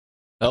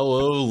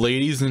Hello,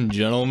 ladies and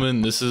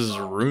gentlemen, this is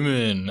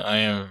Rumen. I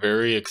am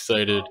very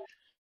excited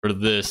for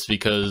this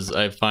because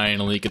I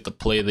finally get to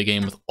play the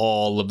game with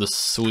all of the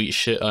sweet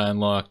shit I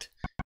unlocked.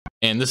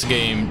 And this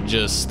game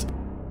just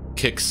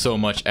kicks so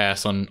much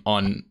ass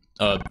on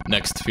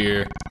Next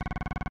Sphere.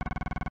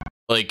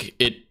 Like,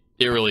 it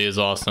really is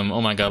awesome. Oh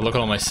my god, look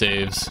at all my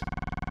saves.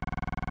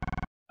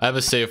 I have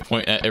a save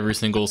point at every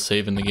single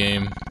save in the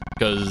game,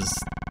 because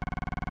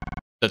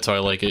that's how I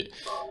like it.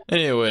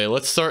 Anyway,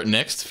 let's start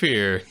Next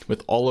Sphere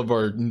with all of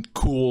our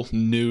cool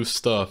new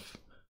stuff.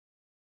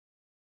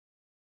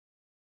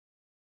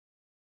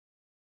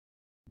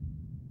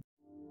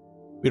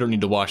 We don't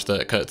need to watch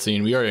that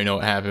cutscene, we already know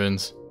what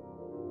happens.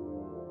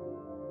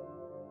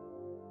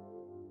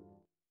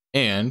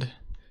 And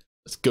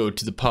let's go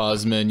to the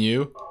pause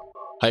menu.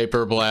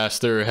 Hyper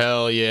Blaster,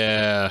 hell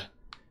yeah.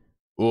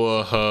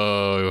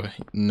 Whoa,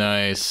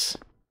 nice.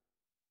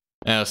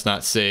 Now let's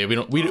not save. We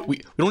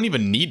don't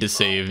even need to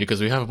save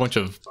because we have a bunch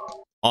of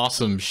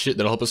awesome shit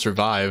that'll help us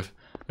survive.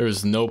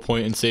 There's no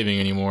point in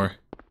saving anymore.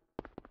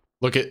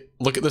 Look at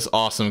this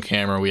awesome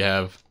camera we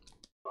have.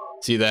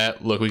 See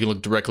that? Look, we can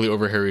look directly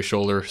over Harry's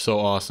shoulder. So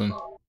awesome.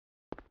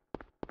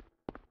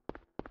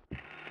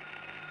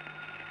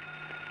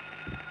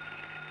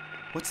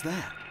 What's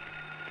that?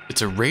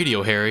 It's a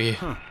radio, Harry.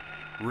 Huh.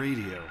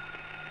 Radio.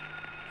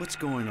 What's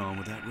going on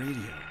with that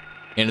radio?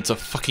 And it's a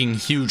fucking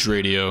huge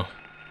radio.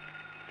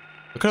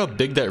 Look at how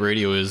big that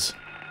radio is.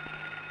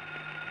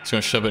 He's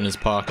gonna shove it in his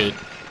pocket.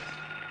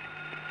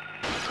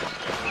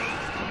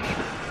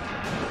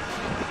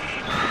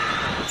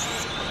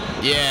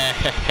 Yeah!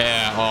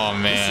 Oh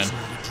man. This is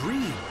not a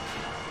dream.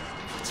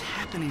 What's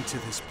happening to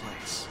this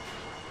place?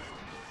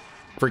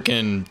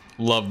 Freaking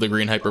love the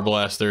green Hyper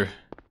Blaster.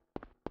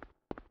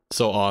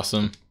 So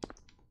awesome.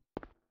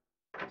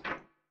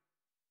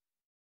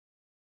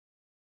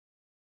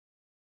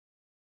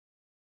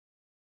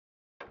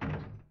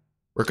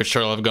 Where could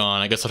Charlotte have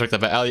gone? I guess I'll check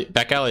the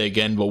back alley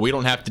again, but we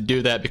don't have to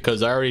do that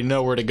because I already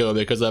know where to go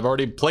because I've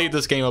already played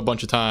this game a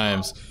bunch of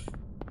times.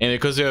 And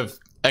because you have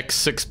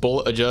X6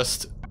 bullet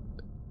adjust,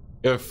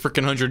 you have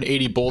freaking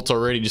 180 bolts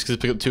already just because you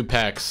pick up 2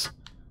 packs.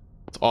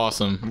 It's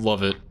awesome.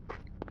 Love it.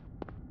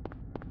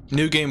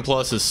 New Game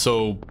Plus is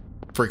so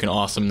freaking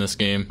awesome in this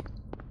game.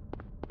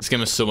 This game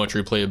has so much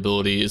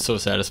replayability. It's so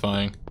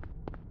satisfying.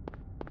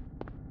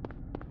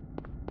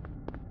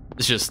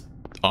 It's just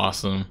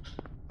awesome.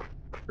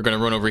 We're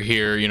gonna run over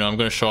here, you know, I'm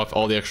gonna show off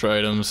all the extra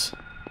items.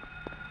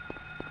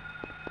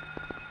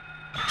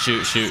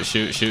 Shoot, shoot,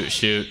 shoot, shoot,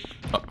 shoot.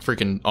 Oh,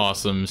 freaking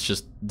awesome, it's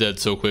just dead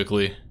so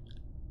quickly.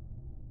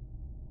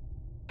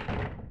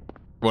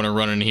 Wanna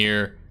run in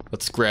here,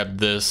 let's grab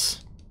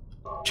this.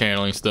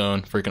 Channeling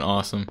Stone, freaking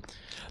awesome.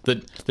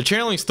 The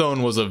Channeling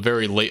Stone was a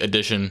very late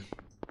addition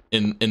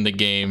in the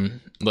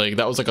game. Like,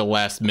 that was like a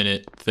last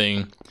minute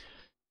thing.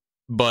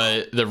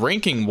 But the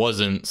ranking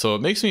wasn't, so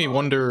it makes me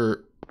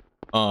wonder...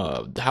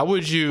 how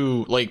would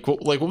you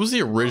what was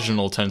the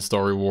original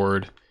 10-star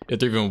reward if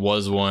there even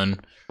was one?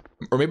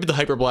 Or maybe the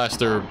Hyper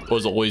Blaster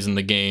was always in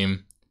the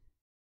game,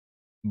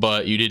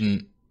 but you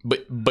didn't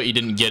you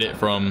didn't get it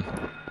from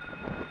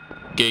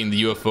getting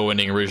the UFO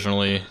ending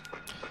originally.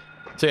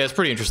 So yeah, it's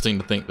pretty interesting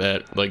to think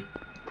that like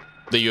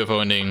the UFO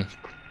ending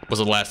was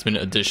a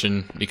last-minute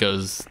addition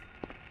because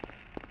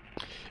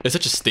it's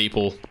such a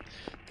staple.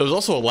 It was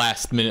also a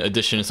last-minute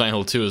addition in Silent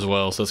Hill 2 as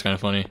well, so that's kind of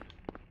funny.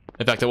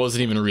 In fact, it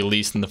wasn't even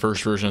released in the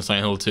first version of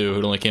Silent Hill 2.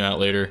 It only came out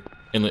later,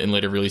 in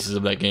later releases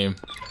of that game.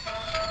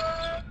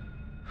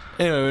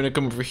 Anyway, I'm gonna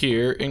come over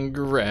here and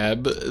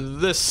grab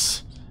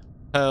this.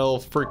 Hell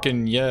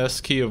freaking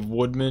yes, Key of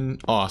Woodman.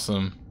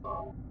 Awesome.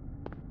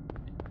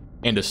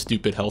 And a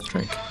stupid health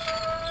drink.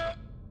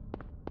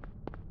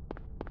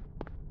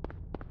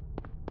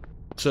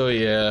 So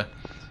yeah.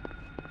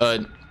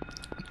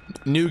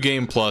 New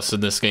Game Plus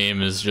in this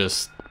game is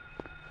just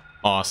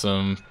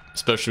awesome.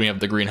 Especially when you have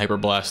the green Hyper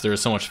Blaster,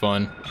 it's so much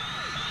fun.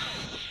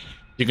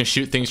 You can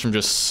shoot things from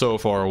just so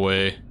far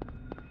away.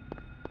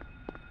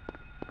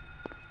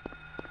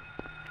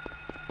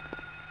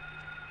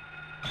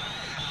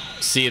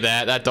 See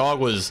that? That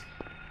dog was...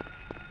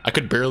 I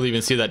could barely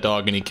even see that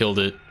dog and he killed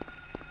it.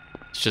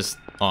 It's just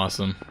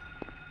awesome.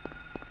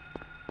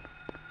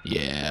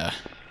 Yeah.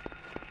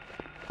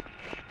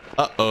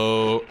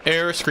 Uh-oh.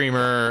 Air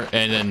Screamer,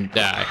 and then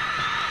die.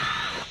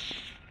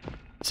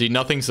 See,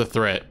 nothing's a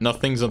threat.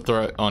 Nothing's a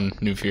threat on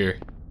New Fear.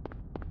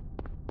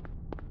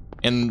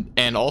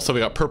 And also we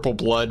got purple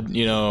blood,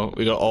 you know,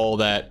 we got all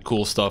that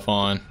cool stuff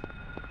on.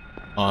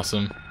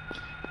 Awesome.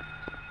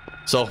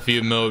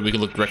 Self-view mode, we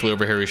can look directly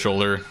over Harry's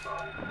shoulder.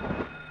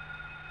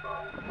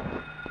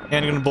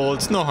 Handgun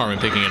bullets, no harm in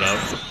picking it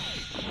up.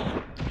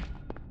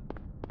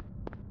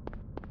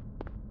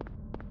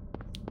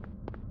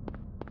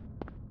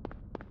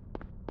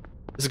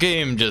 This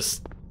game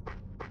just...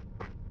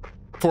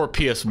 For a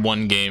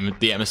PS1 game,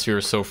 the atmosphere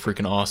is so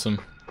freaking awesome.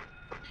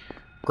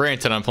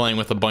 Granted, I'm playing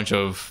with a bunch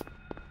of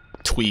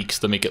tweaks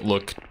to make it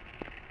look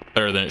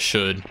better than it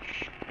should.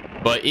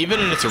 But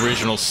even in its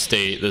original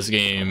state, this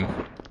game,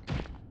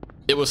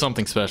 it was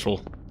something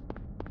special.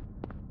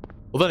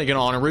 Well, then again,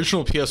 on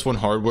original PS1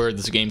 hardware,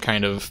 this game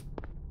kind of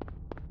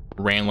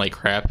ran like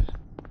crap.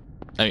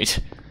 I mean,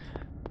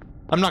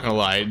 I'm not gonna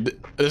lie,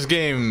 this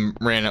game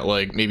ran at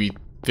like maybe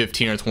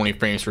 15 or 20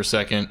 frames per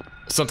second,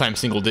 sometimes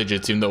single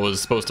digits, even though it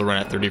was supposed to run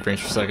at 30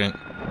 frames per second.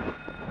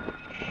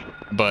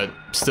 But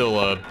still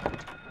a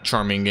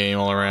charming game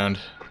all around.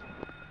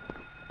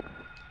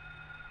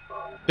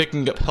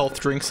 Picking up health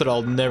drinks that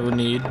I'll never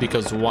need,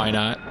 because why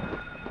not?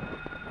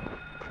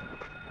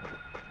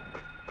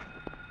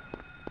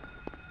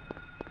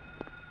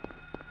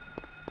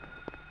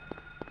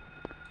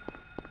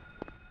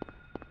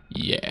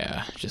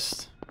 Yeah,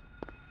 just...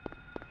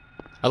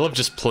 I love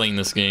just playing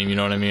this game, you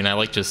know what I mean? I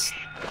like just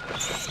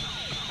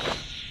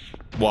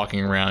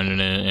walking around in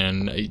it,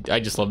 and I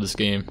just love this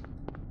game.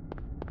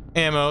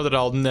 Ammo that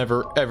I'll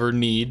never ever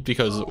need,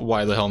 because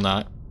why the hell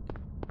not?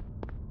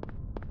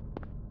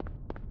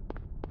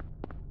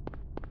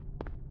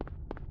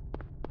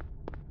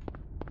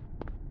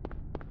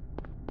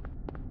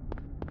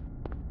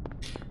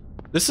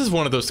 This is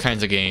one of those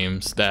kinds of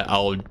games that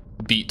I'll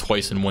beat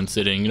twice in one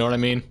sitting, you know what I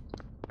mean?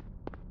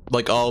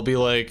 Like, I'll be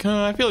like,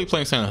 I feel like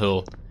playing Silent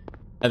Hill.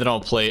 And then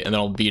I'll play it, and then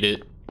I'll beat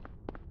it.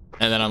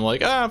 And then I'm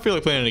like, I feel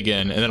like playing it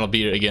again. And then I'll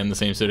beat it again in the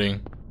same sitting.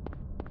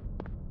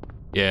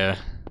 Yeah.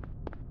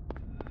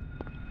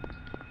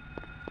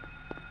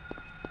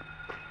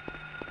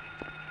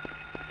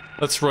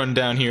 Let's run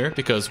down here,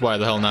 because why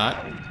the hell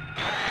not?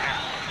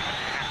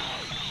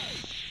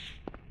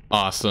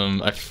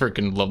 Awesome. I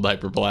freaking love the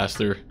Hyper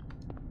Blaster.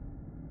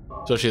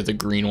 Especially the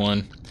green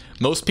one.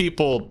 Most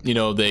people, you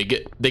know, they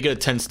get a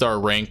 10-star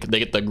rank, they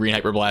get the green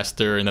Hyper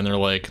Blaster, and then they're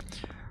like,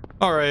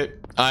 alright,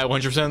 I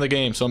 100% of the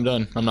game, so I'm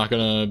done. I'm not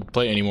gonna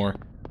play anymore.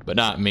 But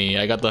not me.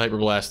 I got the Hyper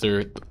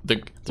Blaster,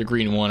 the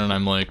green one, and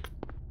I'm like,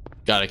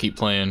 gotta keep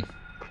playing.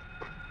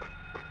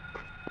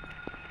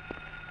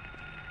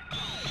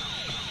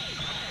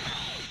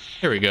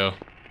 Here we go.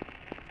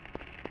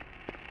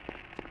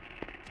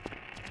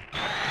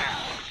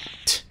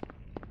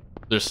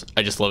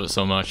 I just love it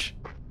so much.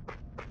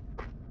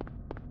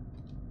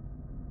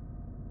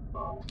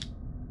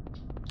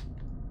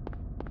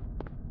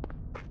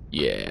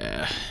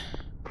 Yeah.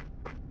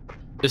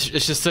 It's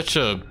just such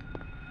a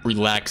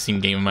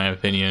relaxing game in my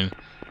opinion.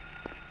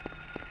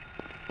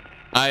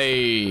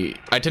 I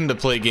tend to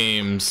play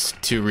games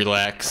to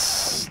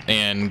relax,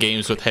 and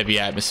games with heavy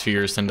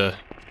atmospheres tend to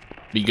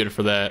be good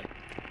for that.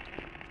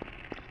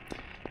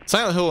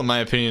 Silent Hill, in my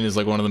opinion, is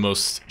like one of the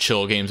most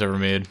chill games ever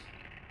made.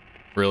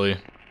 Really.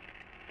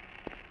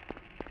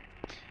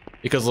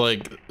 Because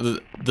like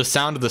the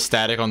sound of the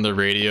static on the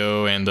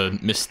radio and the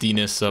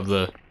mistiness of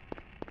the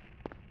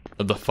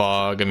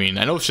fog. I mean,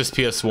 I know it's just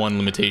PS1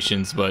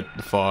 limitations, but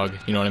the fog,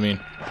 you know what I mean?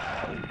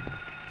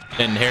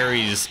 And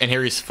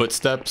Harry's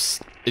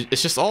footsteps,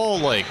 it's just all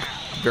like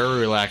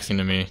very relaxing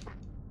to me.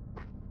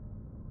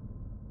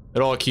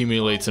 It all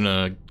accumulates in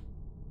a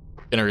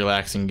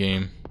relaxing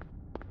game.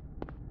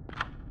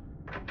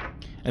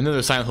 And then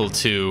there's Silent Hill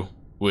 2,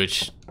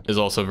 which is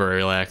also very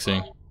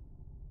relaxing.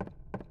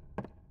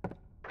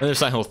 And there's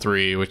Silent Hill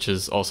 3, which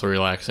is also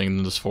relaxing, and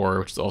there's 4,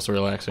 which is also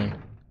relaxing.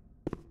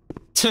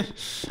 I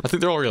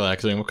think they're all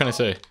relaxing, what can I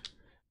say?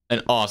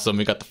 And awesome,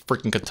 we got the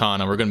freaking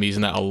katana, we're gonna be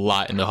using that a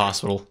lot in the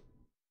hospital.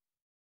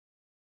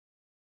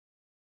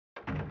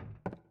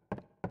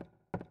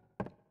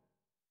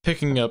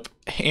 Picking up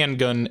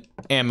handgun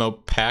ammo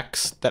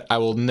packs that I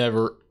will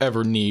never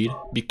ever need,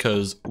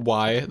 because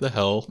why the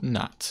hell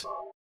not?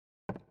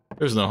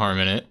 There's no harm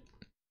in it.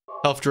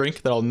 Health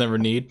drink that I'll never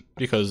need,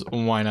 because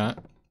why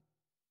not?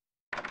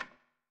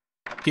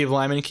 Key of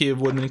Lyman, Key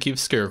of Woodman, Key of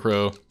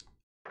Scarecrow.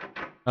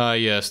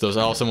 Yes, those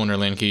Alice in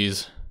Wonderland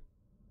keys.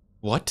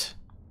 What?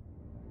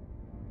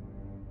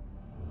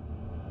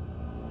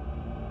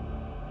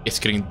 It's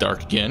getting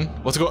dark again.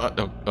 What's going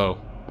on? Oh.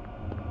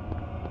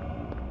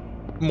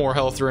 More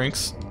health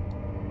drinks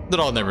that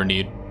I'll never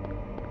need.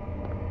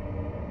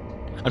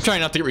 I'm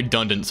trying not to get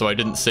redundant, so I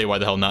didn't say why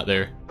the hell not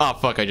there. Ah,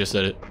 fuck, I just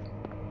said it.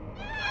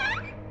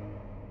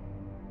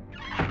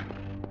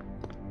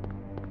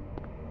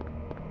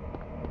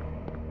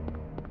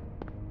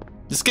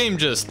 This game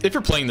just, if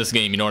you're playing this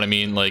game, you know what I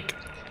mean? Like,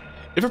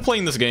 if you're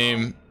playing this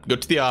game, go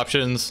to the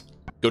options,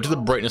 go to the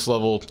brightness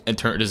level, and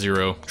turn it to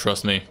 0.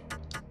 Trust me.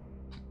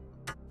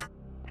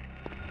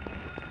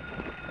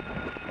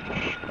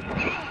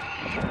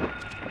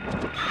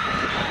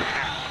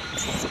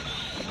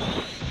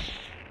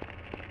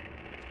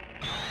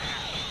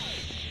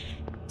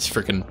 It's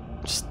freaking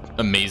just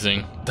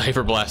amazing. The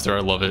Hyper Blaster,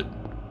 I love it.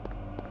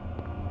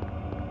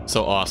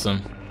 So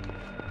awesome.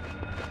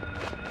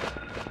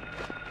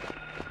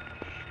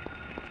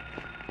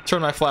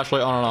 Turn my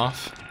flashlight on and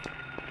off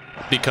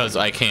because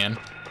I can.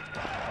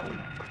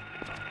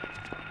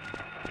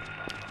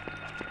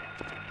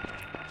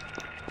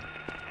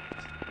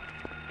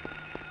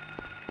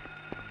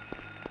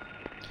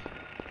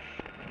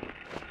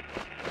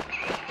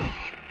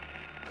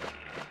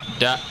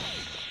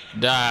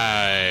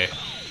 Die.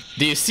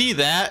 Do you see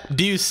that?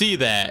 Do you see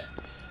that?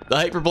 The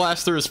Hyper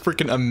Blaster is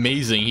freaking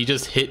amazing. He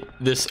just hit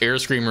this air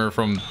screamer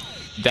from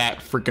that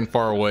freaking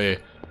far away.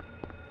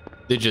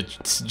 Did you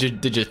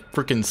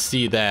freaking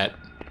see that?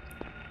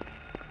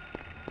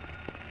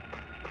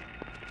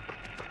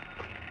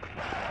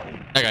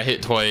 I got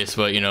hit twice,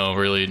 but you know,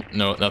 really,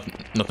 no,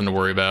 nothing to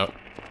worry about.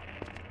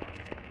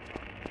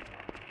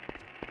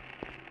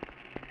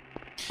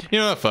 You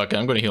know what? Fuck it.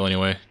 I'm gonna heal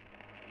anyway.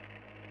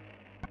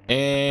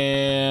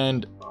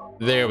 And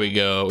there we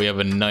go. We have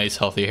a nice,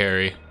 healthy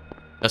Harry.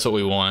 That's what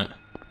we want.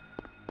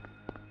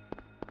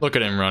 Look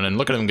at him running.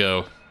 Look at him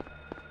go.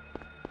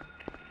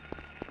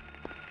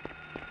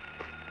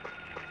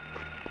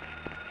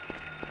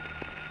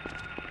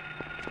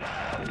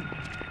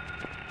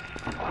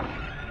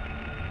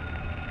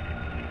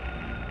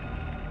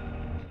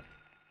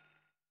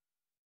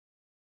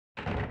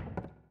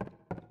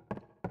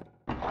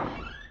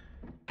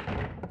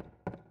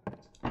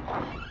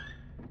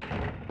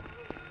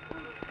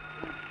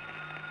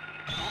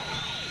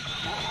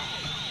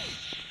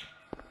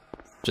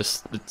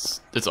 Just,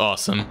 it's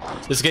awesome.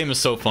 This game is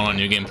so fun on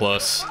New Game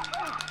Plus.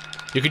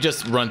 You could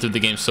just run through the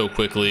game so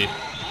quickly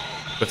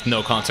with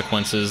no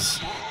consequences.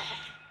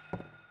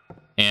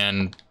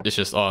 And it's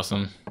just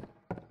awesome.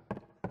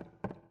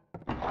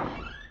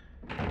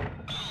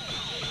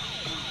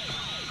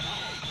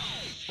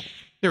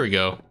 There we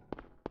go.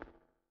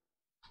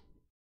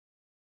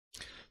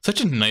 Such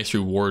a nice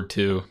reward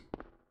too.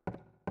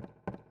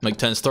 Like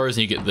 10 stars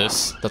and you get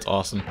this. That's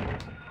awesome.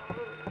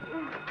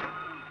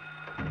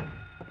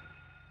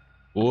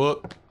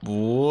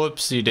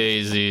 Whoopsie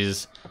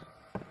daisies.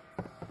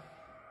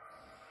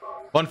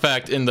 Fun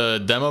fact, in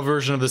the demo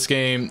version of this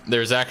game,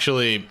 there's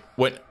actually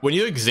when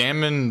you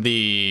examine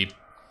the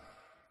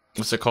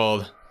what's it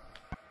called?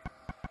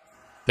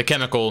 The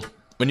chemical.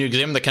 When you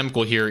examine the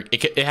chemical here,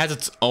 it has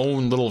its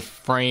own little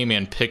frame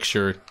and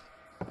picture.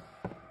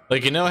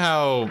 Like, you know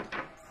how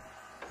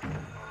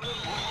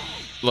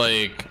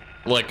like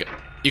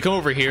you come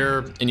over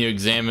here and you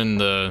examine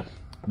the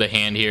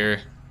hand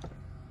here.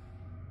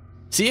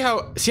 See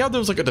how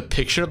there's like a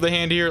depiction of the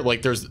hand here?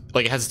 Like there's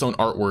like it has its own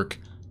artwork.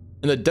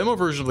 In the demo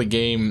version of the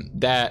game,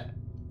 that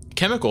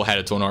chemical had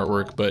its own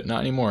artwork, but not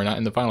anymore, not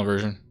in the final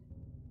version.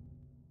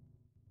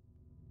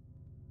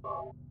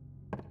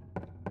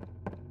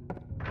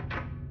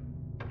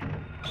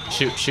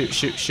 Shoot, shoot,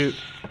 shoot, shoot.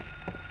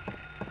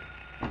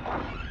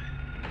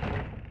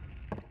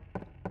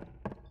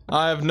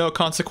 I have no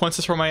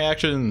consequences for my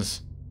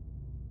actions.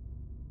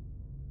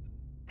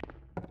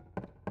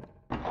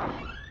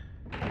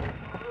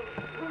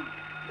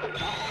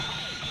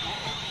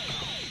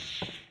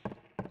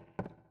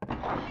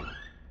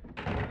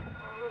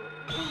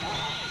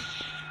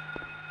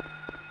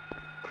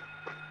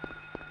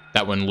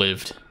 That one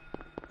lived.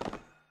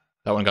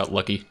 That one got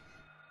lucky.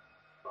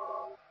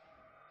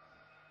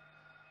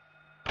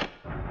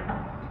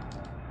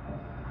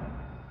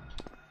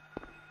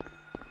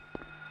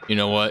 You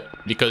know what?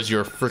 Because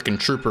you're a freaking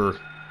trooper,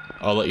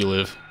 I'll let you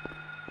live.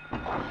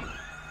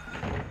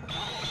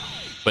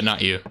 But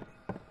not you.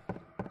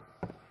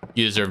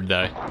 You deserve to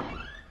die.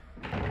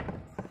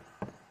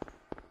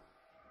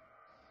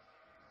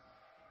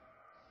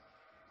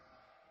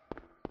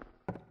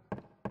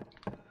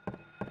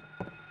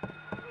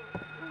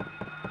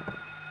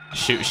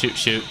 Shoot, shoot,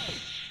 shoot.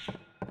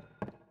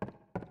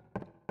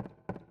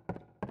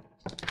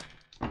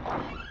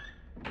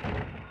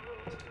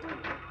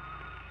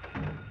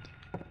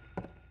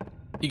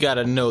 You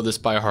gotta know this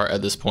by heart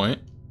at this point,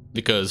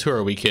 because who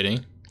are we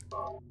kidding?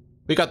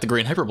 We got the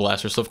green hyper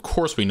blaster, so of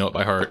course we know it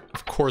by heart.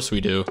 Of course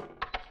we do.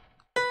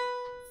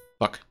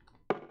 Fuck.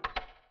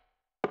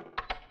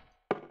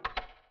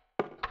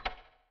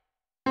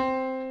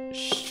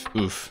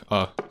 Oof.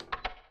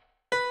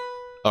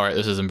 Alright,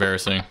 this is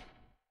embarrassing.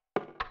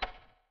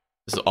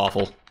 This is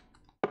awful.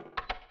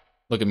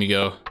 Look at me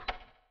go.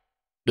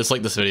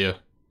 Dislike this video.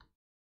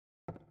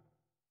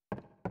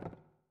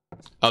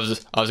 I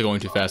was going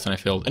too fast and I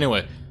failed.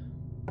 Anyway,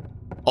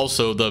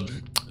 also the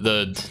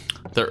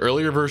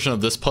earlier version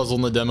of this puzzle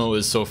in the demo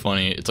is so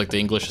funny. It's like the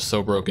English is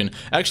so broken.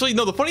 Actually,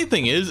 no, the funny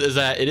thing is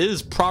that it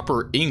is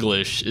proper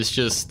English. It's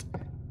just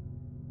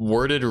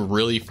worded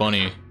really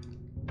funny.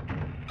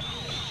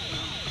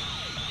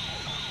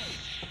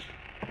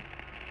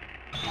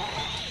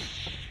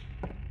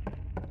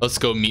 Let's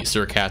go meet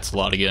Sir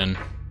Catsalot again.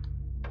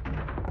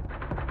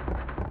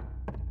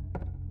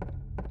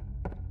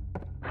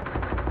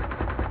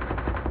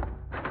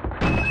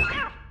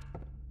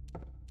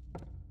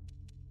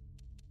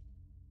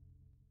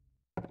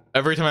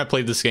 Every time I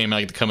play this game, I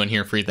like to come in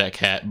here and free that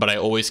cat, but I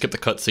always skip the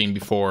cutscene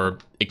before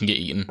it can get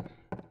eaten.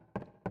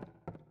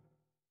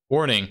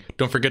 Warning,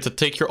 don't forget to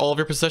take all of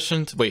your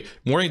possessions. Wait,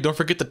 warning, don't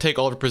forget to take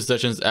all of your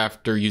possessions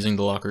after using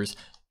the lockers.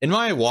 In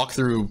my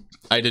walkthrough,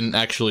 I didn't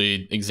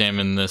actually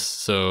examine this,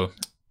 so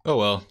oh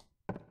well.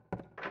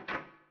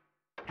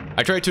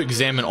 I tried to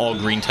examine all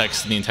green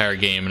text in the entire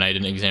game, and I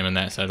didn't examine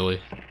that,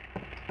 sadly.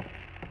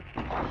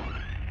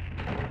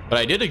 But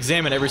I did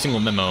examine every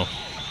single memo.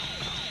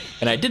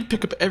 And I did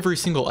pick up every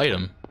single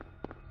item.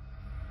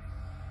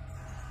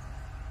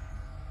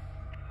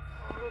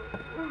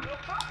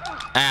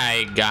 Ah,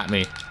 he got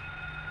me.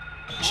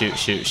 Shoot,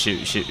 shoot,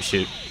 shoot, shoot,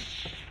 shoot.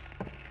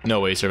 No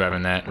way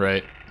surviving that,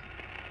 right?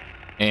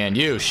 And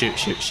you shoot,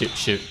 shoot, shoot,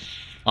 shoot.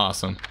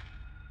 Awesome.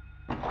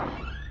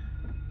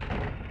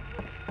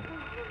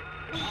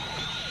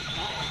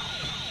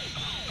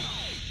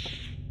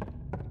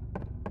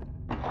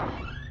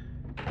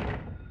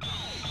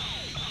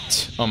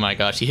 Oh my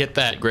gosh, he hit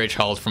that Grey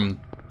Child from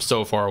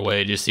so far away.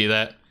 Did you see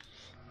that?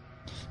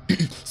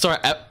 Sorry,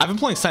 I've been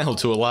playing Silent Hill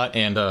 2 a lot,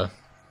 and the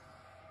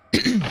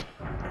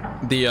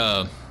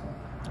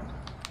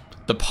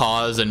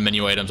pause and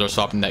menu items are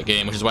swapped in that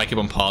game, which is why I keep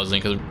on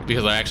pausing,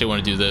 because I actually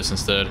want to do this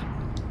instead.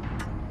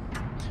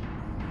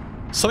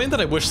 Something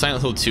that I wish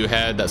Silent Hill 2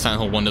 had that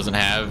Silent Hill 1 doesn't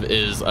have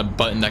is a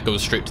button that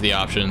goes straight to the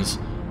options.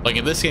 Like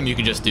in this game, you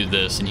can just do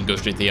this and you can go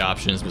straight to the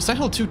options, but Silent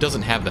Hill 2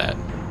 doesn't have that.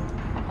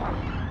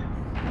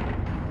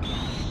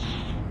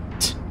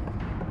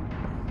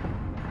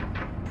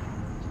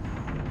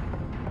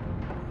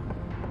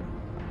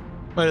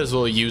 Might as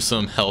well use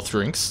some health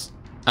drinks.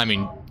 I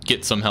mean,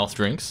 get some health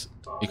drinks,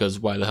 because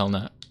why the hell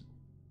not?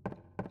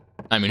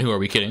 I mean, who are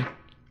we kidding?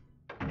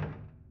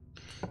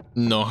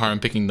 No harm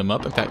picking them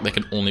up. In fact, they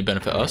can only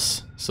benefit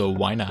us, so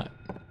why not?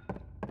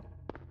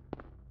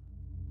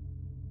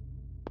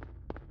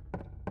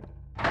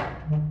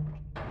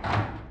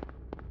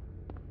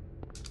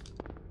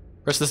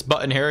 Press this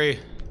button, Harry.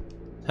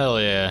 Hell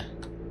yeah.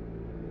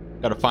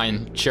 Gotta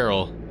find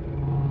Cheryl.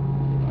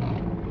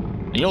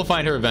 And you'll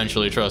find her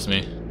eventually, trust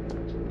me.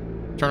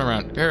 Turn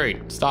around.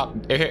 Harry,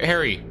 stop.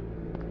 Harry,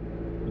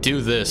 do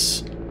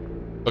this.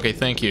 Okay,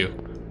 thank you.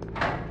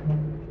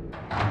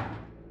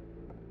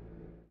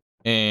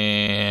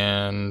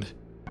 And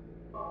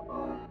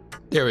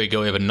there we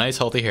go. We have a nice,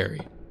 healthy Harry.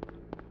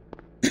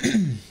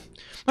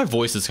 My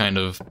voice is kind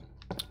of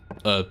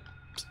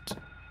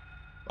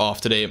off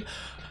today.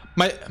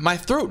 My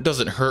throat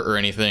doesn't hurt or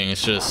anything.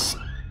 It's just,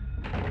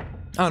 I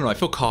don't know. I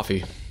feel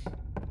coffee.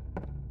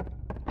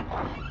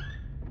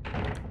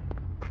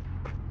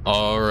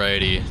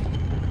 Alrighty.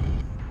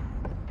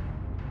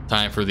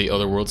 Time for the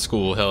Otherworld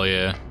School. Hell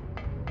yeah.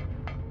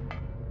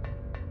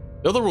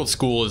 The Otherworld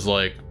School is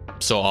like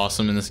so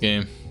awesome in this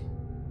game.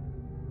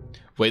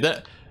 Wait,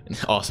 that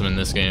awesome in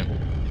this game.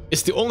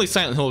 It's the only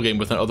Silent Hill game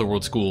with an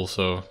Otherworld School,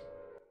 so.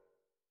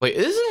 Wait,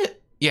 is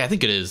it? Yeah, I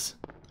think it is.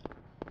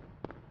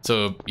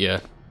 So,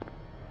 yeah.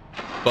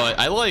 But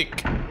I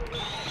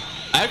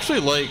actually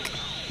like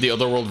the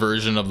Otherworld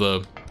version of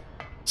the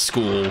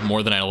school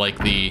more than I like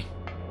the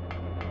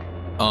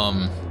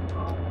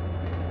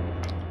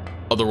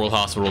Otherworld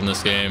Hospital in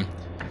this game,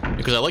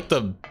 because I like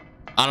the,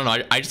 I don't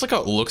know, I just like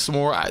how it looks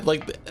more. I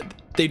like,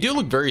 they do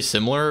look very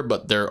similar,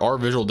 but there are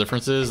visual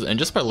differences, and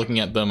just by looking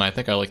at them, I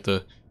think I like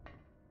the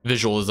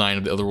visual design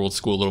of the Otherworld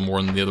School a little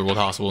more than the Otherworld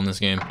Hospital in this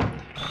game.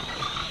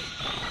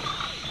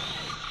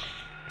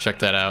 Check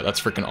that out. That's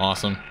freaking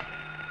awesome.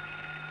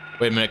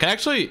 Wait a minute, can I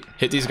actually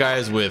hit these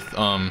guys with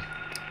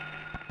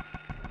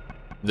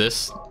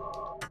this?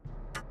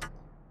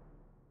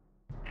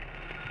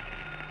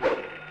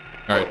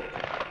 Alright,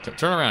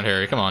 turn around,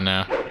 Harry. Come on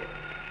now.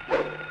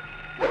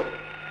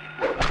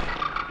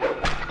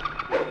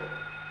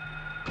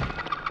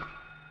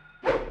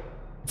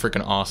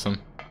 Freaking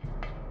awesome.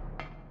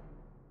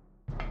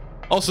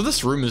 Also,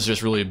 this room is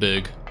just really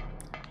big.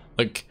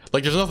 Like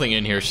there's nothing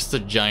in here. It's just a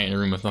giant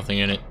room with nothing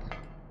in it.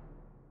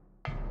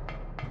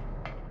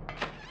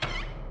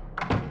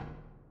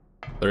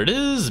 But it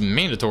is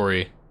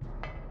mandatory.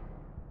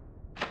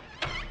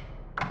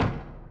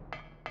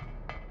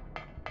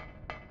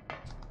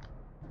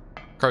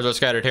 Cards are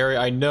scattered, Harry.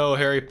 I know,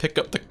 Harry. Pick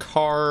up the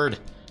card.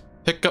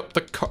 Pick up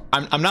the card.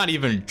 I'm not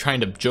even trying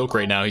to joke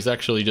right now. He's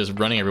actually just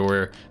running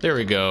everywhere. There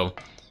we go.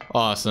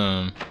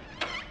 Awesome.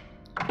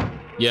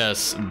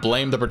 Yes,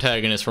 blame the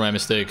protagonist for my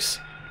mistakes.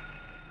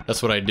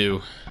 That's what I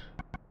do.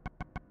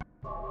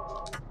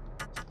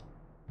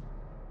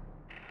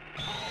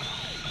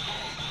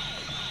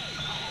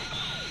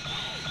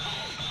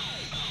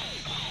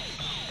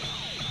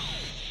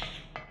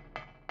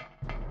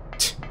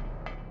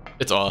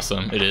 It's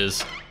awesome. It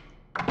is.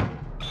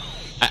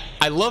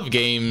 I love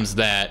games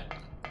that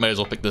might as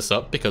well pick this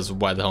up, because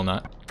why the hell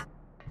not?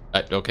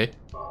 Okay.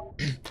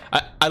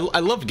 I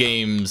love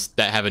games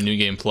that have a New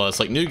Game Plus.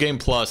 Like New Game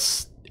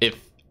Plus, if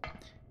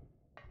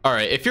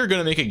you're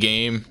gonna make a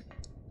game,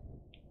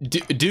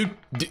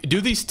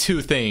 do these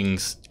two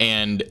things,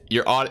 and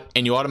you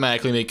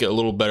automatically make it a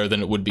little better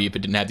than it would be if it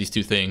didn't have these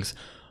two things.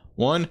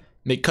 One,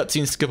 make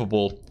cutscenes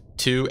skippable.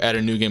 Two, add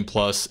a New Game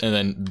Plus, and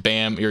then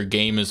bam, your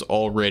game is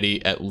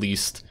already at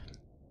least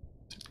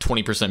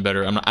 20%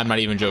 better. I'm not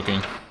even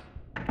joking.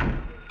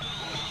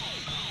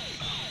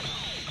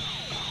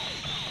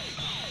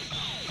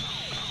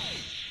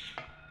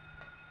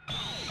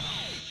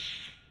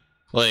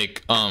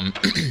 Like, Silent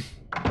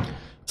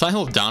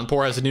Hill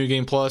Downpour has a New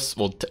Game Plus.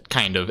 Well,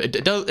 kind of.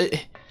 It does.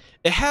 It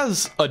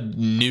has a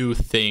new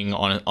thing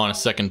on a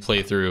second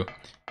playthrough,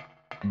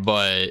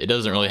 but it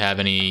doesn't really have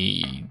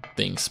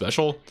anything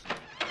special.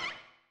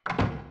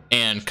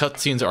 And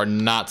cutscenes are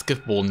not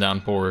skippable in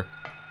Downpour.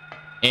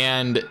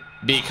 And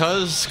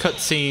because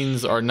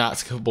cutscenes are not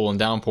skippable in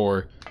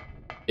Downpour,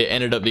 it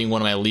ended up being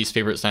one of my least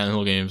favorite Silent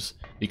Hill games.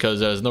 because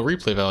there's no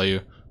replay value.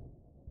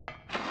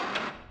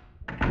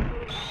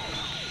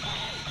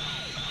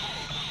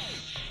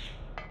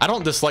 I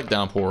don't dislike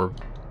Downpour.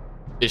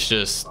 It's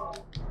just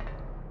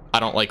I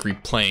don't like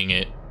replaying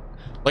it.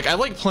 Like, I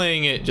like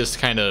playing it just to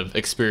kind of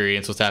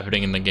experience what's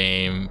happening in the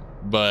game,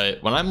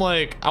 but when I'm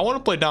like, I want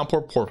to play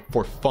Downpour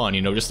for fun,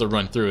 you know, just to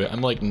run through it,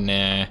 I'm like,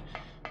 nah,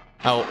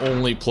 I'll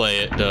only play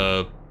it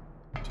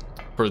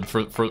for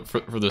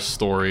the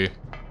story.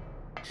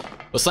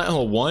 But Silent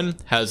Hill 1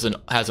 has an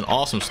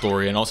awesome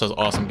story and also has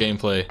awesome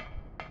gameplay.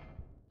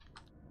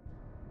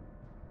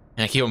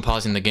 And I keep on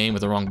pausing the game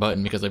with the wrong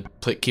button because I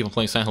keep on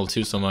playing Silent Hill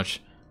 2 so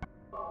much.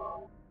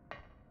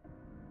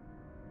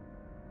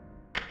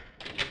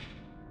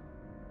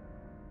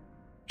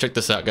 Check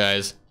this out,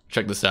 guys.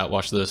 Check this out.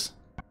 Watch this.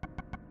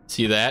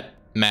 See that?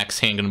 Max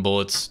handgun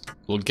bullets.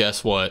 Well,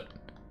 guess what?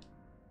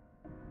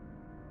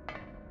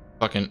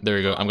 Fucking, there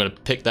you go. I'm gonna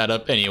pick that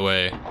up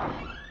anyway.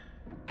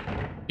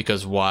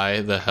 Because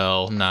why the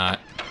hell not?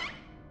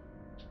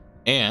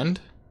 And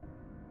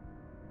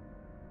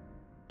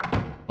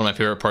one of my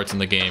favorite parts in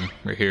the game,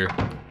 right here.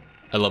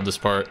 I love this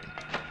part.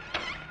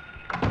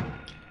 I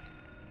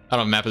don't have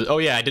a map. Oh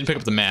yeah, I didn't pick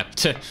up the map.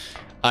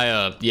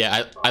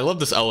 Yeah, I love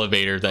this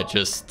elevator that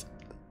just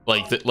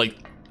like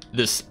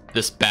this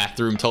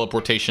bathroom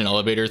teleportation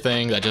elevator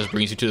thing that just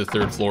brings you to the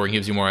 3rd floor and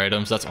gives you more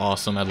items. That's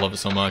awesome. I love it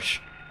so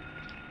much.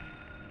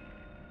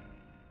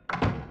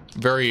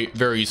 Very,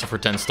 very useful for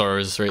 10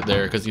 stars right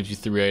there because it gives you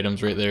 3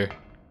 items right there.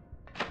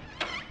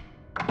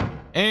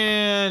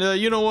 And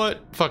you know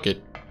what? Fuck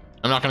it.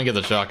 I'm not gonna get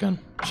the shotgun.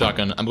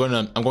 I'm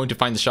going to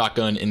find the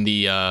shotgun in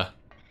the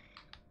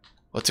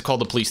what's it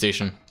called? The police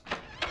station.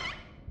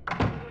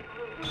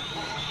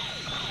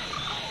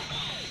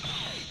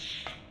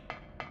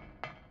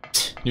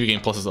 New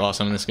Game Plus is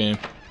awesome in this game.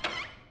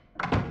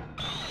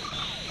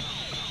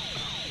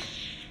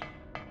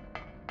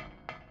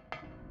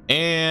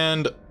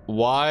 And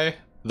why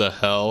the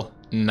hell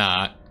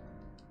not?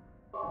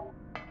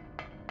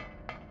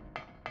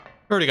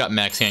 Already got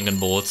max handgun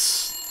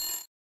bullets.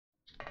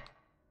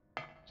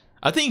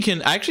 I think you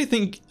can. I actually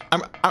think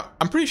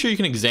I'm pretty sure you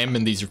can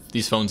examine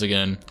these phones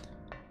again.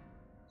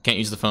 Can't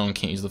use the phone.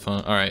 Can't use the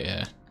phone. All right,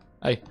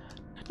 yeah.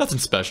 Nothing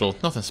special.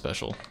 Nothing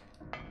special.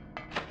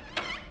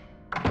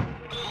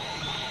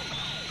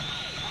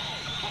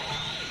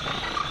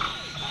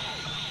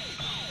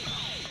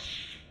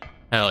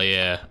 Hell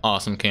yeah,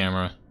 awesome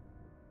camera.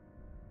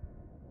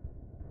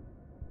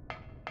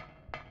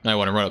 Now I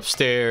want to run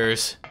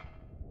upstairs.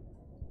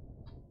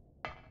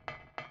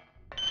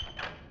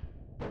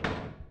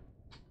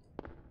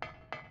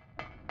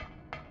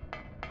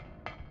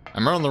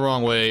 I'm running the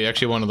wrong way.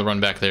 Actually, I wanted to run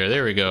back there.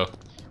 There we go.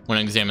 Want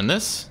to examine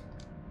this.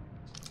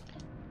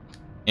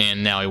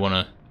 And now I want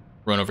to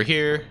run over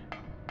here.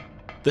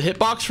 The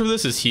hitbox for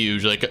this is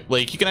huge. Like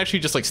you can actually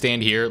just like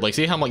stand here. Like,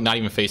 see how I'm like not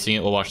even facing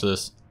it? Well, watch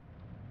this.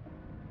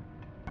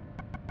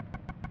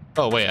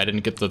 Oh wait, I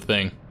didn't get the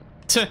thing.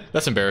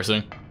 That's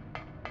embarrassing.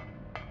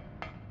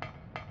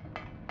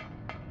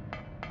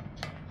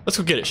 Let's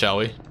go get it, shall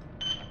we?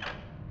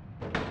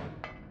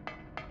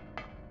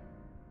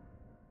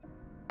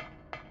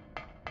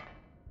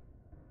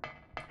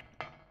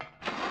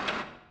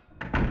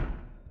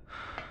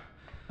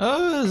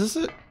 Oh, is this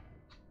it?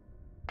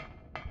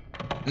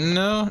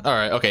 No?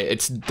 Alright, okay.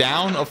 It's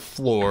down a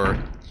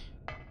floor.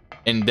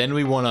 And then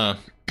we want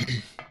to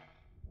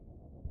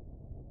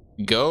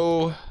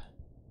go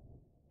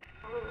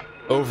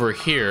over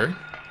here.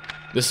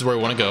 This is where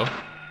we want to go.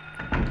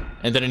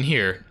 And then in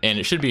here. And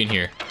it should be in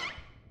here.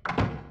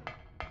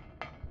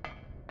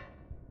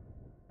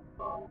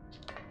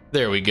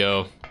 There we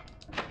go.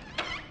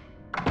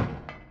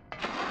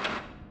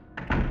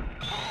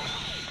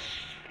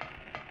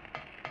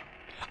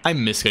 I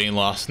miss getting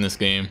lost in this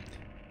game.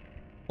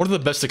 One of the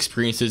best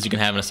experiences you can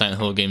have in a Silent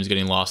Hill game is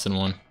getting lost in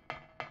one.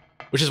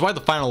 Which is why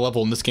the final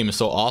level in this game is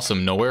so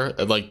awesome. Nowhere,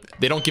 like,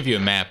 they don't give you a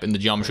map and the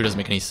geometry doesn't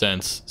make any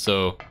sense.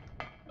 So,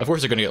 of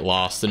course you're gonna get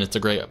lost, and it's a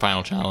great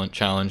final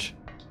challenge.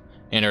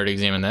 And I already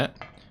examined that.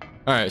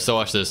 Alright, so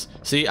watch this.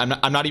 See, I'm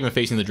not even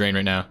facing the drain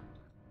right now.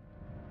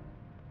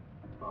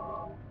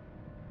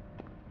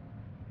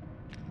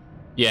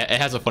 Yeah,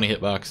 it has a funny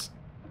hitbox.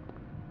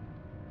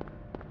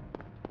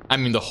 I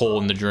mean the hole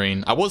in the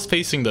drain. I was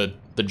facing the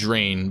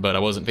drain, but I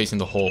wasn't facing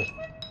the hole.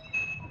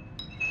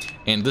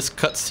 And this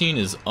cutscene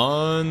is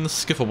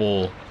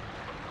unskippable.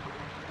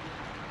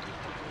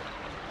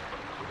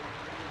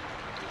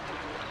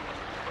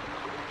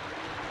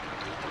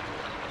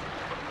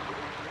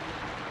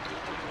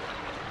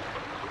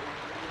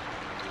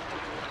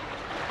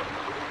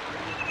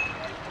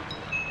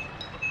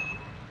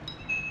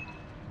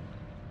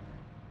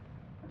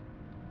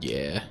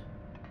 Yeah.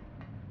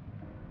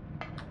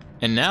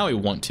 And now we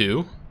want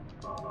to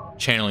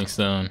channeling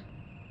stone.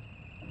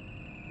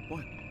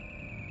 What?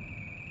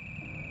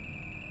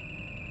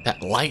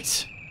 That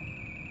light.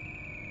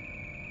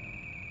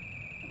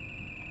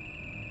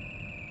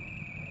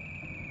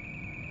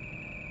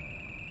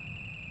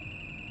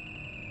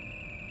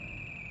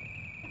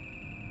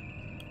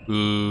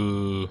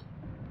 Ooh.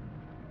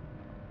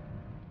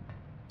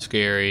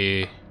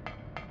 Scary.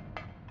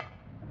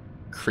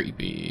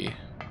 Creepy.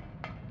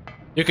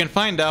 You can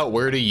find out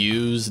where to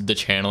use the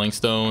channeling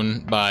stone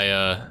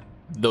by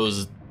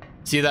those.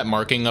 See that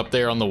marking up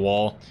there on the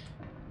wall?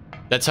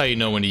 That's how you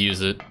know when to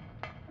use it.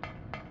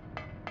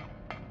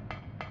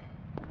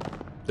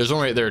 There's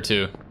one right there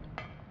too.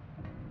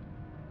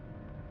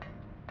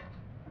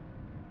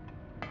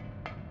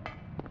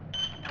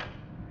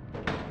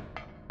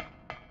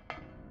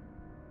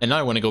 And now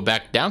I want to go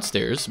back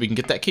downstairs so we can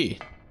get that key.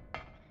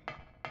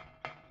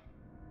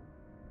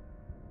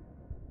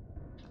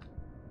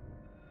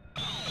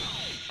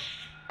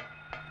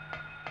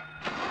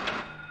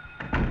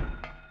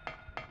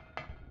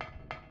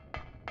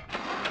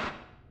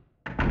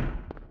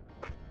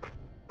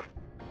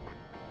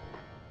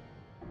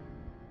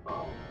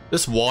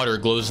 This water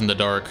glows in the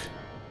dark.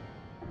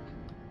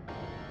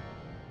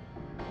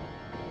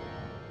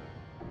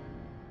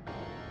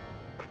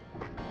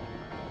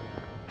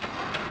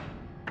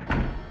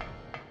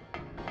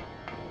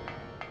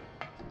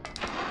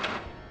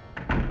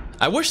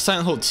 I wish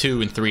Silent Hill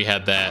 2 and 3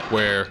 had that,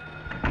 where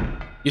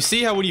you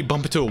see how when you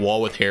bump into a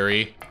wall with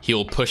Harry,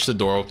 he'll push the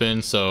door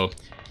open, so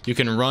you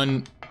can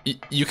run,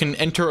 you can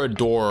enter a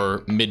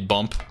door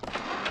mid-bump.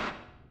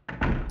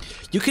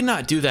 You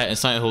cannot do that in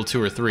Silent Hill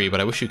 2 or 3,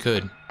 but I wish you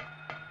could.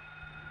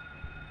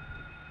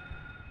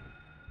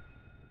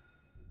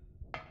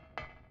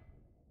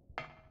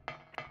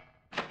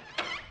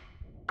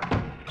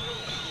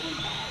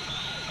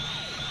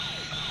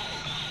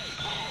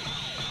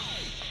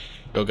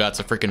 Oh god, it's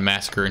a freaking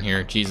massacre in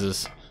here.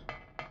 Jesus.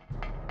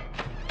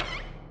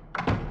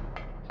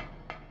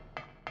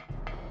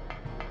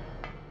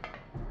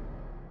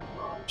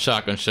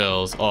 Shotgun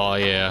shells. Oh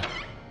yeah.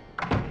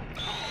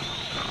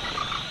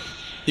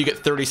 You get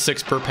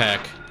 36 per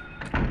pack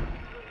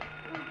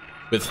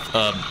with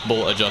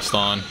bullet adjust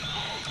on.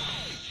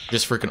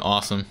 Just freaking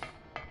awesome.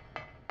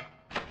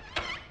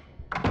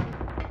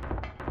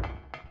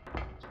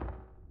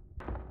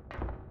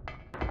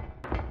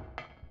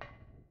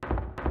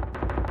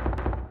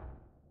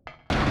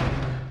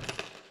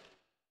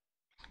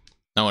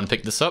 I want to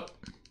pick this up.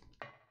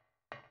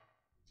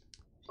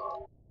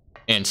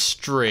 And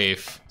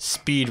strafe,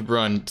 speed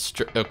run,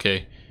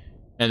 okay.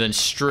 And then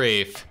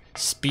strafe,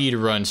 speed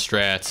run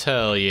strats,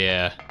 hell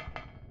yeah.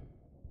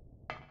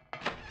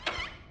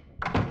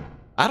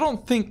 I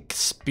don't think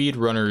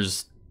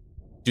speedrunners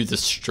do the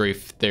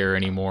strafe there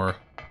anymore.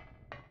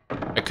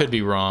 I could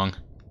be wrong.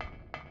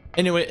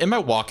 Anyway, in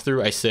my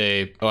walkthrough, I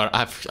say, oh,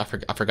 I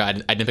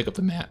forgot, I didn't pick up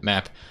the map.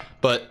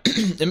 But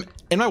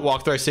in my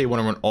walkthrough, I say when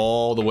I run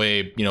all the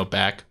way, you know,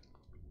 back.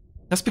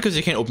 That's because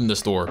you can't open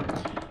this door.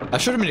 I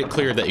should have made it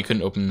clear that you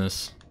couldn't open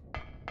this.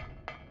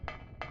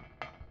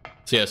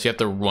 So yeah, so you have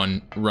to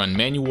run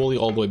manually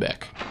all the way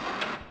back.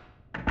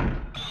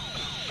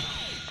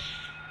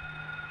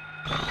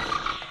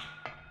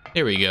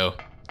 Here we go.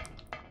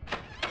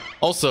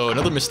 Also,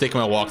 another mistake in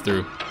my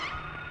walkthrough.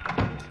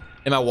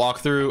 In my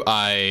walkthrough,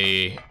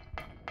 I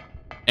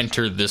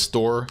enter this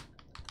door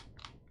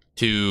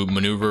to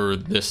maneuver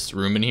this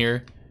room in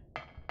here,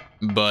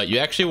 but you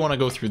actually want to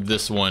go through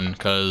this one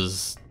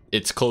because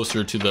it's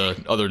closer to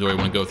the other door you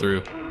want to go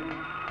through.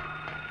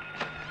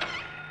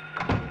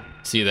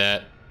 See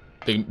that?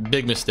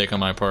 Big mistake on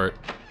my part.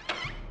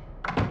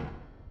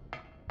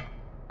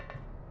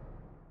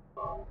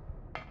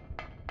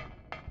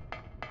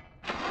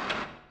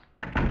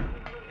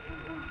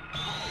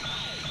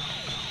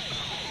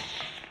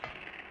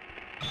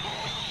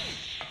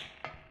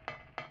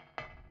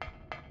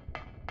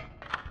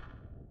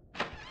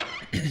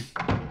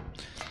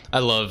 I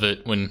love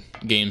it when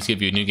games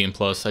give you a New Game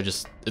Plus.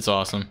 It's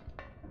awesome.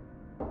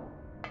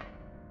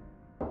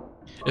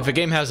 If a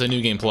game has a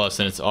New Game Plus,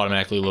 then it's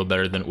automatically a little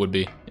better than it would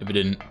be if it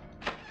didn't.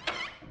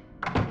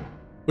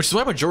 Which is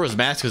why Majora's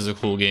Mask is a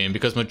cool game,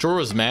 because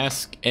Majora's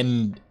Mask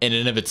in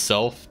and of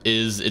itself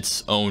is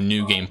its own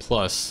New Game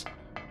Plus.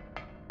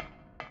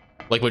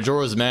 Like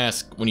Majora's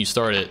Mask, when you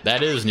start it,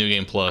 that is New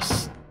Game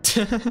Plus.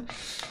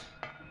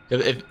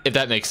 if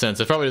that makes sense.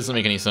 It probably doesn't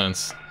make any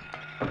sense.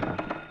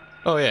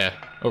 Oh yeah,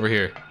 over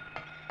here.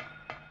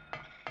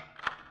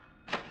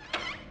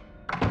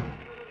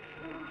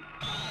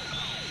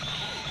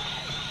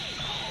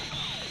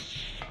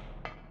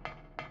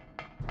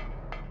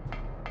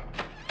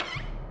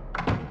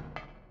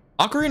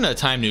 Ocarina of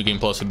Time New Game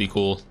Plus would be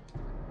cool.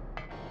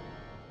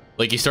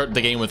 Like you start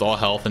the game with all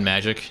health and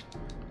magic.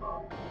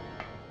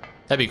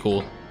 That'd be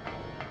cool.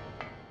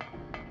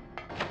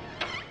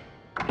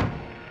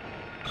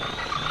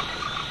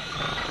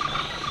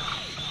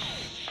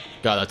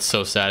 God, that's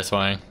so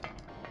satisfying.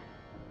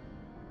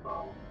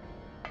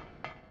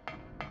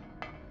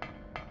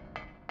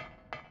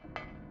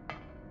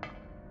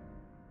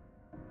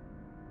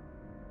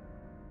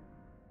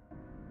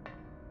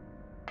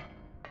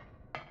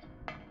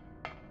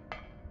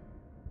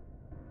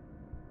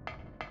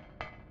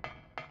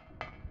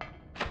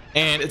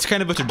 And it's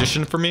kind of a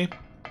tradition for me,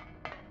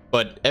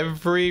 but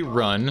every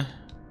run...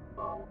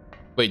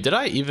 Wait, did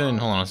I even...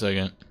 Hold on a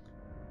second.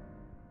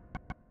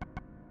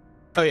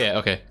 Oh yeah,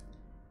 okay.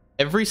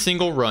 every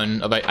single run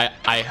of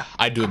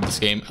I do this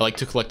game, I like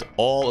to collect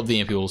all of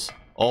the ampules,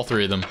 all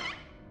 3 of them.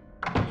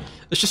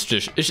 It's just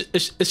tradition.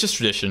 It's just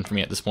tradition for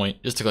me at this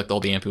point, just to collect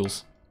all the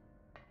ampules.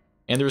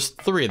 And there's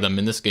 3 of them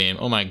in this game.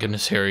 Oh my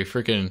goodness, Harry,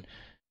 freaking!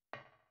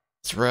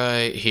 It's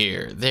right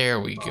here. There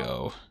we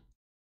go.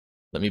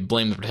 Let me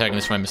blame the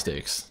protagonist for my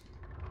mistakes.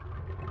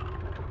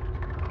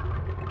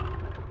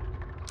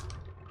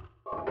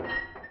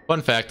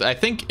 Fun fact, I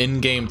think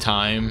in-game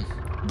time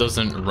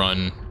doesn't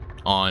run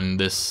on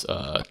this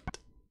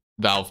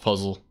valve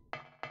puzzle.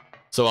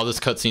 So while this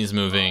cutscene's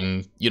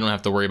moving, you don't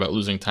have to worry about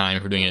losing time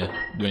if you're doing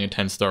a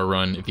 10-star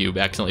run if you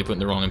accidentally put in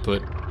the wrong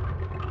input.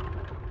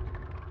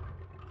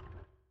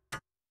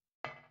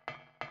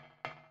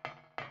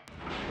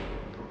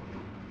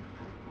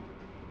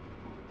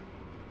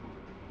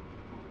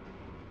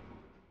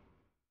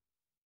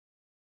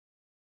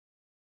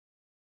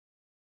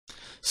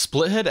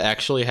 Splithead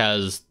actually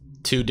has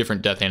 2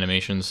 different death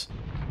animations.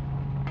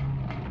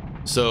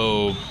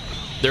 So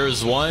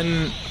there's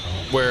one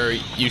where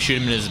you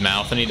shoot him in his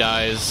mouth and he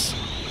dies,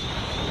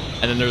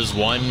 and then there's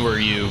one where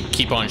you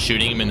keep on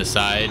shooting him in the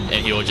side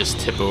and he'll just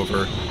tip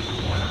over.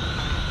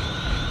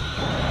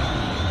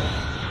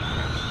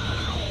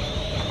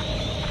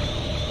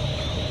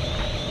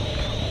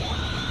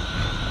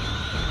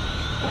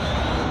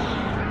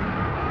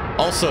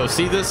 Also,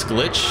 see this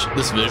glitch,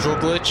 this visual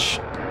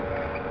glitch?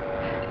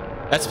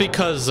 That's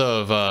because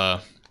of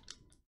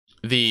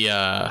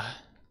the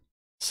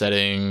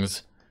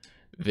settings,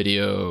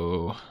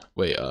 video.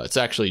 Wait, it's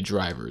actually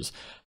drivers.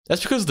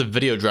 That's because of the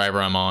video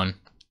driver I'm on.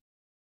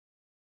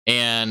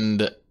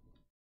 And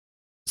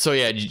so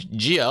yeah,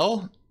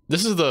 GL.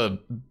 This is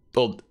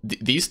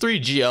these 3,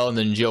 GL and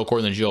then GL Core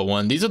and then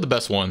GL1. These are the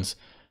best ones.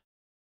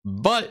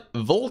 But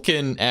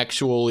Vulkan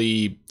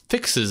actually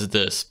fixes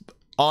this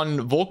on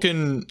the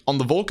Vulkan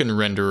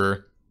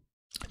renderer.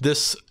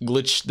 This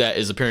glitch that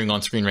is appearing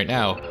on screen right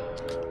now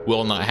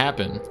will not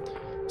happen.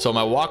 So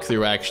my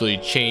walkthrough actually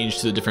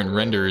changed to the different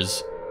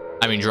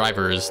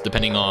drivers,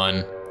 depending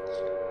on,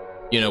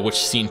 which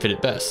scene fit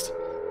it best.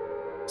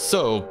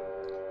 So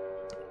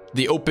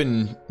the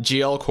open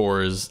GL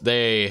cores,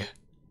 they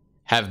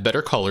have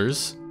better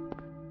colors,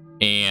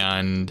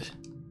 and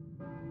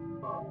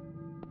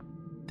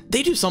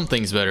they do some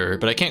things better,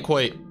 but I can't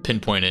quite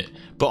pinpoint it.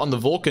 But on the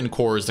Vulkan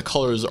cores, the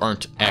colors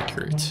aren't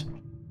accurate.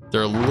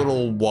 They're a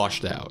little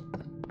washed out,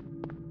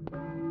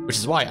 which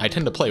is why I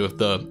tend to play with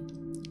the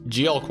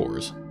GL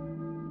cores.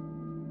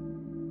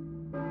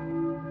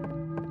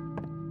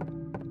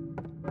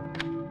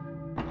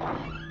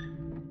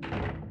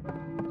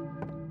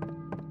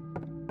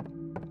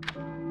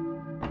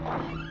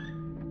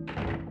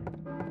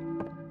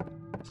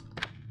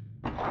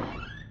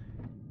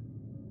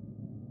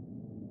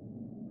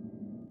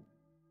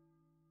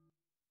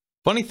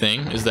 Funny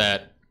thing is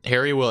that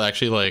Harry will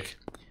actually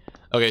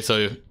okay,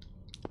 so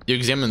you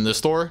examine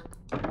this door,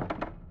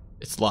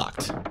 it's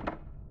locked.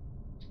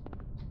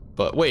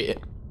 But wait,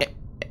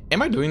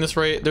 am I doing this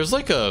right? There's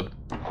like a...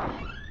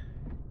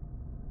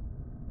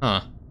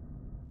 Huh.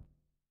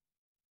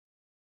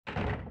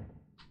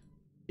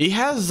 He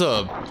has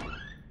a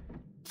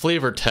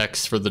flavor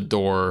text for the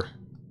door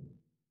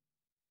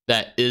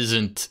that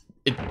isn't...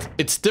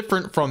 It's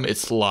different from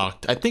it's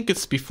locked. I think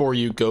it's before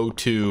you go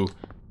to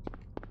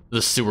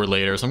the sewer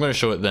later, so I'm going to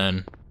show it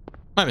then.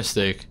 My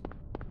mistake.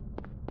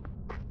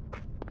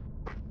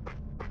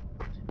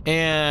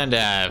 And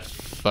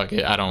fuck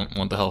it, I don't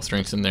want the health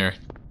drinks in there.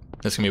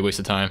 That's gonna be a waste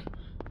of time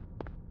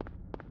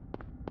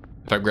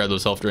if I grab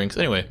those health drinks.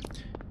 Anyway,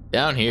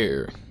 down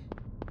here.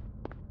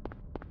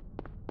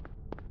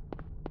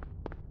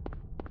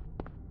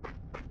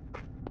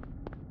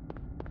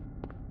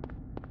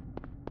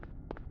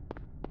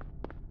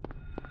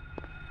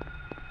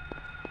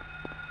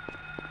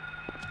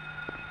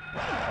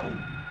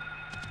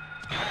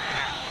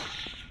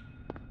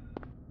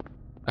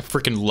 I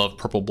freaking love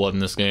purple blood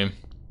in this game.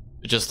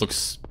 It just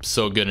looks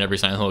so good in every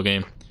Silent Hill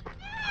game.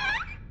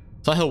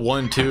 Silent Hill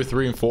 1, 2,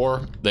 3, and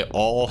 4, they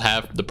all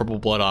have the purple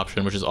blood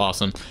option, which is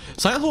awesome.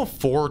 Silent Hill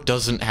 4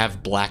 doesn't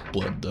have black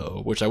blood,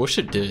 though, which I wish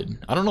it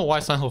did. I don't know why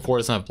Silent Hill 4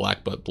 doesn't have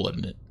black blood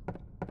in it.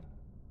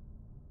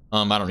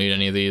 I don't need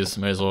any of these.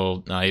 Might as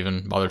well not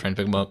even bother trying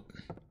to pick them up.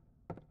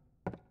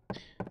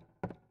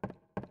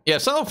 Yeah,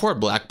 if Silent Hill 4 had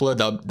black blood,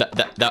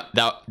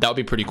 that would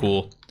be pretty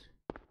cool.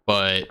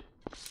 But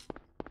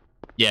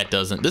yeah, it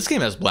doesn't. This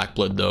game has black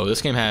blood, though.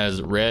 This game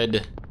has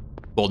red,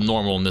 well,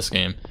 normal in this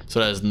game.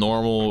 So it has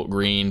normal,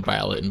 green,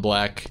 violet, and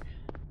black.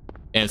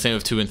 And same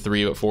with 2 and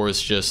 3, but 4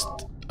 is just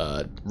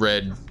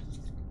red,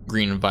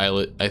 green, and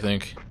violet, I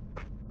think.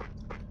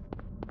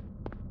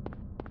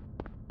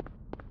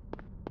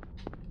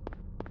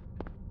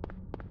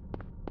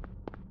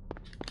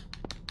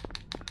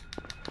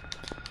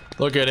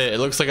 Look at it. It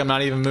looks like I'm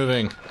not even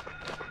moving.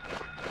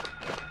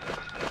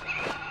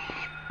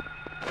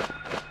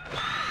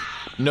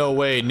 No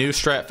way. New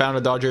strat found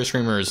to dodge air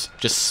screamers.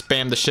 Just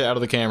spam the shit out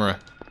of the camera.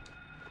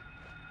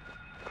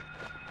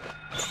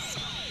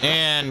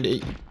 And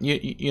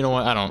you know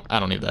what? I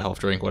don't need that health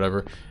drink.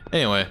 Whatever.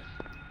 Anyway,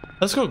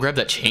 Let's go grab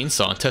that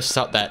chainsaw and test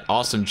out that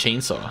awesome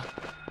chainsaw.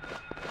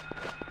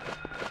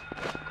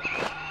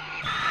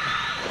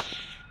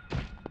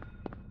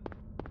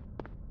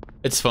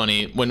 It's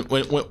funny when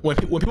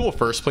people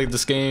first played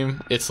this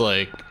game, it's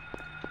like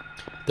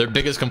their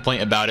biggest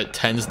complaint about it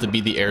tends to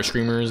be the air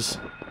screamers.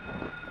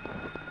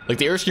 Like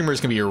the air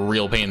screamers can be a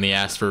real pain in the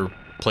ass for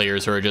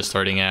players who are just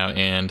starting out,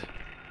 and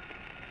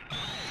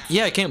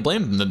yeah, I can't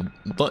blame them.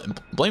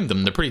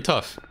 They're pretty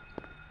tough.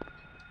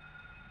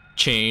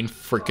 Chain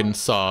freaking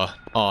saw,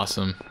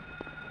 awesome.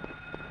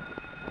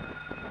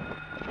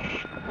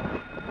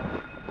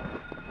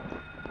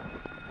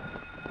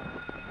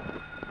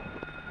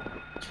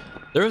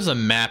 There is a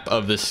map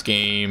of this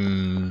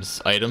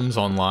game's items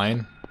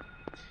online,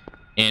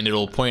 and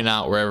it'll point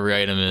out where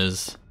every item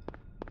is,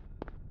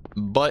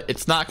 but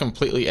it's not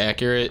completely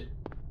accurate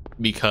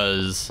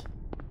because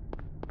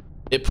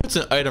it puts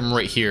an item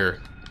right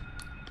here,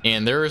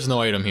 and there is no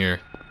item here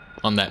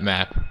on that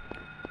map.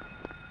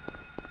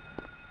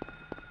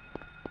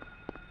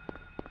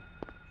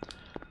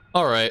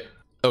 Alright,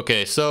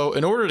 okay, so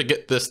in order to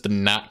get this to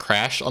not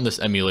crash on this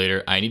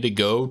emulator, I need to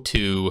go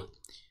to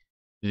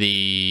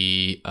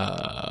the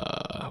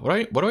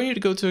what do I need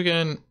to go to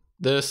again?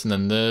 This and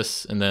then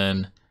this and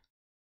then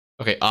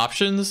okay,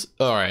 options.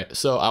 All right,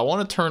 so I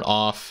want to turn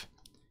off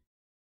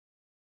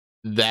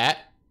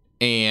that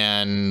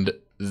and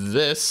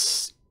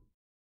this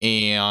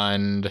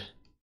and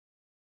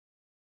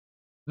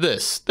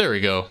this. There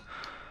we go.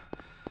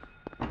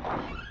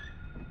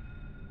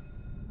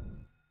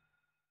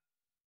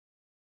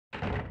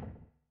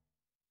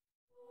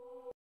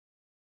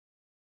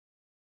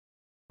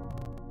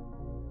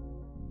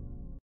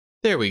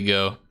 There we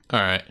go. All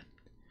right.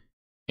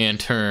 And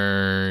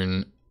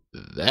turn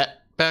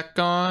that back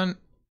on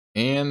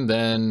and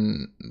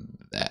then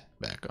that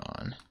back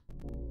on.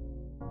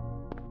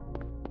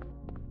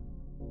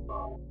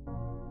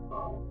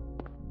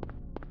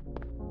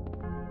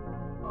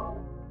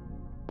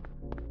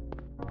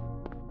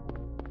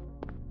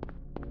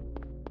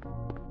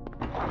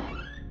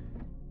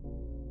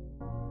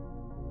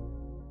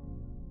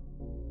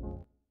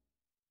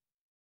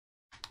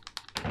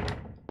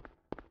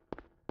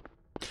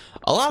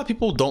 A lot of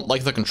people don't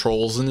like the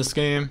controls in this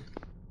game,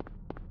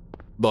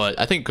 but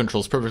I think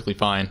controls perfectly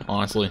fine,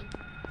 honestly.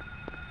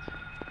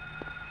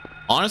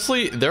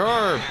 Honestly, there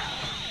are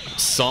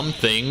some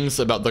things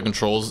about the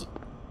controls.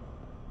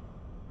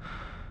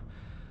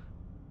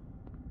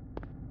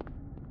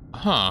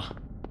 Huh.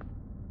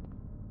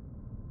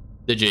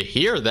 Did you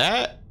hear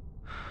that?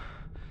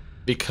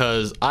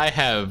 Because I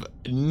have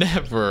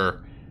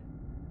never,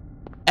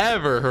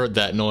 ever heard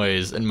that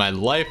noise in my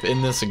life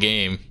in this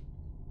game.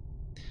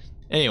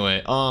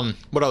 Anyway,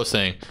 what I was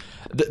saying,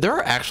 there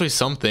are actually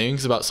some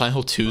things about Silent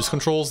Hill 2's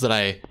controls that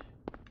I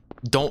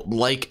don't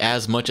like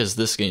as much as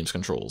this game's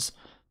controls.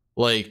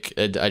 Like,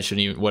 I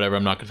shouldn't even, whatever,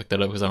 I'm not gonna pick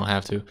that up because I don't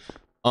have to.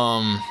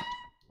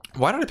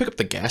 Why did I pick up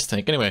the gas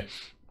tank? Anyway,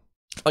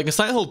 like in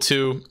Silent Hill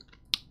 2,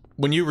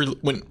 when James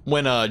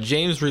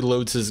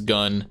reloads his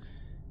gun,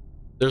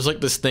 there's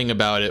like this thing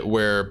about it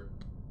where,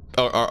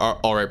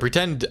 alright,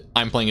 pretend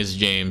I'm playing as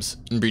James,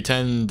 and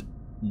pretend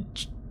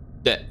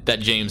that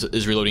James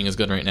is reloading his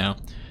gun right now.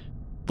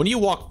 When you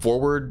walk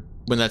forward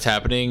when that's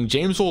happening,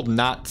 James will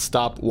not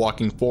stop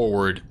walking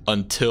forward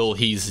until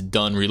he's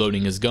done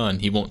reloading his gun.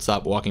 He won't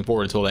stop walking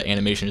forward until that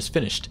animation is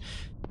finished.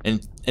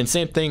 And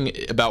same thing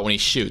about when he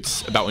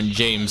shoots, about when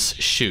James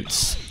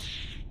shoots.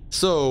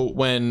 So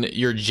when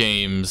you're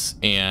James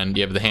and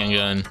you have the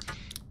handgun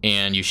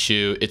and you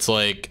shoot, it's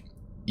like,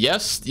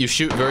 yes, you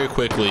shoot very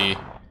quickly,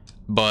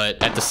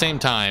 but at the same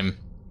time,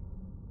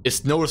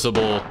 it's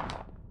noticeable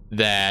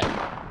that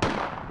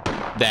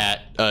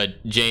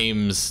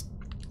James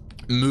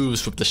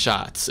moves with the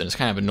shots, and it's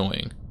kind of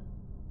annoying.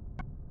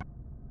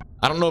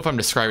 I don't know if I'm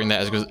describing that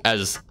as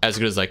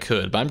good as I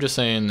could, but I'm just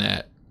saying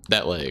that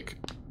like,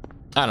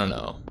 I don't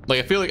know.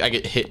 Like, I feel like I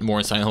get hit more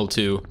in Silent Hill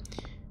 2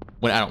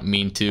 when I don't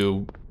mean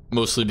to,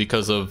 mostly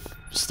because of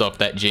stuff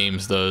that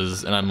James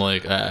does, and I'm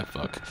like, ah,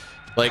 fuck.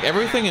 Like,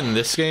 everything in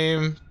this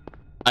game,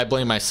 I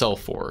blame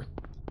myself for.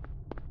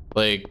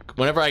 Like,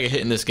 whenever I get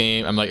hit in this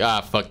game, I'm like,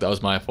 ah, fuck, that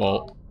was my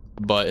fault.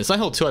 But in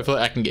Silent Hill 2, I feel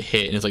like I can get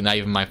hit, and it's like not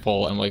even my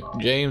fault. I'm like,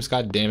 James,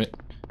 god damn it.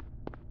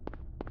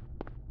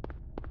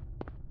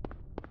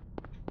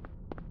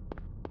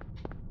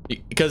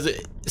 Because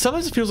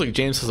sometimes it feels like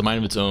James has a mind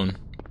of its own,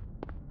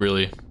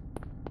 really.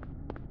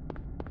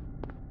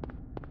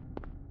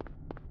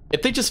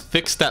 If they just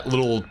fix that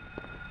little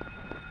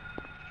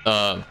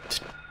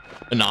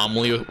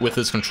anomaly with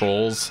his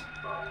controls,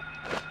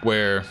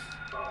 where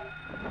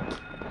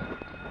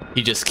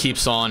he just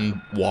keeps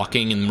on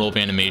walking in the middle of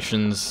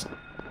animations,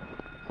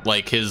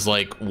 like his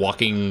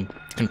walking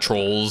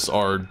controls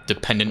are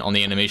dependent on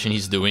the animation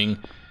he's doing.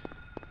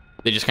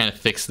 They just kind of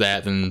fix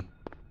that, then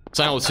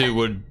Silent Hill 2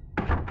 would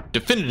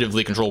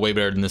definitively control way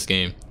better than this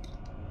game.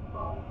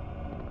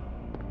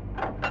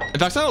 In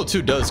fact, Silent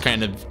Hill 2 does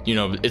kind of, you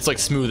know, it's like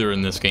smoother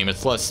in this game.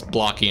 It's less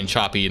blocky and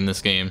choppy in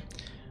this game.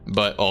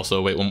 But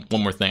also, wait,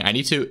 one more thing. I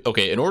need to,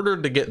 okay, in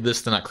order to get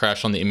this to not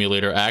crash on the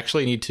emulator, I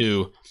actually need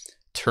to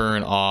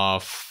turn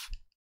off.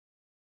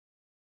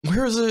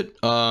 Where is it?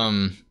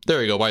 There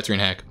we go. Widescreen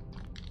hack.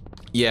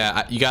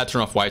 Yeah, you gotta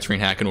turn off widescreen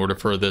hack in order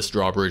for this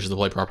drawbridge to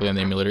play properly on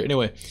the emulator.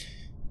 Anyway,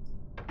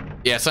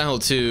 yeah,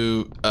 Silent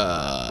Hill 2.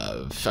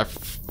 I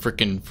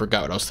freaking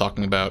forgot what I was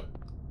talking about.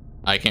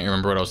 I can't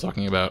remember what I was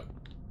talking about.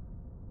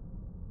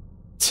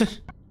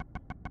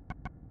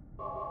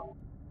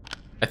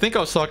 I think I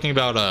was talking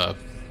about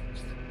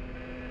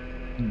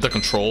the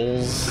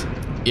controls.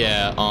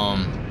 Yeah,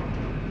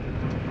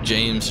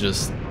 James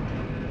just,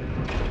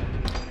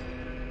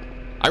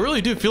 I really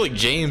do feel like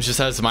James just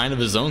has a mind of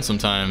his own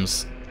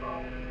sometimes.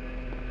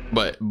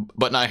 But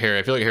not Harry.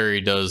 I feel like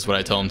Harry does what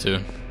I tell him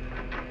to.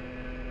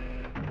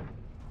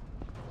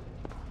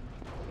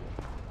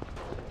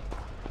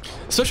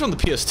 Especially on the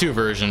PS2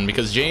 version,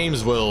 because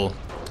James will,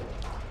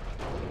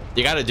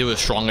 you gotta do a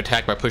strong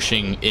attack by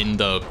pushing in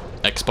the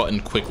X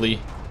button quickly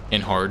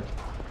and hard.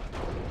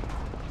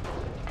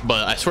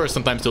 But I swear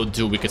sometimes he'll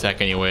do a weak attack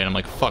anyway, and I'm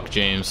like, fuck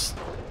James.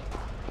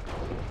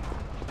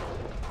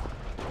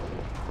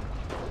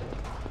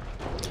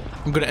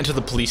 I'm gonna enter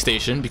the police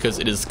station because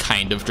it is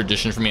kind of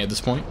tradition for me at this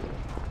point.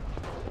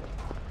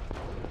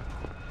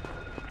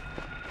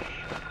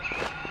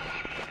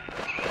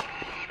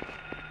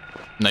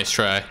 Nice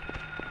try.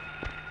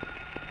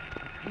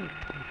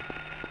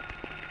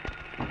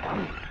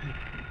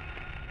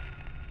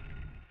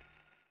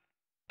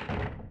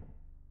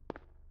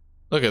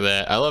 Look at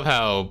that. I love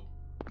how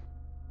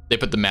they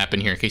put the map in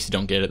here in case you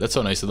don't get it. That's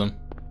so nice of them.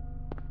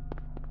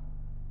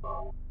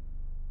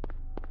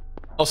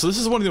 Also, this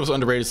is one of the most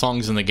underrated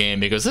songs in the game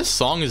because this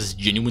song is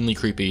genuinely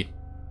creepy.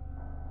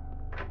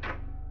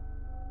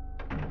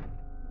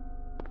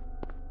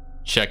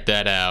 Check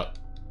that out.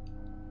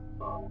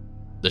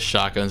 The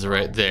shotguns are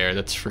right there.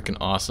 That's freaking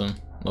awesome.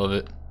 Love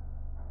it.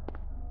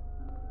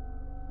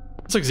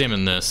 Let's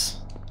examine this.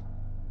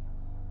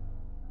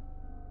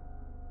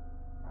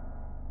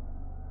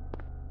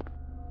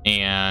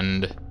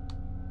 And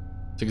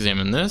let's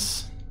examine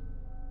this.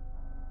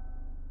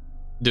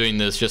 Doing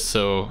this just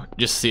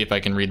see if I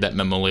can read that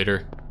memo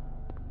later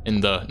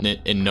in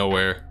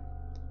nowhere,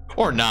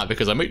 or not,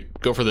 because I might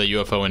go for the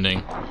UFO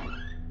ending.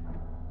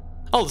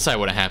 I'll decide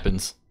when it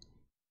happens.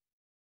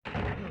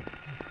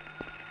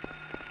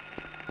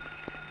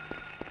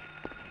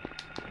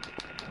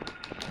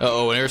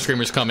 Uh-oh, an air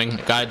screamer's coming.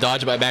 Gotta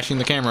dodge it by bashing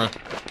the camera.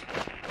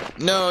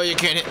 No, you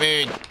can't hit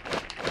me.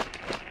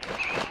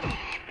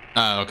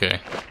 Ah, okay.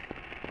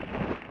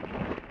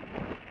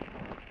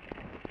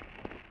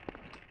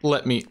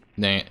 Let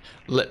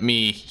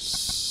me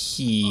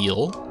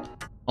heal.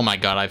 Oh my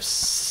god, I have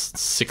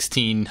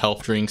 16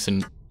 health drinks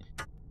and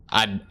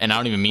I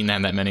don't even mean to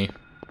have that many.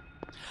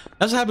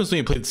 That's what happens when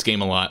you play this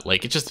game a lot.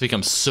 Like, it just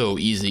becomes so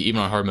easy,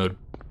 even on hard mode.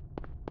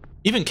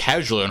 Even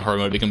casually on hard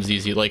mode it becomes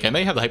easy. Like, I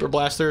may have the hyper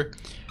blaster,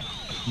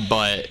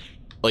 but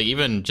like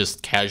even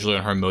just casually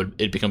on hard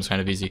mode it becomes kind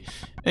of easy.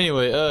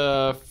 Anyway,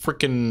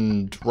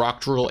 freaking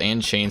rock drill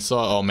and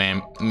chainsaw. Oh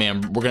man,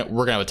 we're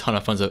gonna have a ton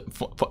of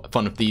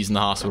fun with these in the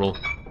hospital.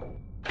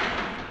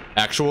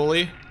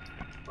 Actually,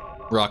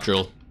 rock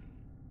drill.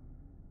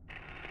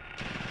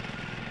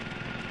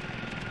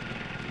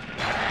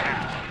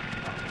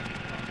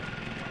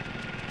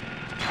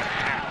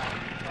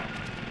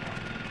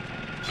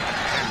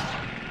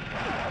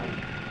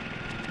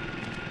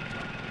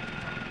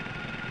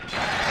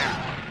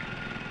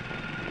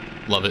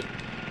 Love it.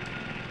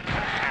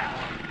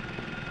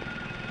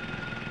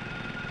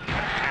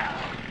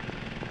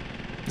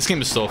 This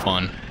game is so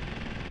fun.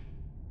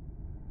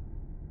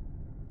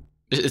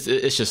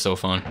 It's just so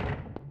fun.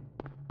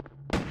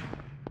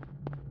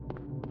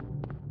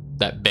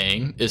 That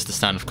bang is the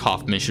sound of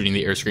Kaufman shooting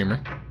the air screamer.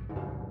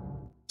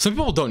 Some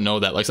people don't know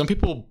that. Like, some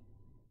people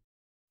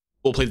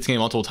will play this game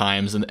multiple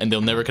times and they'll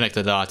never connect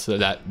the dots that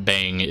that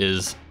bang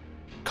is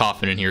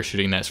Kaufman in here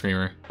shooting that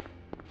screamer.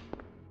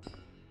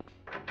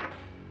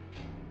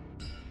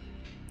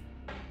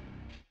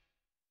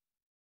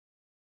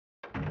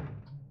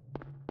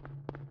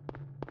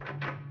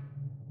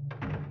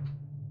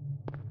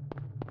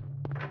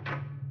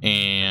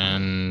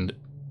 And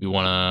we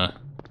wanna,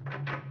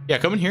 yeah,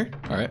 come in here.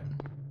 All right.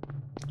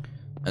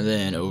 And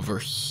then over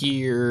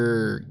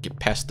here, get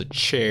past the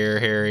chair,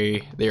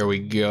 Harry. There we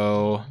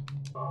go.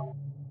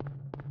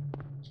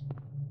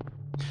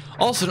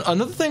 Also,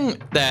 another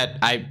thing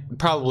that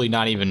probably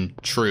not even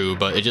true,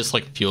 but it just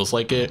like feels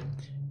like it.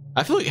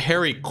 I feel like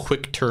Harry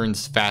quick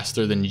turns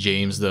faster than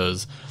James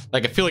does.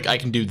 Like, I feel like I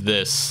can do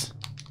this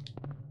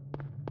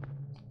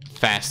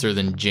faster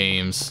than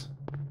James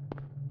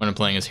when I'm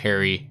playing as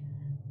Harry.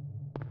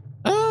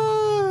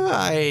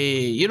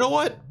 You know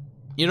what?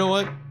 You know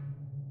what?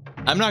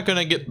 I'm not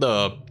gonna get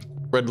the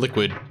red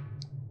liquid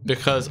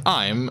because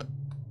I'm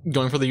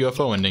going for the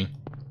UFO ending.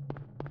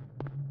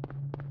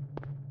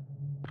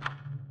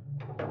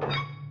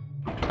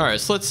 Alright,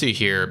 so let's see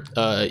here.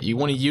 You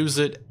want to use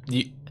it.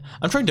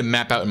 I'm trying to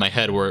map out in my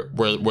head where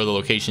the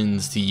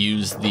locations to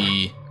use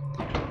the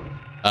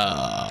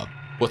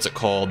what's it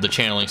called? The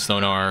channeling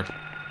stone are.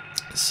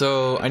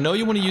 So I know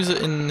you want to use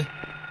it in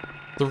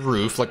the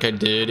roof like I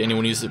did, and you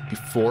want to use it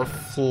before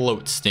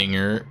Float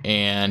Stinger,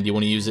 and you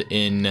want to use it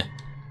in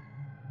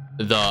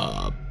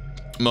the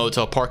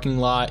motel parking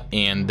lot,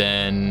 and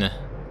then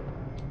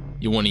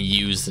you want to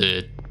use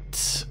it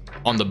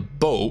on the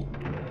boat,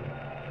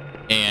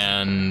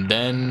 and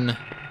then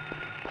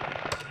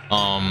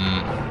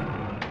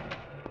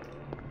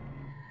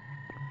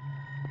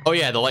oh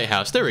yeah, the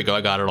lighthouse. There we go,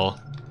 I got it all.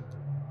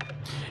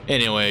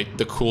 Anyway,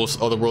 the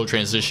coolest otherworld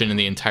transition in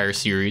the entire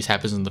series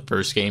happens in the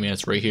first game, and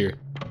it's right here.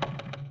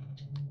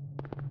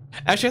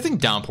 Actually, I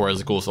think Downpour has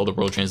the coolest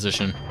otherworld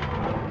transition,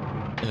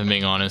 if I'm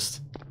being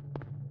honest.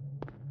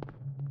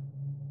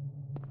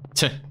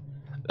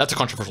 That's a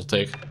controversial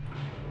take.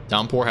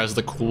 Downpour has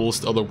the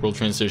coolest otherworld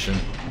transition,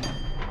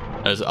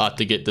 as ought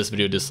to get this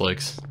video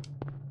dislikes.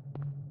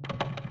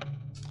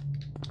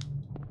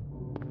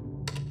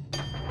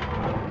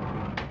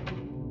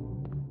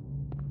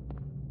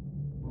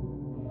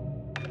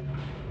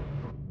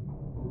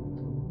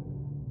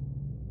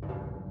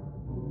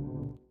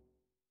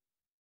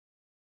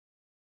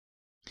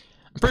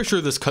 I'm pretty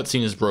sure this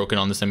cutscene is broken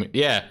on this.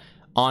 Yeah,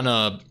 on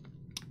a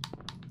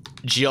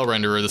GL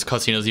renderer, this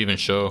cutscene doesn't even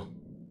show.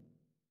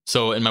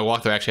 So in my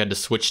walkthrough, I actually had to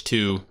switch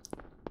to.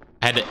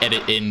 I had to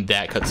edit in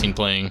that cutscene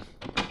playing.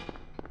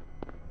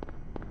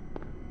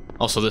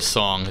 Also, this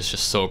song is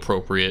just so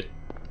appropriate.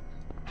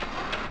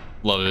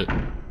 Love it.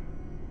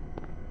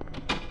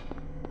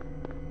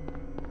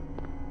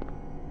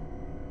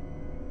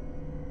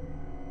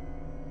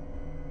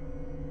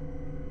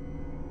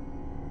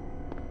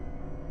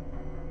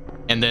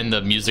 And then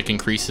the music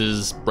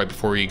increases right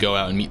before you go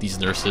out and meet these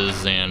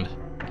nurses, and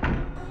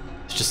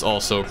it's just all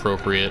so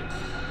appropriate.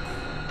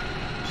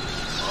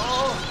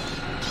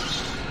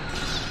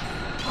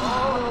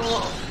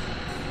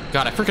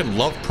 God, I freaking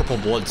love Purple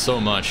Blood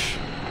so much.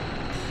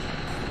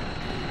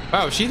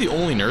 Wow, is she the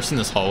only nurse in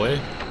this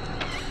hallway?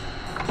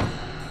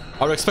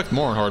 I would expect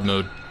more in hard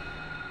mode.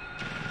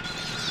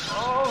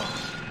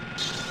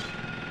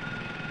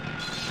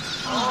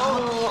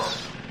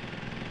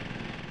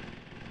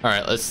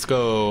 Alright, let's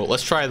go.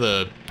 Let's try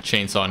the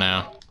chainsaw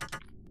now.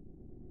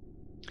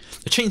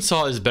 The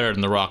chainsaw is better than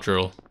the rock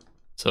drill.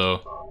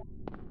 So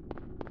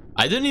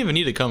I didn't even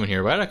need to come in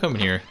here. Why did I come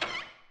in here?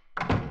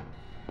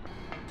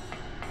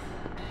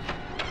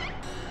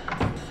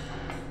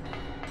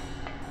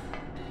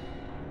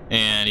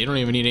 And you don't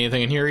even need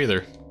anything in here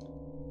either.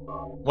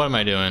 What am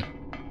I doing?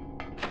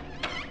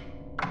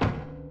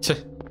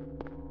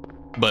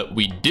 But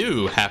we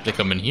do have to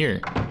come in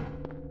here.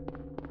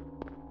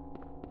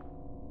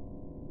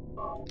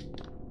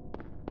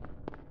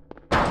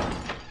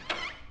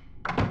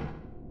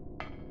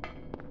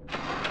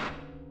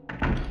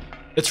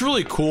 It's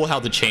really cool how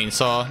the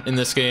chainsaw in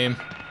this game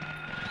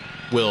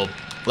will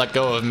let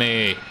go of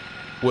me,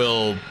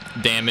 will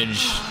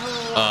damage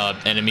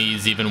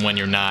enemies even when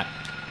you're not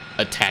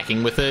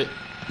attacking with it.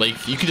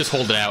 Like, you can just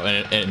hold it out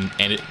and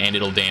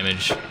it'll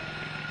damage.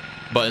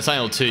 But in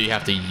Silent Hill 2, you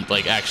have to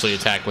like actually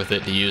attack with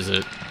it to use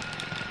it.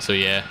 So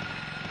yeah.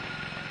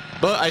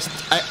 But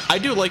I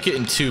do like it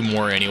in 2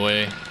 more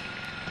anyway.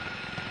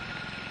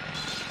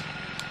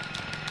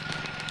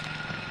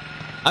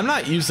 I'm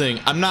not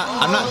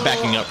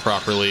backing up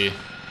properly.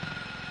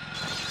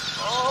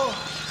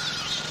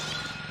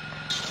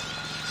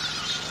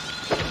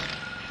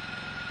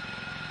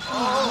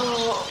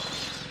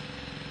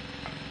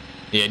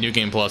 Yeah, New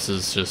Game Plus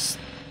is just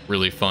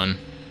really fun.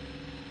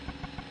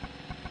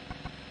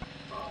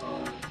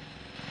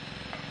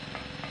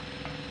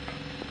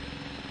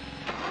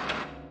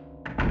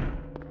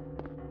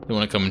 You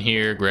want to come in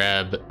here,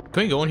 grab...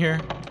 Can we go in here?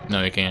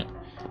 No, you can't.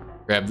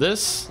 Grab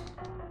this.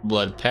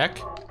 Blood Peck.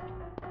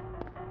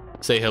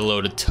 Say hello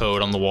to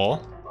Toad on the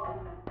wall.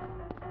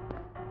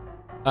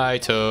 Hi,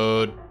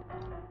 Toad.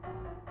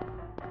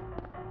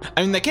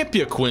 I mean, that can't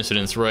be a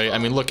coincidence, right? I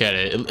mean, look at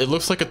it. It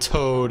looks like a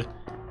toad,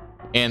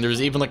 and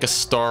there's even like a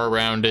star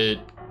around it.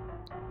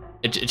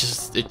 It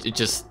just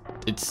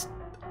looks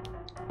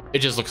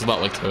a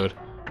lot like Toad.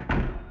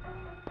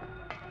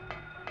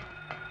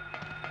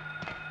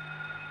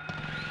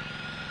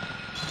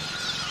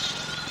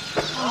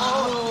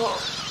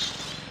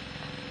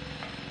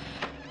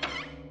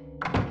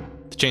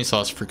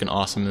 Chainsaw is freaking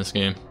awesome in this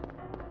game.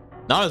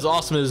 Not as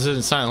awesome as it is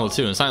in Silent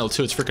Hill 2. In Silent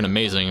Hill 2, it's freaking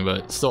amazing,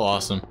 but it's still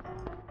awesome.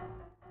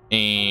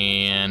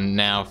 And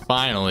now,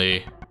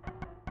 finally,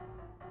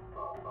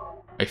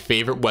 my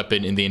favorite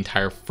weapon in the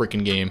entire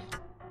freaking game,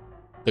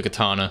 the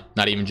katana.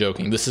 Not even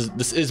joking. This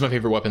is my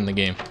favorite weapon in the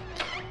game.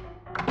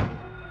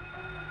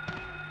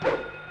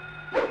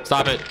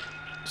 Stop it!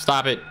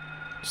 Stop it!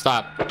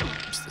 Stop!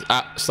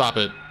 Stop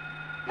it!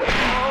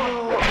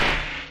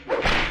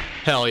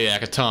 Hell yeah,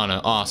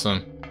 katana!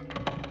 Awesome.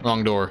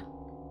 Wrong door.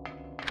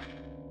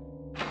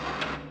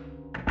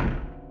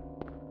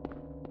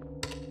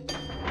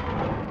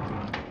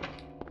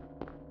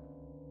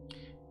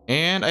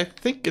 And I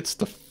think it's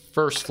the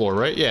first floor,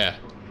 right? Yeah,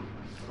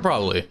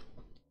 probably.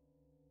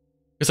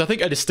 Because I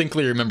think I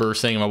distinctly remember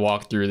saying in my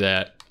walkthrough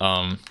that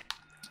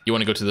you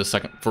want to go to the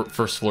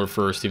first floor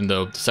first, even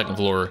though the second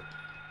floor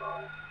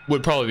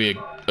would probably be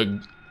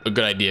a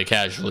good idea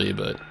casually,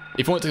 but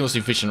if you want to take the most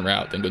efficient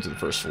route, then go to the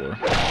first floor.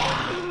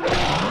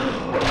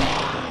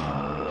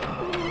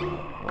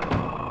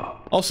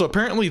 Also,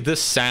 apparently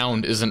this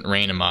sound isn't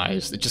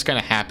randomized. It just kind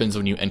of happens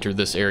when you enter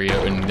this area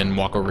and then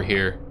walk over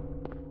here.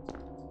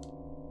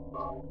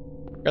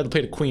 Got the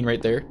plate of Queen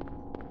right there.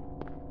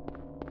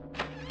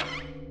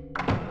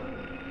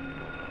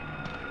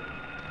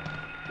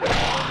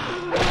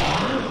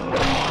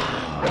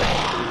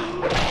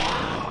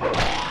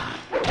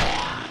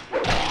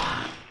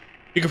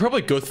 You could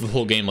probably go through the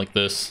whole game like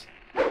this.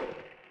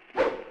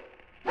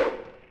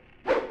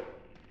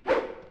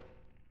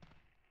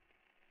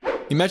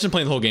 Imagine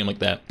playing the whole game like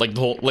that. Like the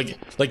whole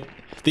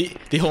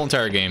the whole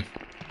entire game.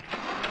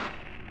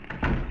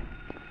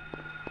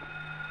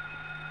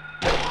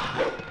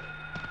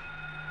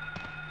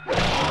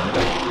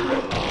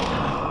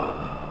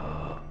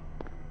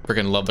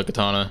 Freaking love the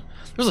katana.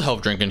 There's a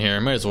health drink in here.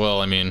 Might as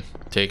well, I mean,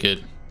 take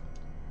it.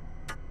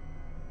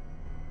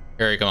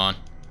 Harry, come on.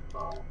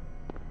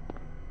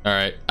 All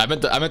right, I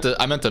meant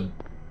to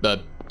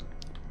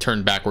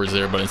turn backwards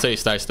there, but instead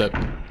sidestepped.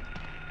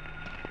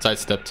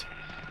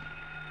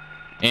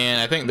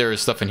 And I think there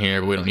is stuff in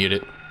here, but we don't need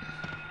it.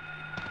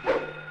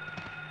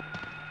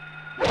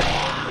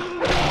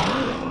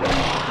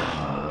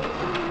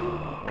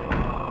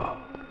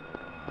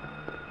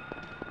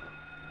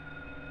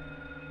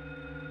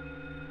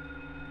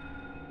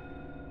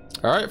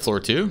 All right, floor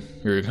 2.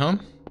 Here we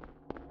come.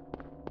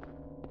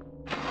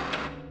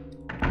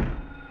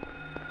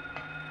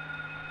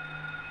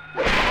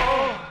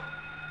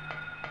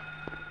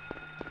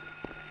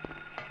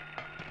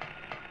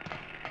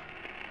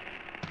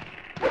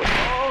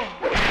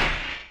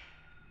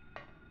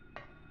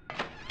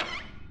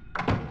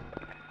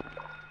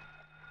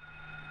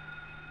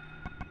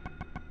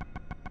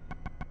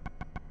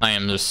 I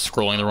am just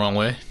scrolling the wrong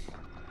way,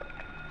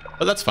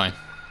 but that's fine.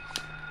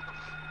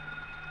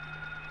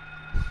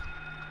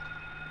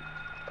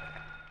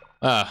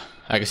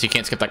 I guess you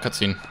can't skip that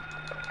cutscene.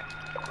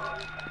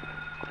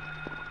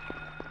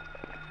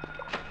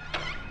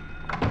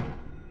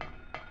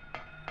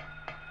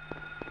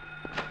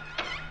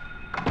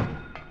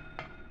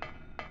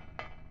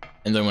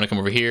 And then when I come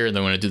over here, and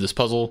then when I do this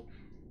puzzle,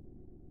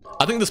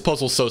 I think this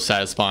puzzle's so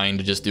satisfying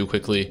to just do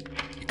quickly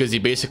because you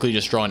basically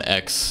just draw an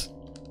X.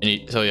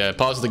 And so yeah,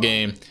 pause the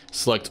game,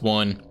 select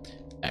 1,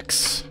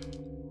 X.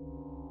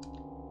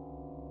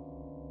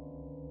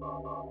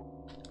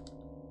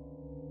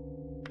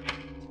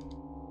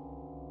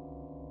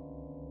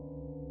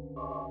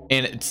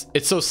 And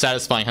it's so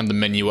satisfying how the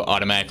menu will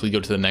automatically go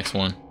to the next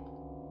one.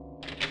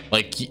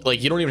 Like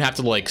you don't even have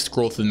to like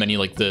scroll through the menu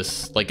like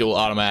this. Like it will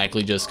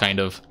automatically just kind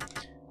of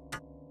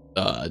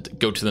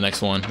go to the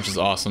next one, which is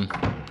awesome.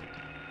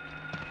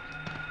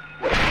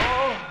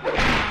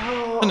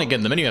 And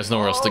again, the menu has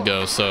nowhere else to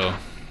go, so.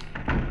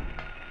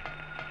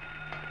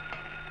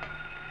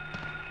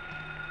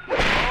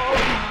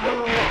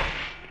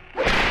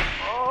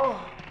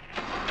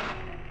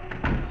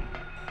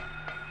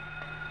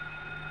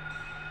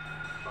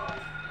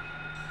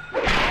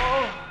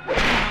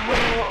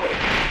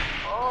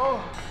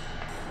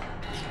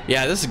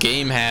 Yeah, this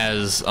game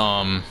has,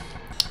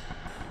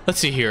 let's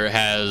see here, it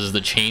has the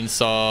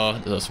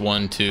chainsaw, that's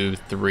 1, 2,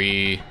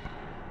 3,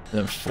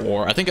 then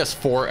 4. I think that's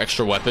 4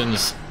 extra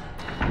weapons.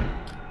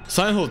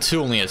 Silent Hill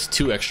 2 only has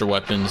 2 extra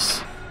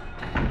weapons.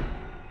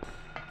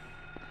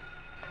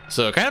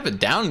 So kind of a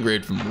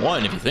downgrade from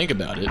 1 if you think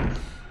about it.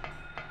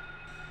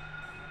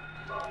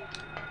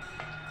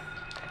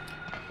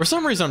 For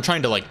some reason I'm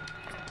trying to like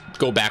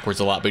go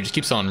backwards a lot, but it just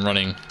keeps on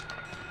running.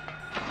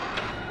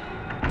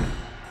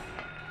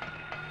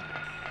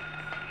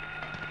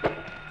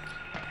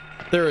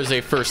 There is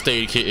a first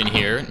aid kit in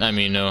here. I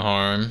mean, no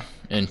harm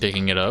in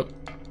picking it up,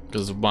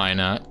 because why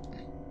not?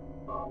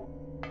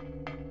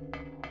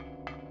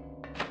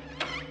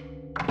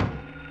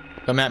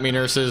 Come at me,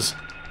 nurses.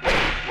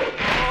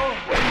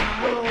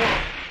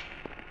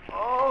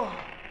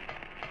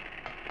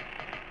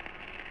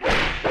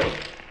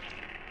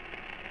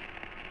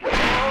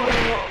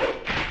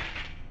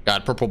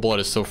 God, purple blood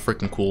is so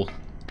freaking cool.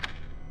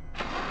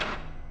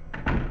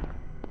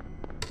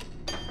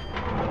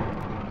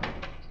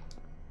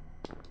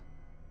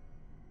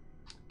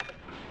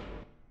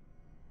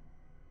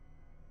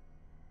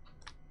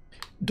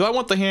 Do I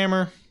want the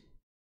hammer?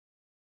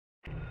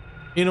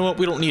 You know what?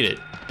 We don't need it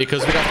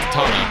because we got the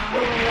katana.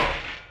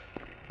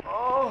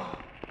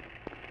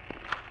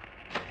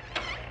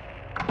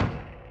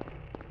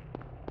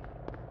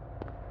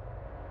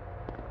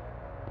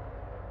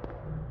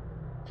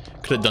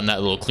 Could have done that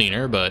a little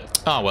cleaner,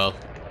 but oh well.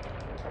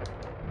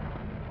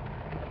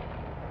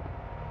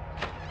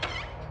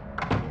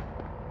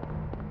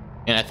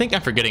 And I think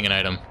I'm forgetting an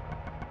item.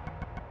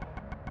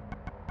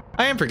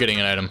 I am forgetting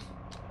an item.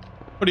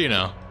 What do you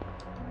know?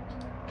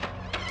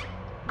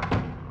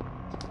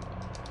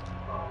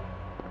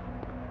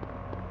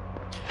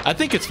 I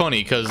think it's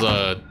funny because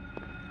I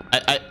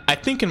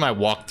think in my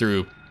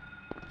walkthrough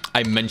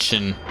I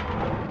mentioned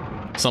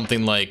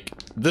something like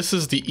this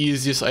is the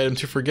easiest item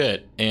to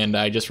forget, and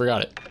I just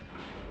forgot it.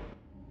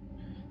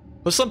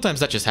 But sometimes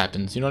that just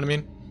happens, you know what I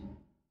mean?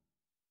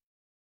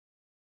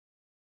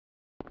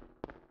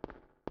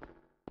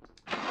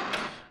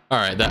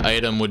 Alright, that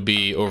item would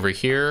be over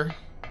here.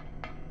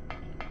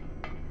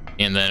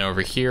 And then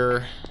over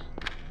here.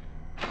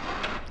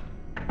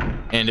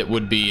 And it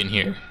would be in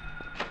here.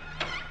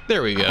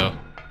 There we go.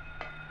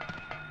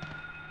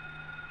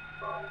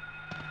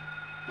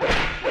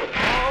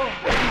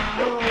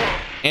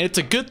 And it's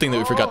a good thing that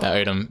we forgot that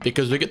item,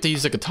 because we get to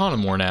use the katana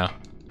more now.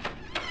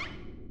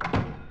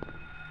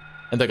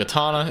 And the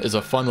katana is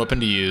a fun weapon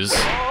to use.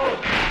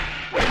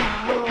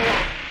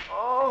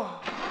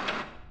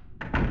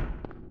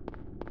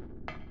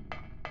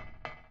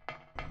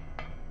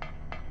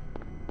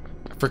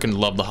 Freaking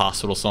love the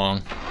hospital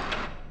song.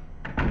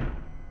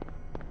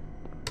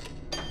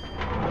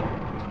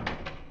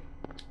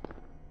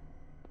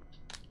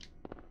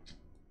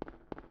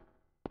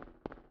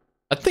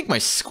 I think my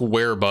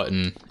square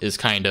button is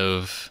kind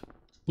of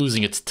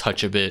losing its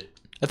touch a bit.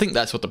 I think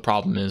that's what the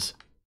problem is.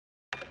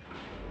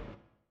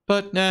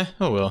 But, nah,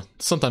 oh well.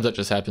 Sometimes that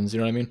just happens, you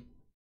know what I mean?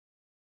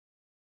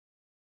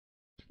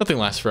 Nothing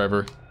lasts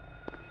forever.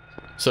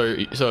 So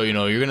you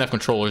know, you're gonna have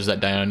controllers that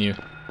die on you.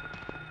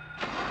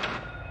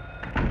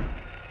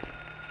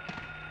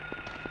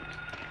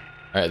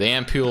 Alright, the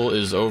ampule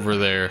is over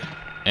there.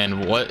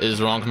 And what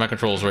is wrong with my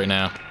controls right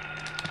now?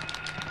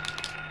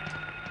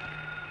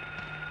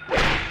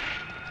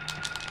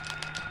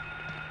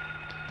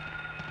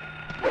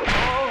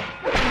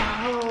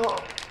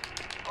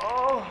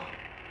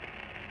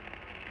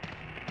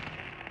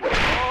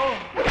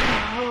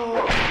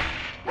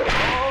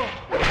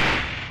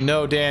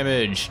 No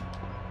damage.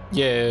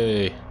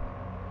 Yay.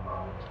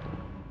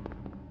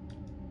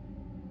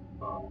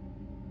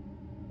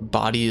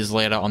 Body is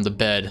laid out on the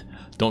bed.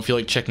 Don't feel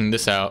like checking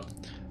this out.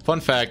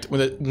 Fun fact,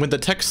 when the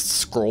text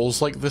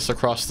scrolls like this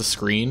across the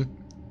screen,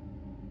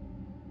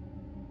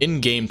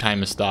 in-game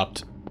time is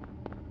stopped.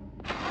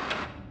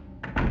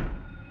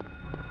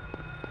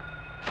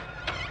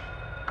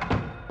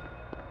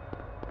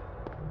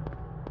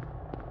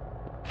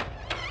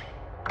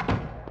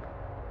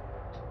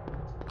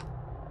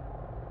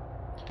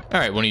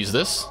 Alright, wanna use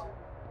this?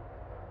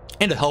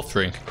 And a health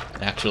drink,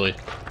 actually.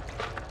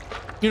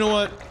 You know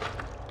what?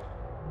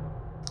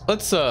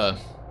 Let's use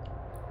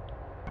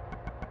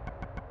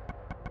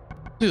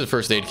a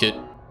first aid kit.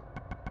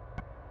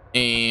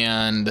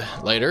 And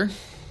lighter.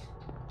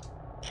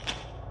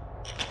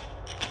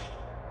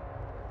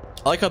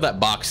 I like how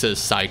that box says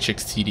Side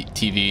Chicks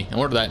TV. I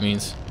wonder what that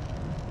means.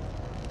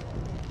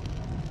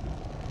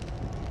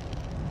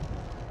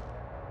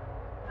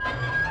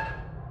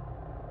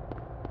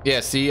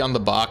 Yeah, see on the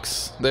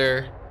box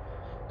there,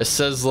 it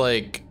says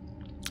like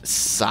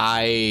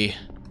Sci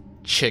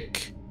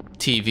Chick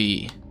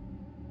TV,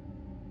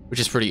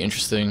 which is pretty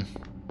interesting.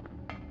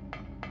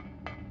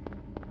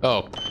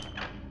 Oh,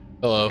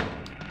 hello.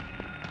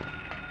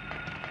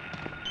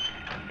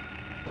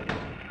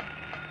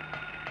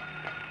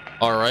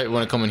 All right,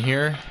 want to come in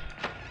here?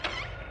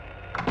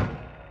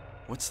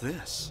 What's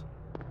this?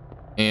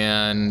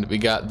 And we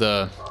got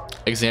the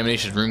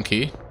examination room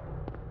key.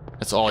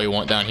 That's all you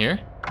want down here.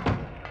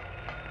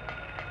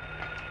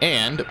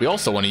 And we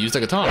also want to use the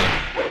katana,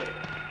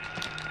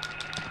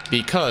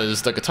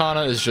 because the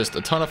katana is just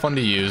a ton of fun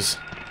to use.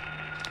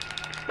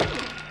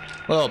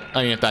 Well,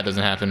 I mean, if that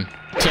doesn't happen.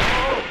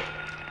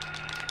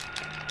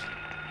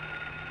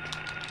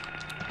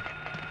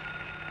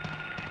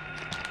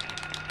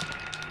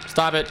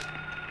 Stop it.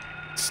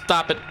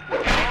 Stop it.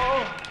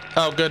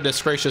 Oh,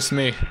 goodness gracious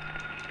me.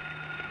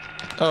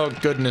 Oh,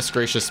 goodness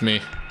gracious me.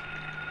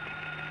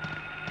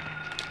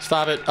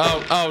 Stop it.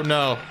 Oh, oh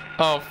no.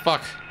 Oh,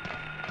 fuck.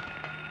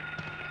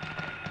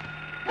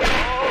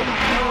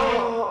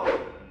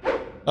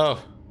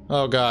 Oh,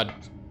 oh god.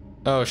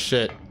 Oh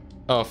shit.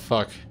 Oh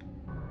fuck.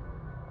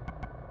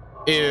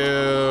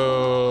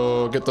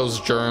 Ew, get those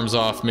germs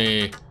off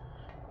me.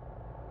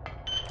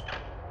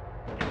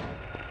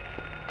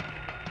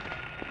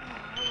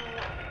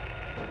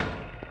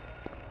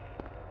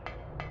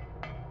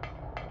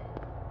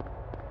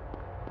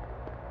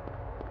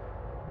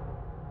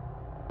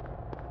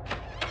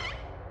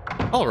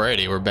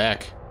 Alrighty, we're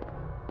back.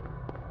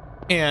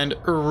 And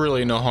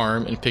really no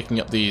harm in picking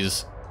up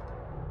these.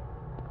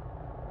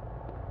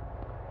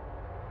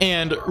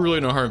 And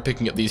really no harm in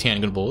picking up these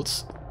handgun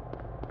bullets.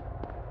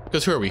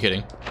 Because who are we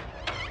kidding?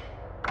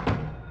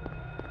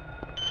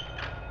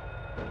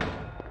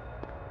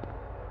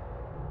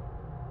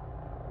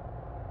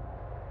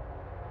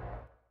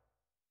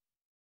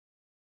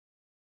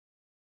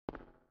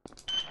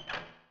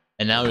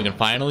 And now we can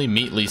finally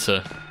meet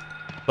Lisa.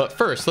 But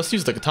first, let's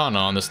use the katana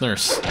on this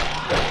nurse.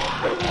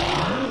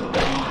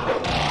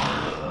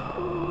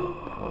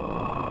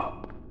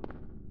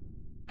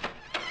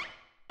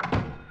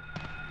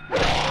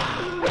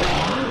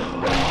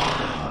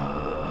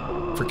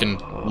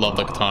 Freaking love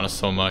the katana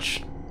so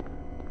much.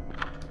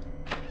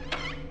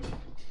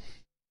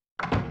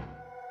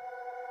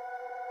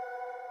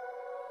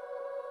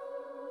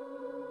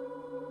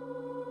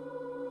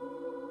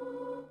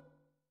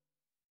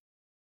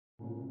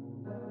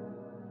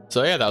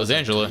 So yeah, that was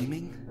Angela.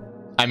 Dreaming?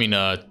 I mean,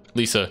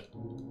 Lisa.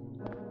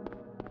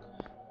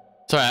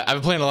 Sorry, I've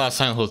been playing a lot of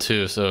Silent Hill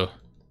 2, so.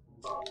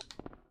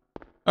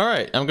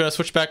 Alright, I'm gonna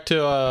switch back to,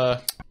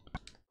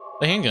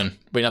 the handgun.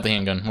 Wait, not the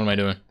handgun. What am I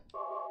doing?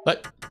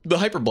 But the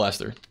Hyper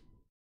Blaster.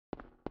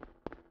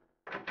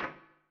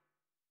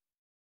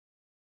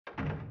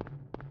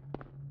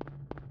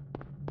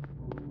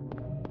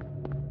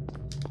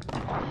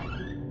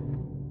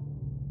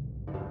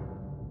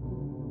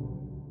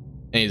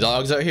 Any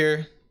dogs out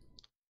here?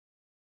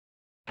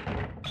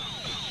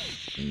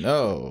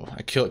 No,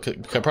 I killed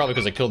probably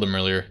because I killed them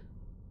earlier.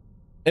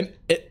 In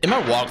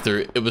my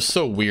walkthrough, it was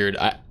so weird.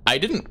 I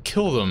didn't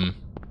kill them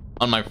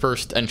on my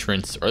first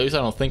entrance, or at least I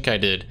don't think I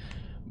did.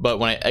 But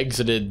when I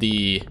exited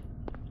the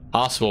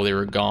hospital, they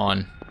were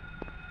gone.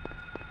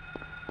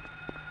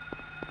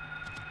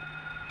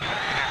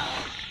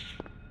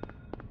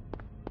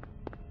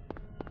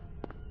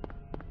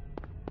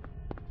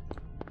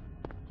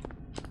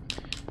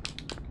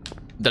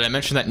 Did I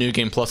mention that New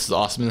Game Plus is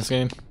awesome in this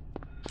game?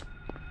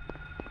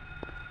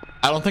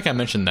 I don't think I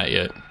mentioned that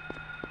yet.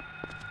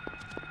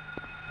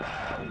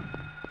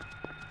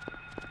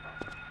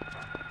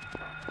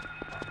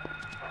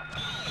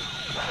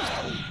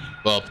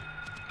 Well,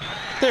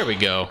 there we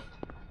go.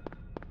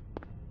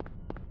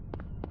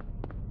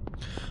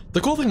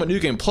 The cool thing about New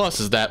Game Plus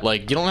is that,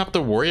 like, you don't have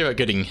to worry about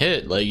getting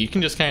hit. Like, you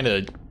can just kind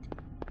of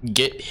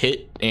get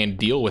hit and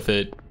deal with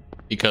it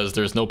because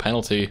there's no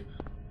penalty.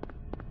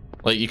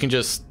 Like, you can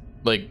just,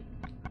 like,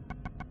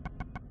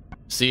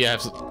 see, I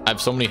have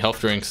so many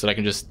health drinks that I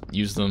can just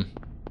use them.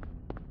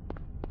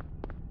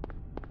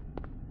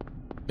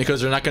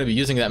 Because they're not going to be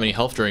using that many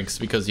health drinks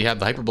because you have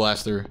the Hyper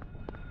Blaster.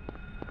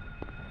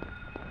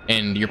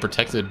 And you're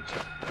protected.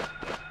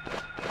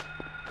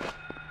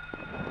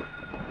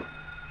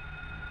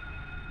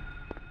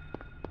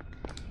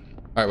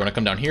 Alright, when I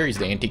come down here, use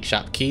the antique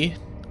shop key.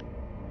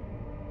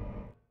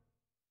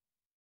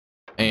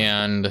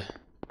 And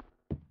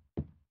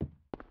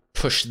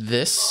push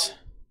this.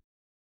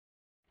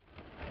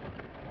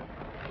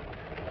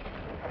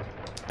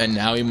 And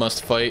now we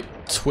must fight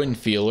Twin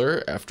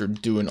Feeler after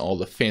doing all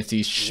the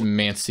fancy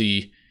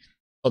schmancy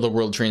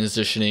otherworld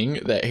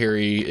transitioning that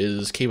Harry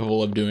is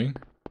capable of doing.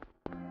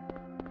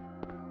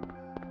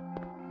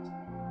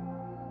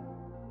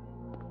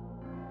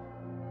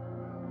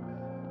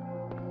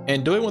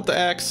 And doing with the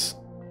axe,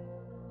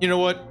 you know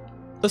what?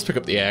 Let's pick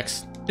up the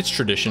axe. It's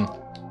tradition.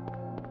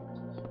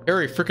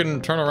 Harry,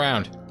 freaking turn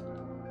around.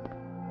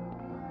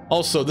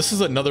 Also, this is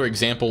another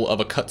example of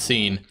a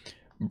cutscene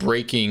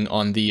breaking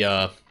on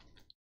the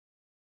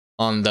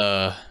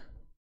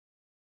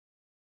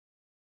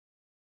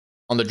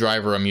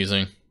driver I'm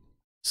using.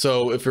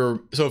 So if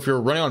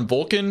you're running on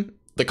Vulcan,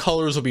 the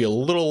colors will be a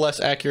little less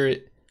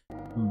accurate,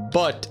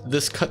 but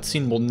this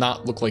cutscene will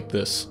not look like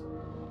this.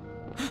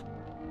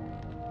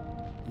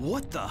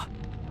 What the?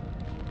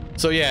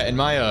 So yeah, in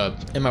my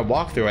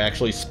walkthrough, I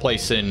actually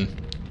splice in,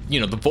 you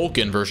know, the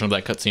Vulcan version of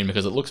that cutscene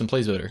because it looks and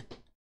plays better.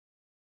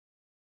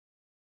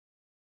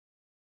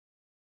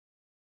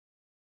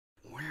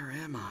 Where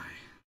am I?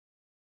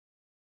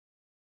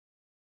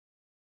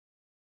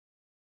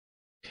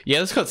 Yeah,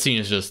 this cutscene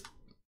is just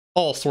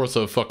all sorts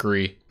of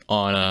fuckery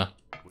on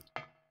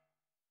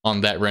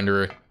that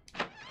renderer.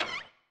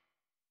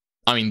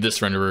 I mean this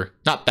renderer,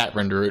 not that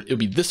renderer. It'll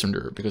be this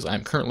renderer because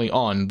I'm currently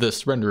on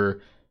this renderer,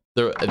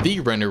 the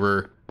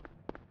renderer,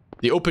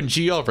 the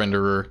OpenGL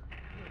renderer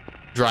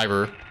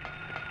driver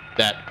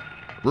that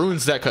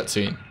ruins that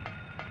cutscene.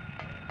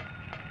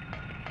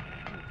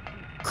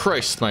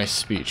 Christ, my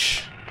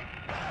speech.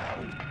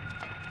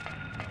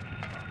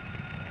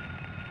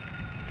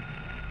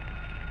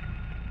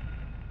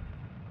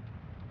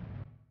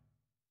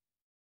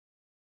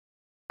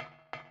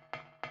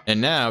 And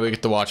now we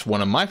get to watch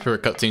one of my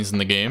favorite cutscenes in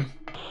the game.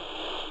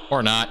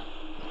 Or not.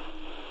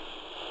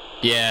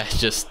 Yeah,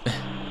 just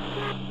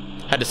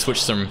had to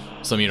switch some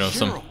you know,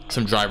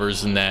 some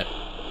drivers in that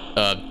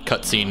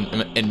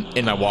cutscene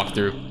in my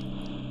walkthrough.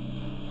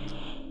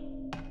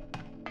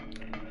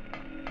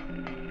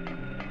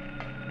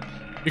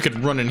 You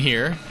could run in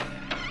here.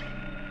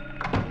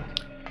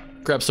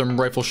 Grab some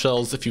rifle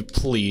shells if you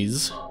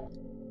please.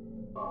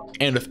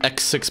 And with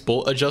X6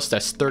 bolt adjust,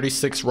 that's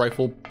 36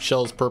 rifle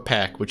shells per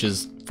pack, which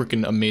is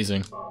freaking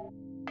amazing.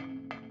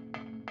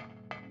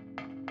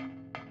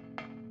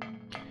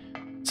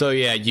 So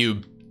yeah,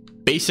 you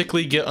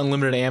basically get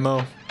unlimited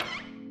ammo,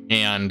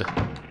 and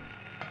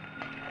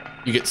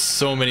you get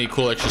so many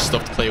cool extra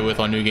stuff to play with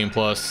on New Game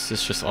Plus.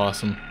 It's just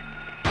awesome.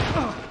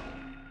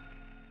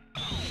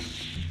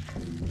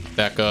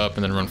 Back up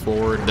and then run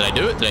forward. Did I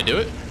do it? Did I do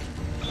it?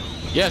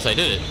 Yes, I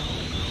did it.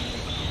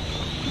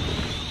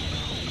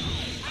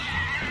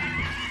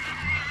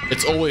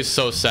 It's always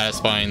so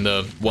satisfying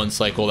to one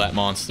cycle that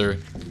monster.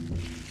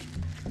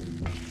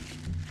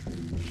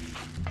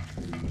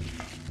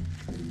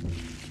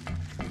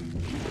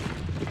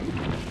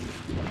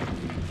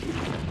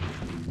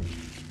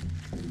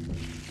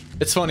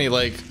 It's funny,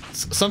 like,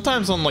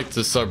 sometimes on, like,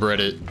 the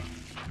subreddit,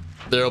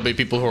 there'll be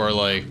people who are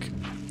like,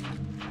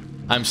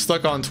 I'm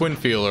stuck on twin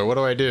feeler. What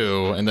do I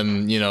do? And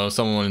then, you know,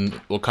 someone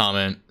will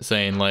comment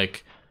saying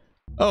like,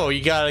 oh,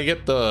 you gotta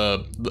get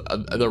the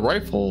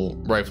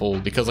rifle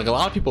because like a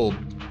lot of people,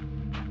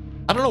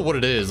 I don't know what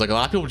it is. Like a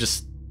lot of people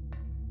just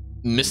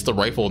miss the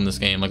rifle in this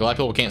game. Like a lot of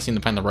people can't seem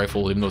to find the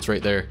rifle even though it's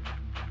right there.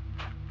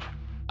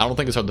 I don't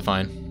think it's hard to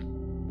find.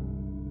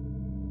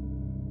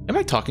 Am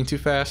I talking too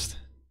fast?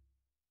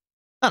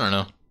 I don't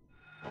know.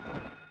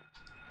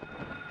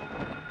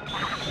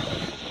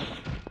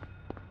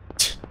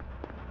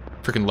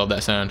 Freaking love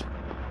that sound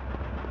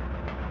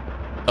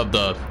of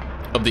the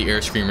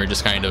air screamer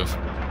just kind of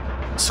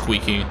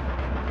squeaking.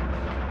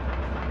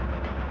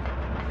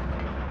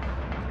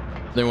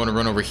 They want to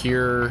run over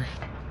here.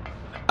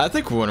 I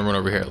think we want to run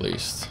over here at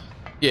least.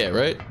 Yeah,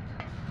 right?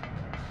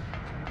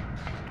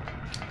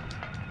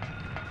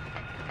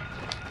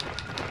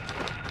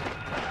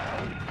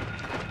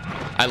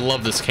 I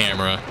love this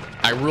camera.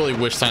 I really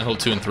wish Silent Hill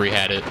 2 and 3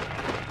 had it.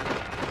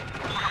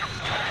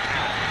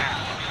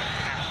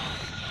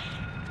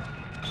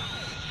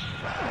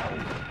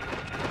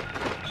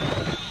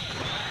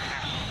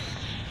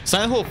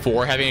 Silent Hill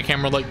 4 having a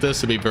camera like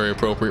this would be very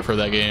appropriate for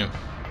that game.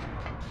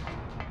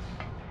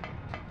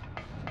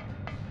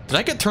 Did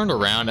I get turned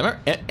around? Am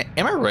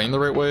I running the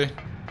right way?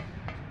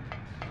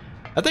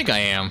 I think I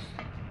am.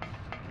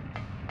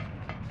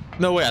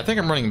 No way, I think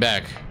I'm running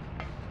back.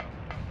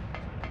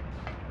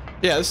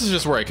 Yeah, this is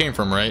just where I came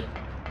from, right?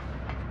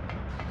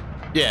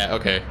 Yeah,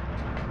 okay.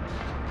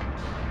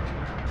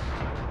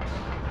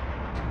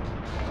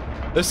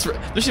 This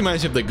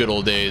reminds me of the good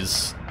old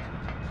days.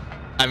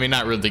 I mean,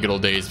 not really the good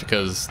old days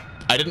because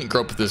I didn't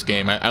grow up with this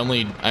game. I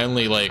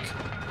only like,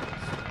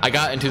 I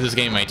got into this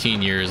game in my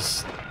teen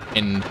years,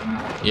 and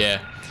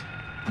yeah,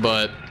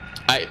 but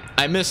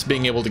I miss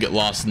being able to get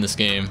lost in this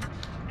game.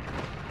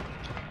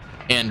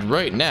 And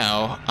right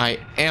now, I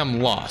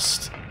am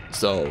lost,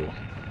 so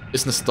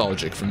it's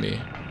nostalgic for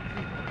me.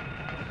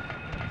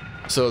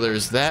 So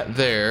there's that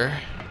there,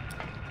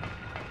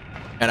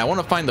 and I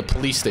want to find the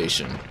police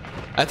station.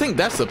 I think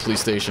that's the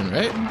police station,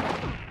 right?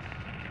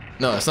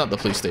 No, that's not the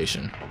police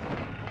station.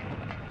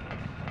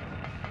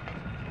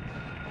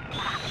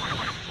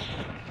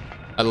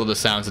 I love the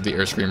sounds of the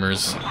air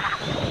screamers.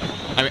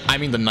 I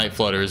mean the night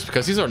flutters,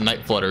 because these are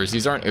night flutters.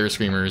 These aren't air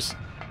screamers.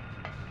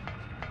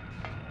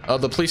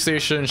 The police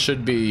station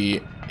should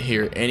be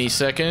here any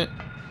second.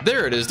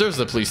 There it is. There's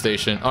the police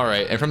station. All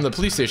right, and from the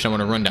police station, I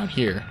want to run down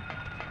here.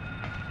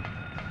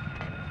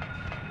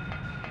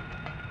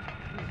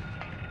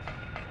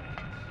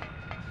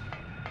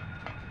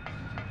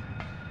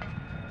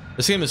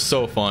 This game is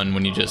so fun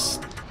when you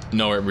just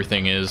know where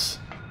everything is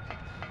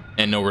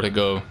and know where to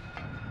go.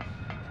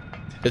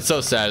 It's so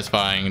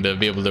satisfying to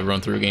be able to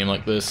run through a game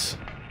like this.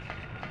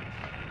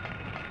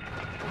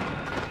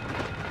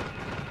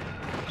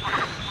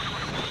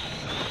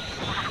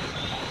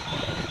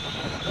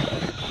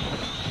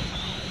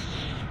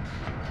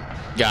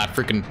 God,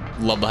 freaking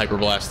love the Hyper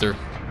Blaster.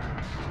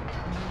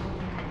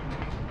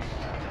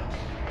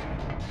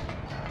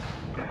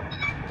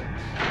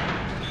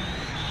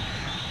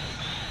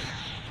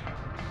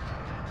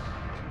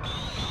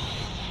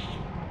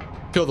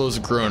 Kill those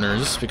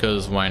groaners,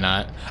 because why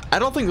not? I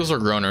don't think those are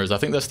groaners. I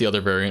think that's the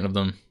other variant of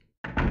them.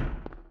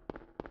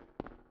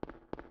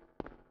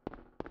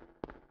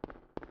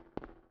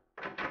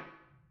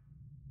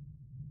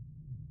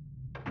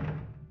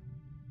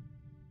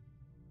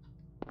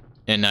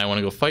 And now I want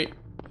to go fight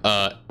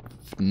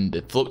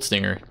the Float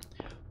Stinger.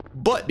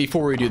 But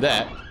before we do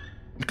that,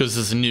 because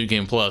this is a new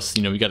game plus,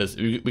 you know, we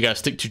gotta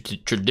stick to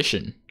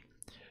tradition.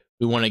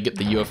 We want to get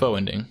the UFO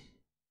ending.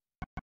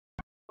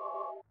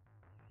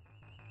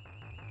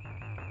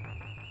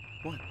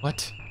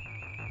 What?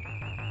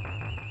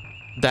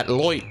 That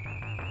light.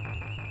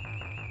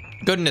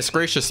 Goodness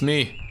gracious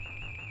me.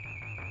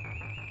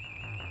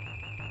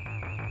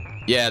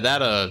 Yeah,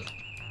 that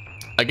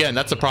again,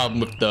 that's a problem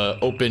with the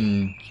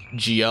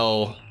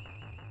OpenGL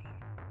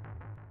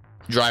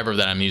driver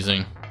that I'm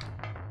using.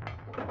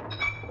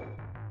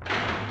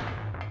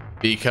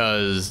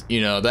 Because,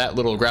 you know, that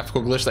little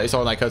graphical glitch that you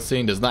saw in that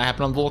cutscene does not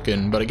happen on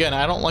Vulkan. But again,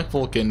 I don't like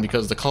Vulkan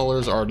because the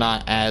colors are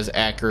not as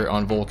accurate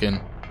on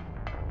Vulkan.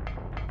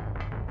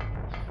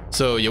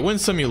 So you win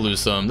some, you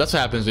lose some. That's what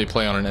happens when you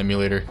play on an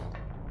emulator.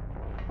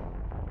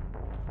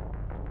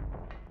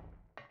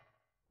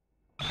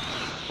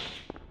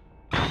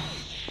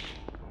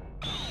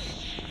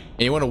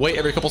 And you want to wait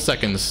every couple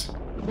seconds.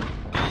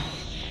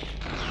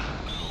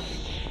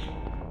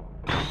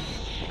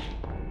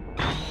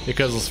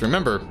 Because let's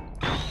remember,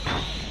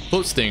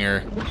 Float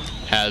Stinger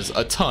has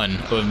a ton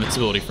of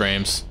invincibility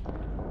frames.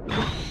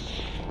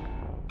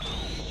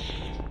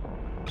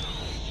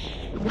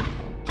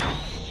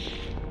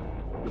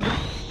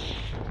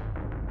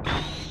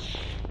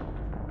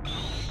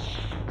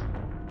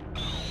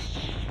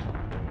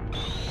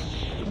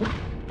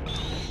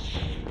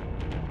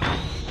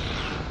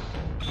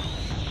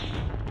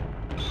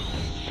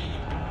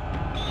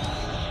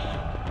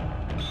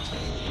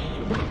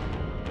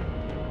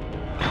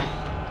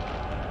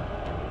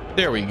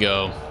 There we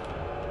go.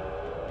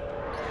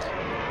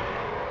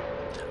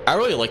 I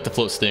really like the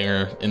float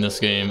stinger in this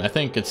game. I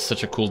think it's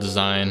such a cool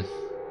design.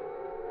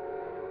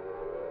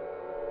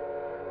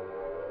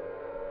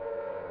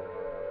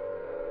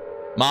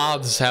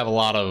 Mods have a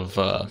lot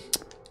of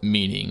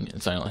meaning in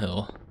Silent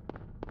Hill.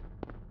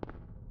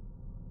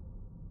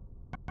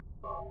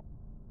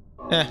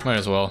 Might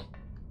as well.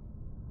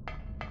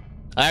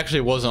 I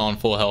actually wasn't on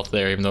full health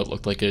there, even though it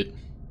looked like it.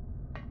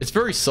 It's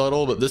very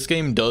subtle, but this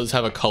game does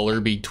have a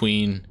color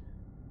between...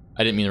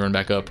 I didn't mean to run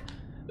back up.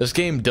 This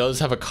game does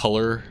have a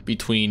color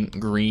between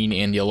green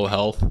and yellow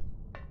health.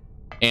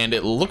 And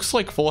it looks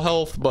like full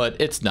health, but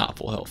it's not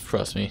full health,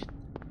 trust me.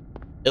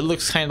 It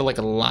looks kind of like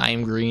a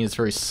lime green, it's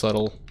very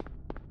subtle.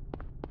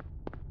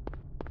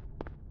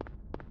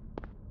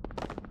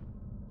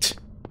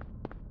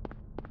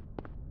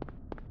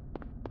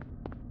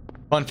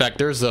 Fun fact,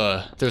 there's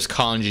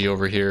kanji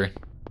over here.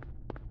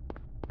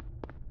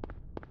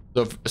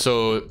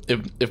 So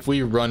if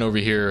we run over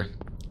here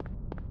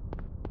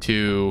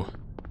to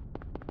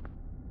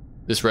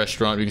this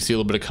restaurant, we can see a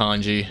little bit of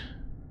kanji.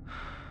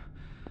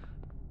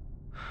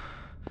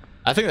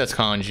 I think that's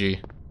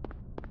kanji.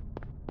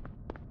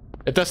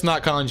 If that's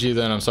not kanji,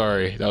 then I'm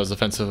sorry. That was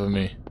offensive of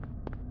me.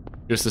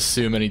 Just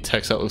assume any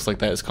text that looks like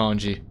that is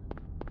kanji.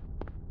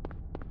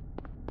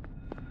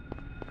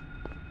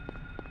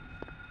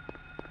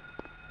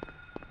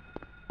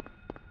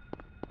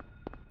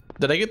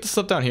 Did I get the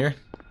stuff down here?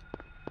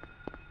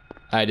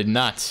 I did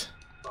not.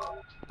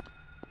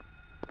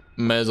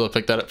 Might as well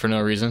pick that up for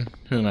no reason.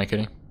 Who am I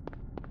kidding?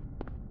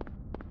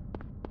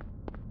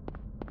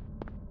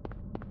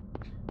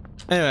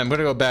 Anyway, I'm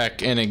gonna go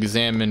back and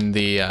examine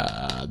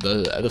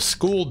the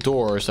school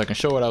door so I can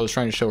show what I was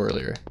trying to show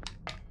earlier.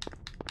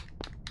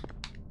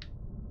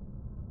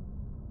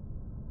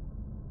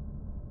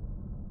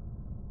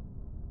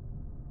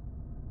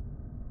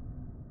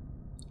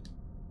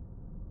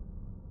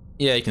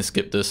 Yeah, you can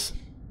skip this.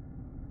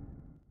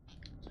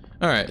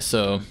 Alright,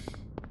 so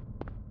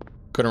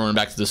gonna run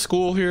back to the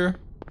school here.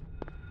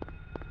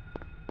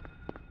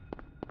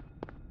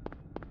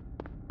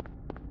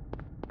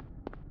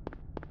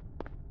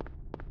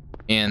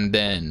 And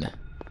then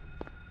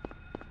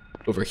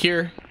over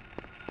here.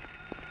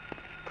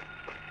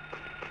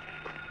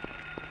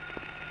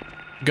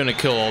 Gonna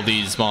kill all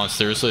these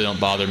monsters so they don't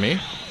bother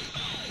me.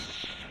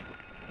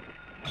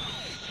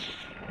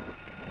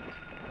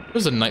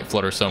 There's a night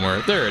flutter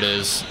somewhere. There it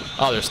is.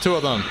 Oh, there's two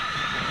of them.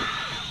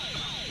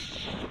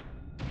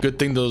 Good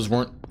thing those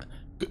weren't.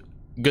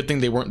 Good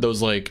thing they weren't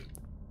those like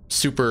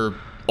super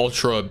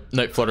ultra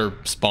night flutter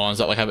spawns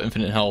that like have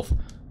infinite health.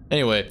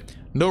 Anyway,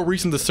 no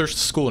reason to search the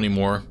school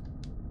anymore.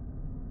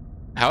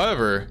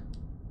 However,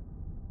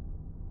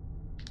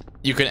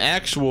 you can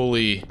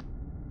actually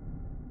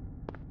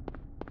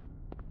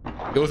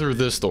go through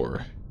this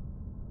door.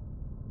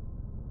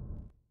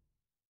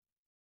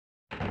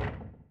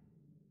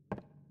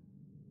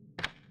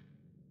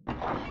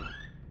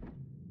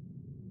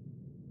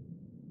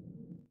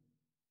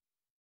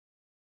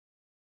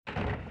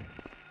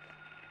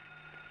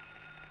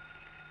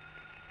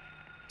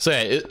 So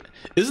yeah,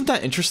 isn't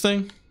that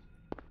interesting?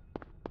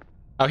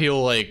 How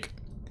he'll like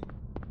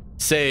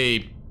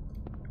say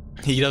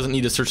he doesn't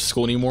need to search the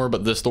school anymore,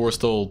 but this door is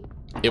still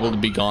able to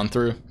be gone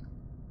through.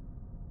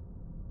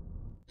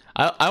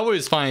 I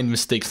always find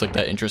mistakes like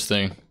that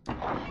interesting.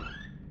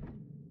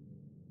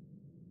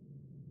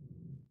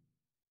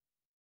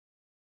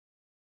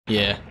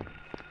 Yeah,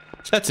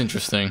 that's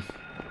interesting.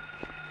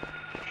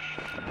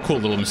 Cool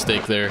little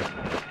mistake there.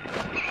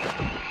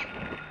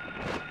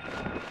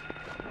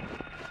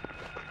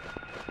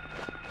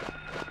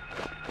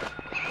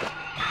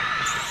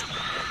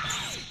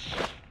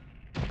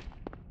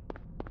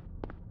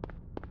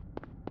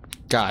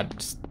 God,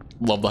 just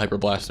love the Hyper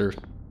Blaster.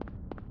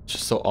 It's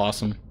just so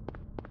awesome.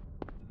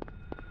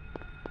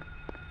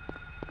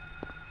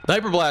 The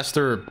Hyper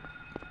Blaster,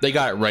 they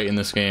got it right in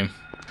this game.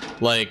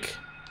 Like,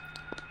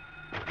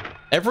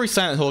 every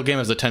Silent Hill game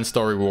has a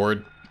 10-star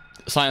reward.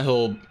 Silent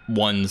Hill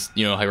 1's,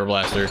 you know, Hyper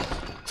Blaster.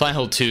 Silent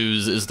Hill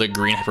 2's is the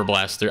green Hyper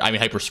Blaster. I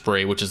mean, Hyper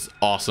Spray, which is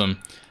awesome.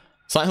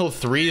 Silent Hill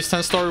 3's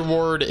 10-star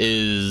reward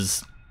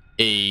is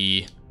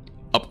a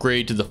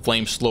upgrade to the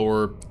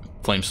flamethrower,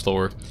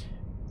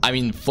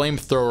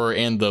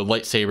 and the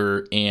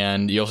lightsaber,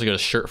 and you also get a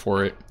shirt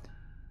for it.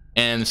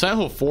 And Silent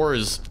Hill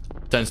 4's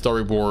 10-star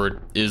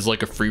reward is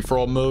like a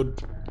free-for-all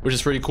mode, which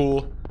is pretty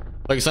cool.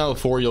 Like in Silent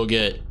Hill 4, you'll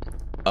get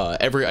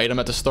every item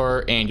at the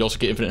start, and you also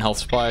get infinite health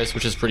supplies,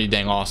 which is pretty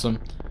dang awesome.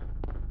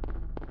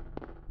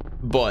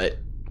 But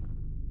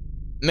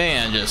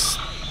man, it's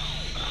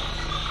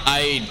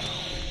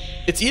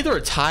either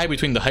a tie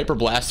between the Hyper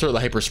Blaster or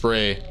the Hyper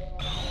Spray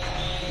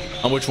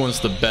on which one's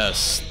the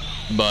best,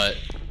 but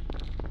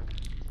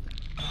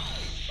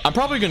I'm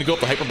probably gonna go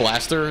with the Hyper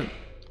Blaster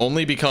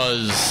only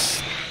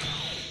because,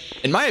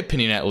 in my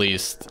opinion at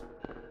least,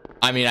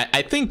 I mean,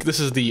 I think this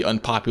is the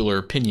unpopular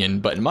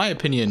opinion, but in my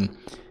opinion,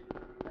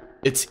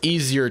 it's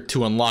easier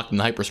to unlock than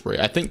the Hyper Spray.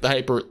 I think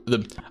I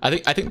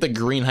think the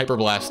green Hyper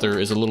Blaster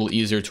is a little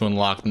easier to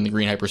unlock than the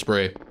green Hyper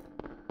Spray.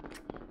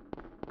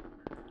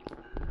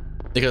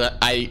 because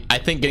I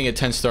think getting a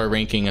 10-star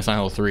ranking in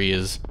Silent Hill 3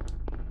 is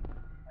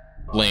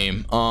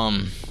lame.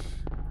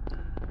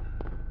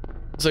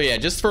 So yeah,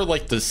 just for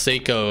like the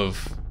sake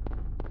of,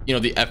 you know,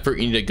 the effort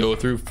you need to go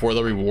through for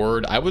the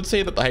reward, I would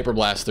say that the Hyper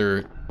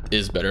Blaster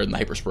is better than the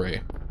Hyper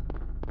Spray.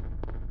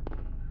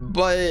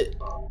 But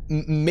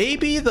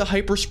maybe the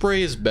Hyper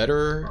Spray is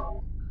better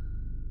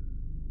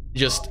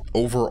just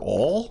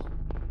overall.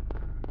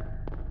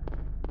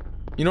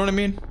 You know what I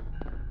mean?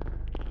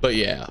 But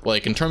yeah,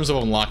 like in terms of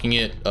unlocking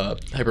it,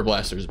 Hyper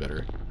Blaster is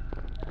better.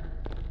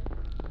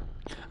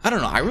 I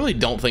don't know. I really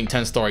don't think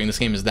 10-starring this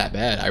game is that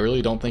bad. I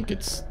really don't think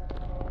it's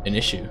an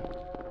issue.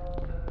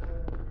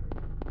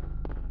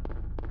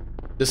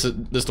 This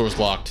door's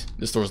locked.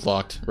 This door's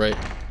locked, right?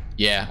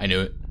 Yeah, I knew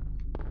it.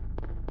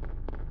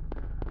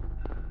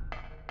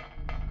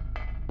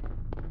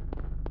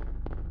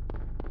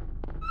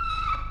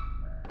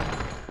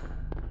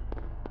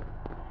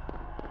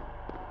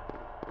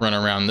 Run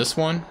around this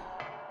one,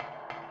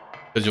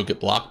 because you'll get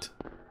blocked.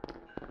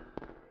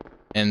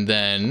 And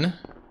then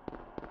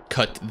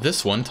cut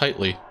this one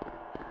tightly,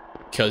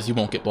 because you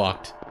won't get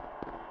blocked.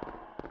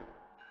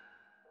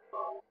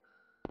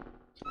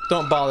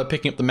 Don't bother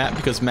picking up the map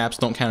because maps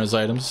don't count as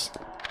items.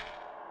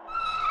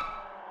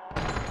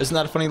 Isn't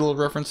that a funny little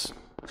reference?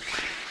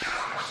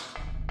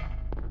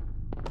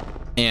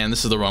 And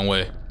this is the wrong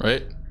way,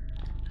 right?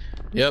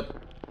 Yep.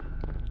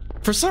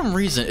 For some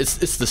reason, it's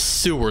the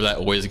sewer that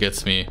always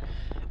gets me.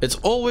 It's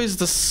always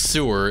the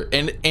sewer,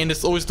 and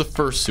it's always the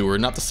first sewer,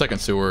 not the second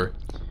sewer,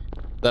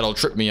 that'll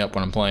trip me up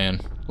when I'm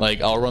playing.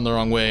 Like, I'll run the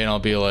wrong way and I'll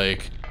be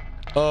like,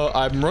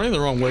 I'm running the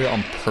wrong way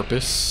on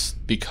purpose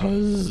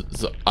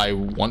because I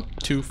want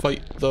to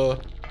fight the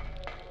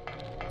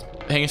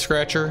hang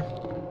scratcher.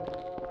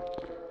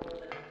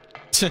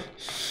 Did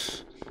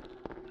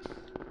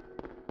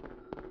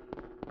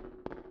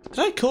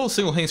I kill a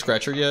single hang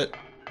scratcher yet?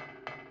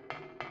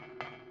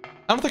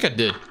 I don't think I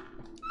did.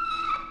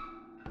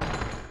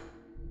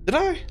 Did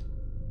I?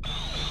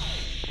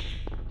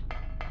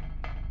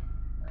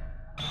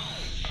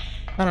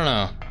 I don't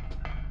know.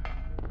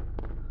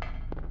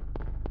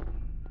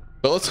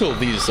 But let's kill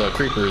these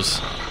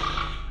creepers.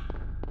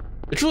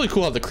 It's really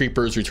cool how the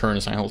creepers return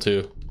in Silent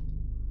Hill 2.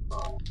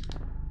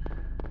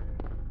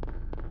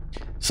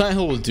 Silent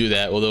Hill will do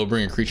that, well, they'll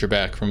bring a creature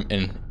back from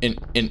in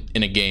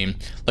a game.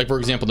 Like, for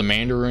example, the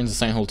Mandarins in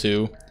Silent Hill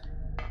 2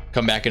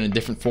 come back in a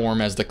different form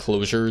as the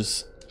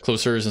closers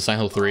in Silent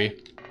Hill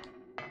 3.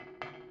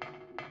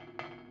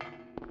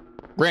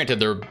 Granted,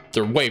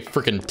 they're way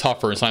freaking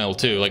tougher in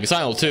Silent Hill 2. Like in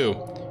Silent Hill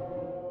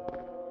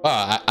 2,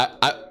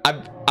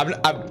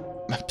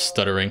 I'm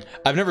stuttering.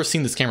 I've never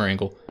seen this camera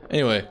angle.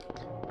 Anyway,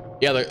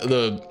 yeah,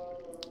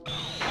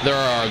 there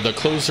are the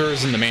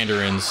closers and the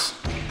Mandarins,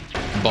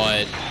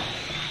 but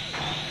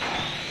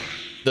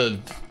the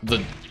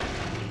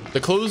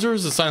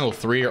closers in Silent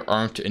Hill 3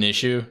 aren't an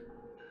issue,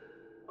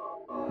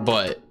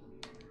 but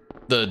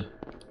the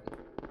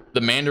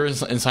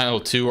Mandarins in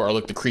Silent Hill 2 are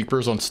like the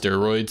creepers on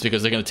steroids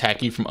because they can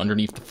attack you from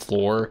underneath the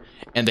floor,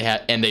 and they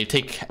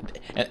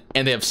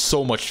have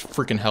so much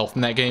freaking health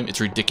in that game.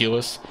 It's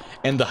ridiculous.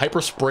 And the hyper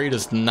spray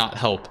does not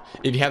help.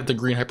 If you have the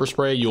green hyper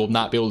spray, you will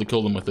not be able to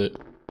kill them with it.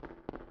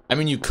 I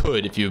mean, you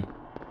could if you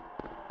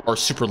are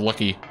super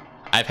lucky.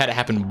 I've had it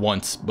happen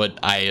once, but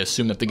I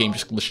assume that the game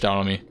just glitched out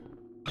on me,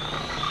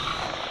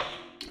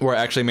 where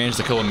I actually managed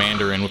to kill a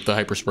Mandarin with the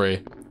hyper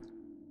spray,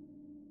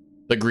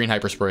 the green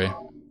hyper spray.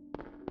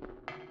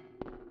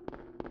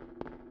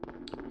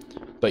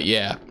 But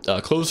yeah,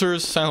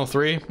 closers, Silent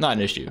Hill 3, not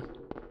an issue.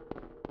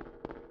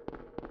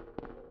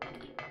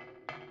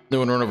 Then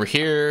we'll run over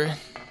here.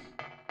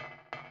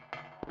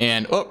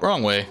 And, oh,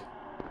 wrong way.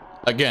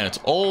 Again, it's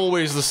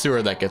always the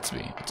sewer that gets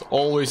me. It's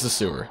always the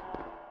sewer.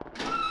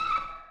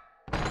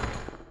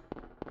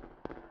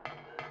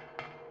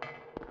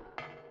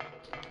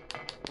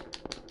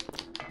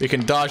 We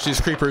can dodge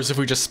these creepers if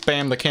we just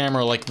spam the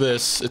camera like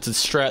this. It's a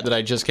strat that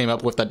I just came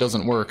up with that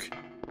doesn't work.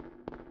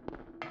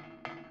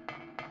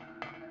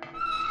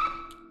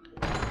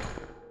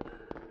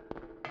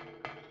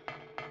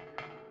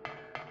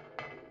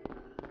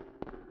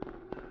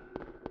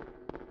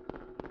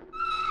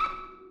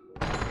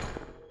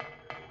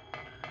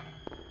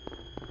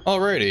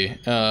 Alrighty,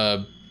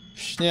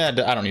 yeah,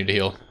 I don't need to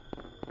heal.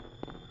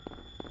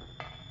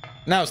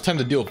 Now it's time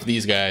to deal with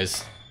these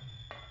guys,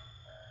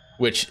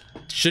 which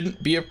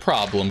shouldn't be a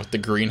problem with the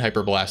green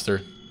Hyper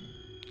Blaster.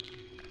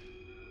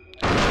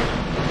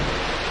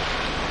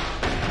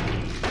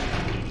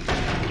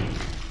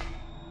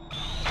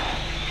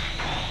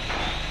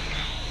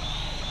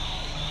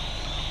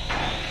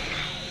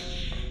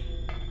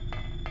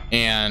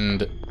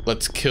 And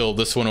let's kill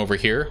this one over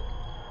here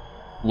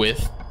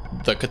with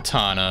the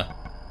katana.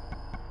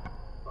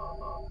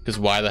 Because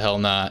why the hell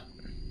not?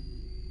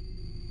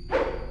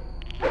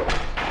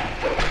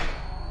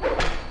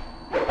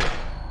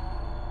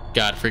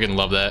 God, freaking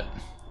love that.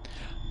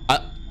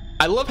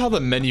 I love how the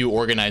menu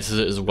organizes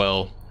it as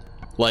well.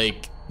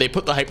 Like, they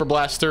put the Hyper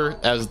Blaster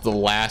as the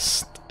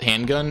last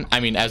handgun. I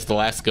mean, as the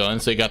last gun.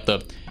 So you got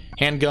the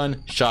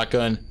handgun,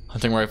 shotgun,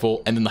 hunting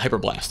rifle, and then the hyper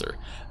blaster.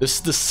 This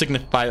is to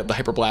signify that the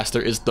hyper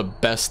blaster is the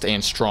best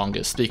and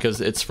strongest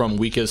because it's from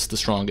weakest to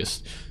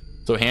strongest.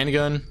 So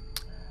handgun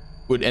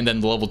would, and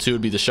then the level 2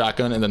 would be the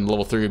shotgun, and then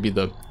level 3 would be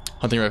the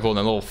hunting rifle, and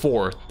then level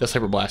 4 that's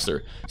hyper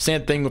blaster.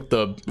 Same thing with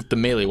the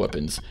melee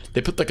weapons.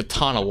 They put the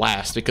katana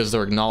last because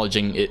they're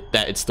acknowledging it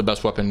that it's the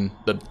best weapon,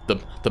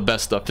 the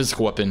best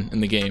physical weapon in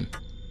the game.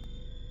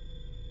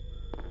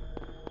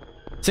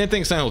 Same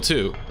thing Silent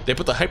Hill 2. They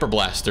put the hyper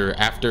blaster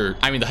after,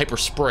 I mean the hyper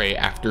spray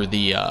after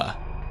the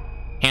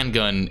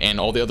handgun and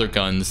all the other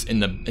guns in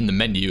the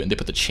menu, and they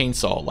put the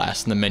chainsaw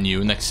last in the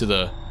menu next to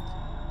the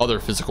other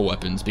physical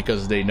weapons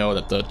because they know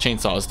that the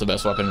chainsaw is the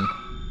best weapon,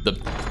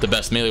 the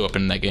best melee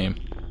weapon in that game.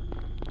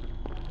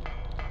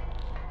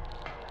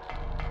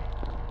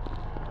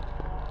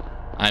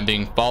 I'm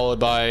being followed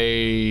by...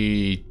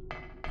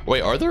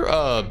 Wait, are there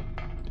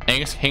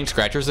hang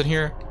scratchers in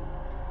here?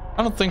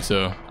 I don't think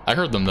so. I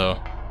heard them though.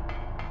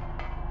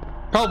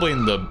 Probably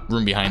in the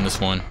room behind this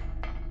one.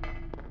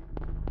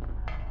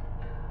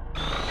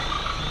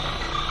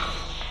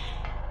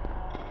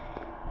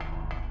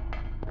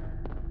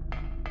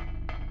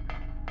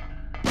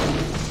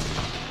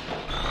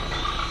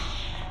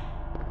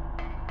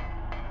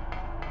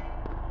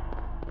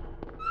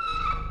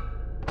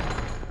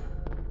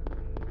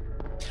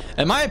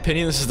 In my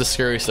opinion, this is the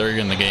scariest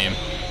area in the game.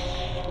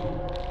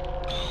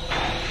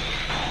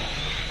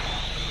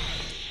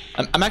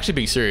 I'm actually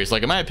being serious.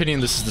 Like, in my opinion,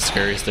 this is the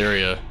scariest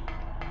area.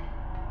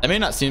 It may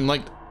not seem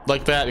like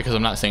that because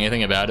I'm not saying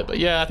anything about it, but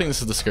yeah, I think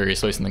this is the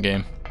scariest place in the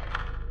game.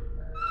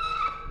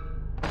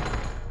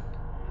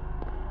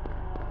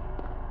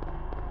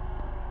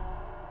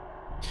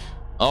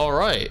 All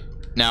right,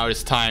 now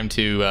it's time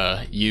to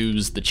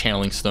use the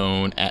channeling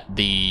stone at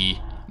the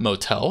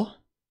motel.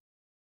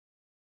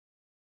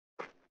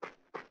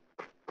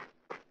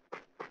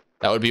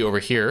 That would be over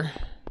here.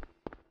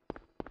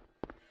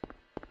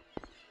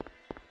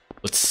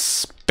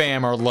 Let's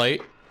spam our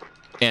light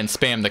and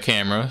spam the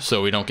camera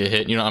so we don't get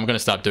hit. You know, I'm gonna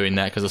stop doing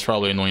that because it's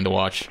probably annoying to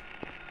watch.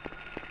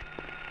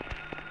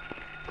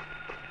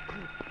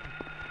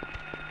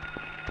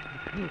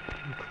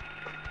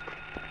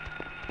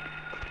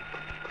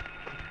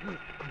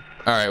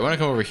 All right, I want to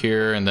come over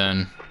here and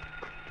then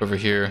over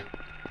here.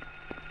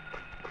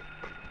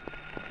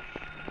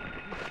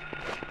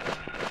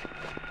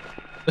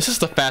 This is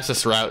the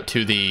fastest route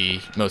to the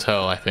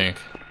motel, I think.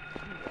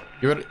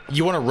 You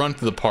want to run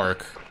through the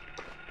park.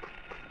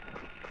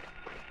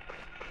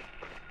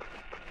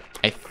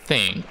 I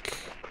think.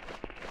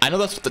 I know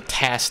that's what the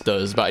task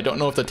does, but I don't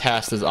know if the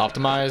task is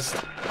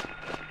optimized.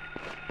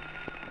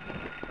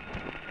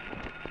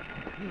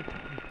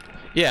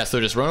 Yeah, so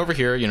just run over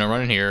here, you know,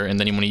 run in here, and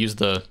then you want to use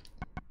the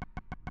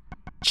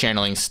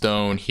channeling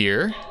stone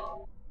here.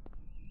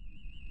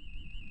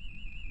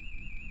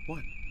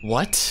 What?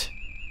 What?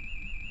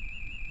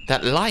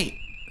 That light.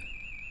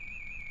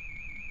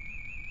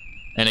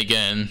 And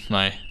again,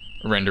 my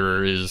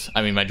renderer is,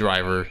 I mean, my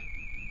driver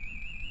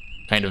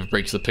kind of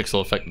breaks the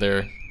pixel effect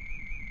there.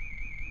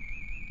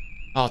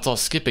 Oh, it's all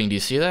skipping. Do you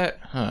see that?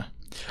 Huh.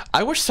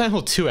 I wish Silent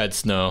Hill 2 had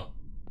snow,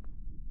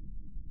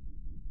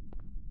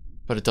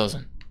 but it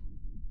doesn't.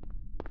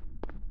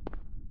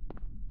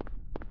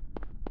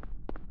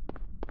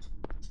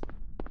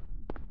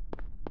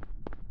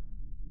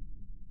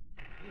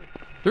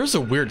 There's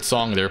a weird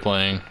song they're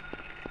playing.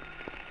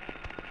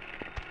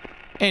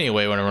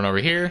 Anyway, I want to run over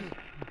here.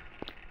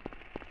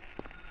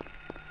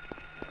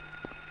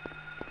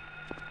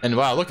 And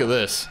wow, look at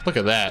this. Look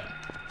at that.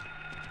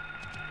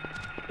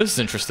 This is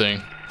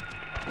interesting.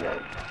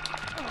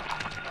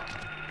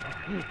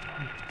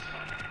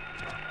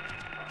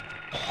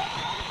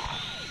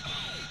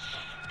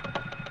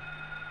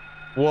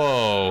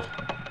 Whoa.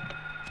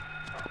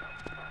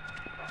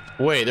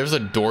 Wait, there's a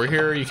door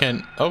here? You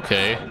can...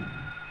 Okay.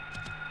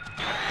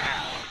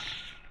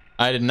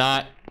 I did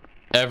not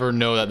ever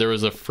know that there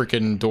was a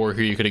freaking door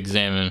here you could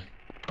examine.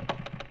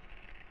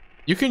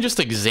 You can just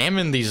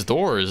examine these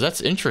doors.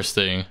 That's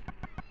interesting.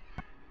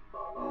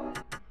 Hold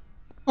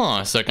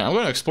on a second. I'm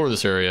going to explore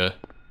this area.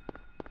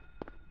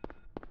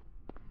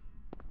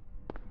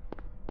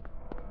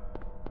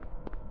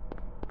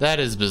 That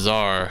is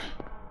bizarre.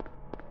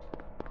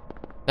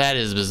 That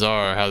is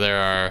bizarre how there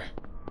are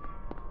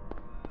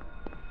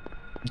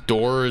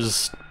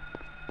doors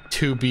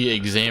to be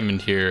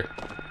examined here.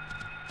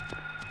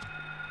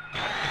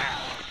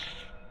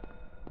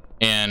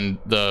 And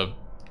the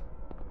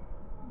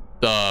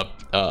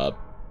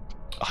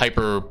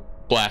hyper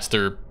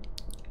blaster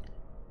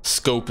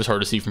scope is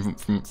hard to see from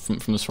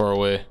this far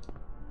away.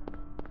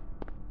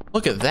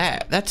 Look at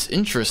that. That's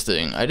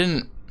interesting. I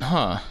didn't...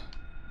 Huh.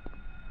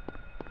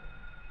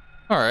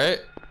 Alright.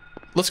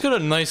 Let's get a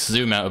nice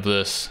zoom out of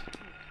this.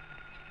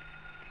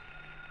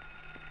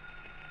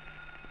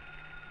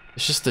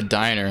 It's just the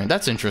diner.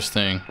 That's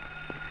interesting.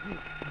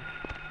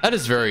 That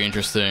is very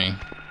interesting.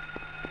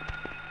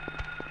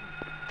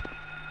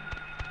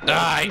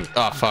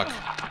 Oh, fuck.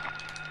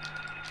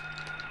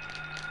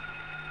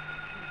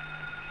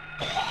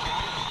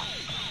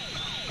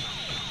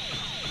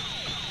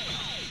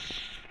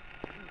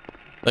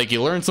 Like,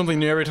 you learn something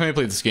new every time you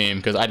play this game,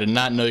 because I did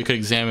not know you could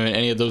examine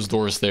any of those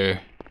doors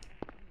there.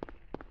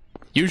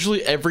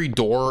 Usually every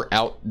door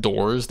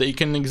outdoors that you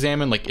can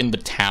examine, like in the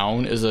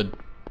town, is a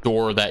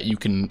door that you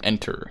can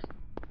enter.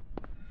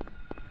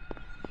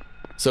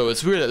 So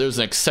it's weird that there's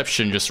an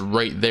exception just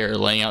right there,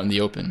 laying out in the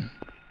open.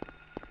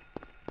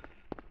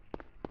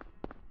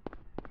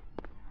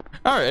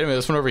 Alright, anyway,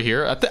 this one over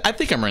here. I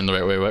think I'm running the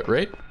right way,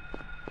 right?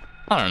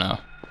 I don't know.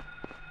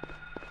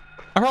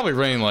 I'm probably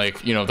running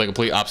like, you know, the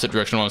complete opposite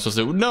direction of what I'm supposed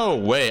to do. No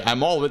way,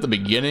 I'm all the way at the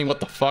beginning, what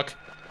the fuck?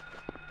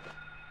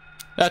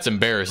 That's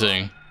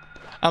embarrassing.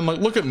 I'm like,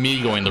 look at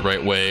me going the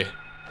right way,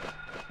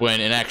 when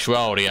in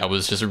actuality I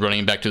was just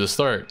running back to the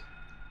start.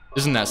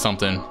 Isn't that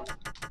something?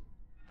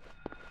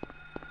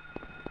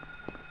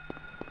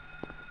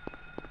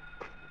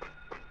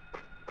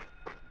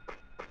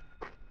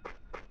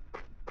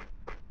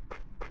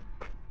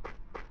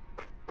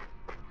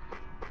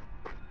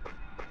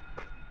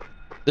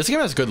 This game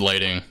has good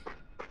lighting.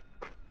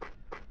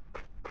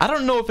 I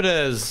don't know if it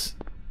has,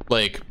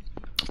 like,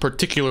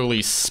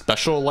 particularly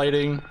special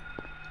lighting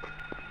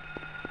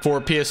for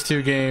a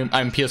PS2 game,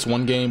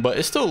 PS1 game, but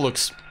it still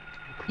looks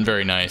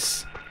very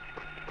nice.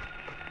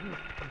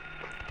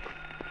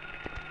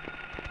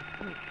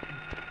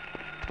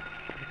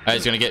 Oh,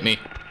 he's gonna get me.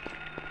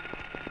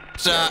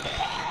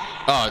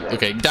 Oh,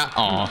 okay.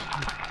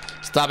 Aw.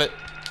 Stop it.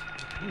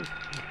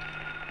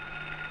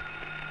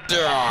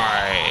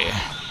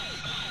 Die.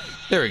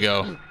 There we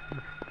go.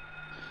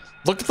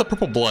 Look at the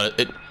purple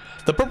blood.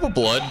 The purple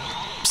blood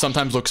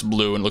sometimes looks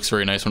blue and looks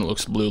very nice when it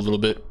looks blue a little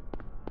bit.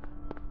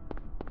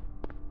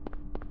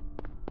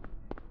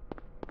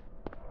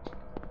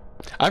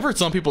 I've heard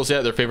some people say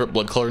that their favorite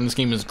blood color in this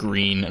game is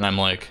green, and I'm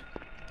like,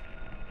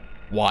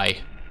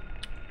 why?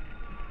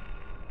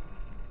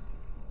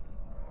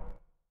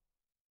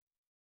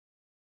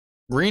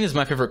 Green is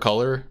my favorite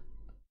color,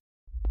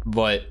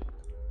 but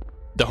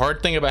the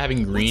hard thing about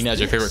having green as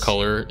your favorite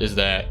color is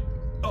that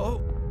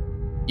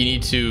you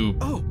need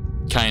to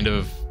kind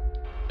of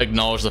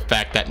acknowledge the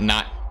fact that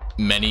not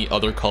many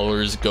other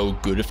colors go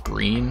good if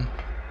green.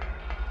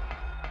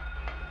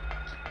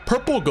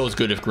 Purple goes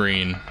good if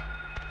green.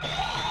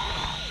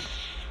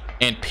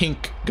 And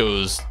pink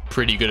goes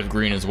pretty good if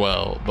green as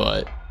well,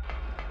 but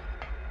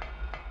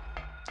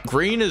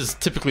green is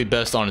typically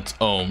best on its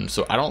own,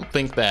 so I don't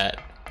think that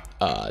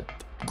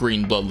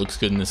green blood looks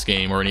good in this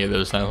game, or any of the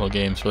other Silent Hill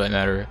games for that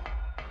matter.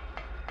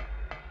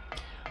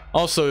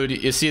 Also,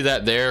 you see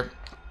that there?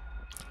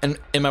 And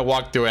in my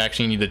walkthrough, I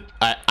actually needed,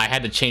 I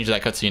had to change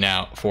that cutscene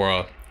out for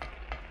a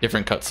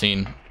different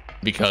cutscene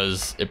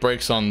because it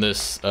breaks on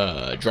this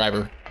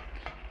driver.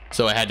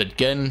 So I had to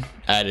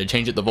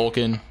change it to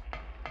Vulkan,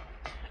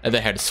 and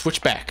then I had to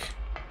switch back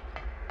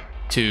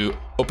to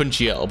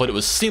OpenGL, but it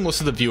was seamless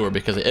to the viewer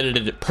because I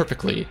edited it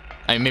perfectly.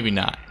 I mean, maybe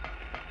not.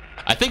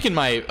 I think in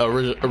my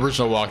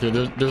original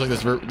walkthrough,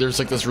 there's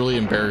like this really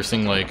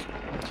embarrassing like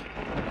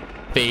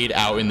fade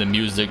out in the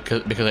music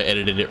because I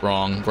edited it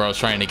wrong, where I was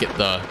trying to get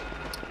the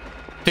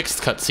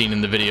fixed cutscene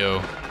in the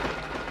video.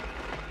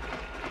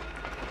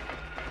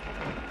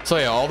 So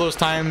yeah, all those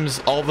times,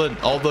 all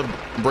the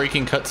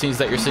breaking cutscenes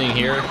that you're seeing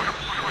here,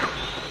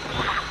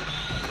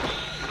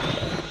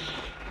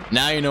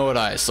 now you know what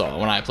I saw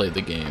when I played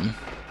the game.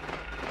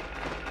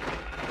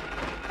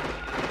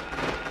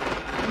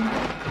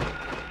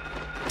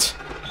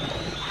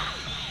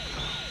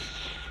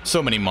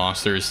 So many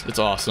monsters, it's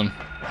awesome.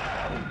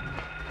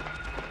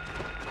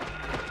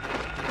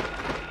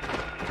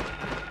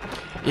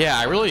 Yeah,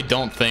 I really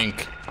don't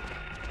think,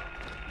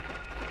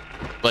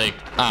 like,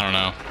 I don't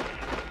know.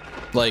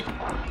 Like,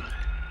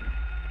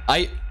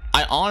 I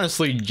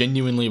honestly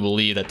genuinely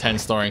believe that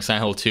 10-starring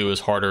Silent Hill 2 is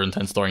harder than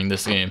 10-starring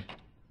this game.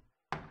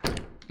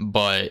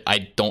 But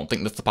I don't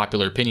think that's the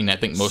popular opinion. I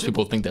think most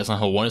people think that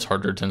Silent Hill 1 is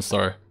harder than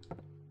 10-star.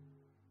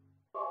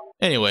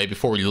 Anyway,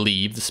 before we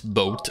leave this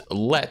boat,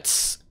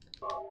 let's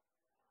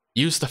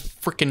use the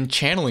frickin'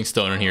 channeling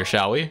stone in here,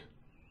 shall we?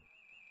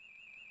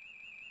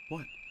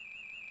 What?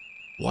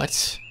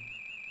 What?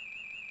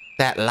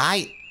 That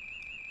light?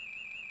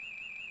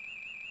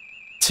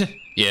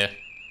 Yeah.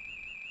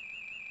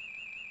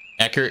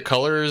 Accurate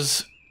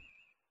colors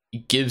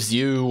gives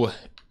you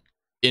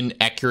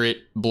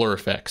inaccurate blur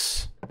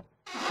effects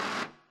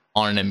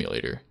on an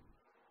emulator.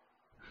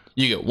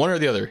 You get one or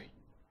the other.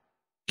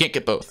 Can't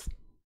get both.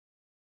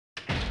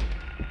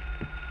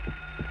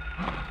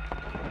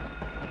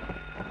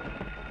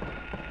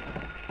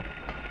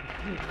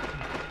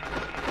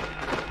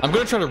 I'm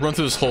gonna try to run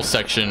through this whole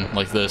section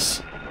like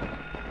this.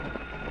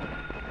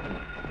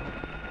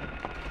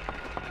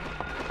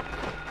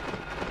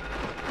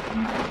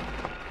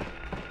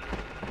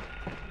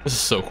 This is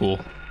so cool.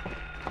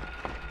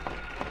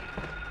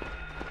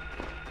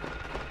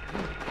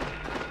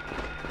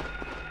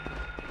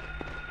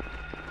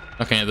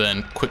 Okay,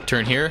 then quick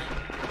turn here.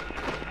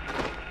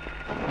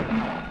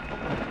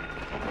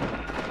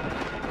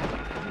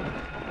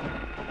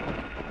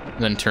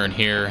 Then turn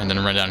here and then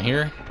run down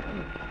here.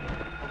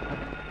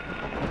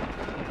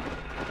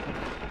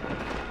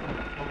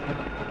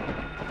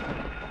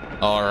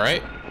 All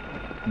right.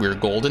 We're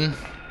golden.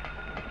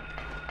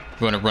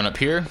 We want to run up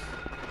here.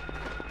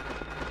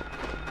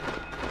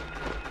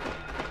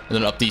 And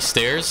then up these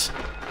stairs.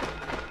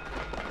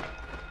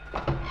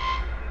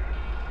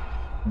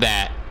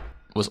 That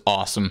was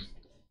awesome.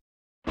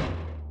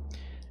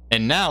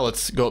 And now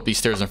let's go up these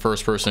stairs in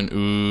first person.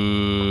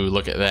 Ooh,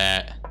 look at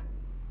that.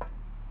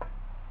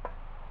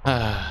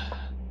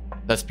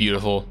 That's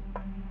beautiful.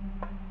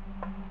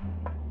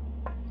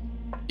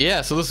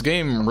 Yeah, so this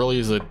game really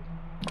is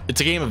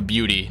it's a game of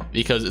beauty,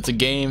 because it's a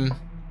game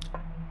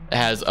that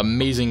has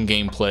amazing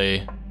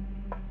gameplay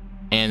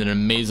and an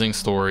amazing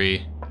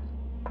story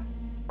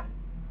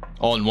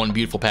all in one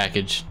beautiful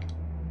package.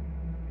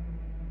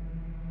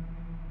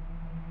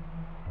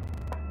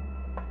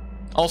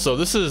 Also,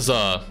 this is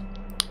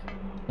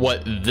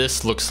what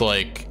this looks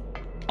like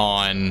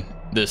on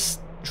this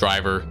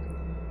driver.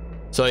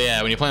 So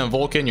yeah, when you play on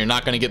Vulkan, you're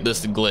not gonna get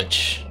this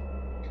glitch.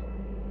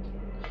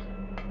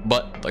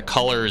 But the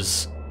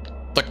colors.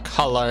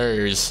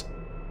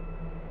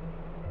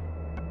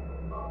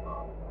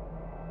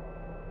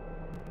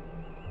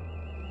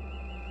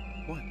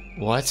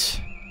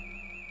 What?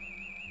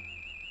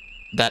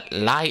 That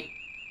light.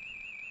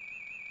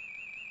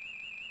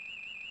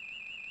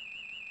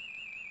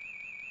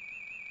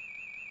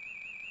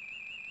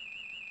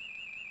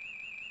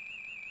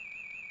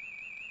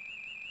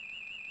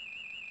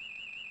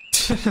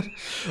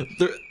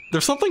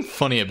 There's something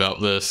funny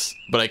about this,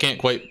 but I can't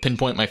quite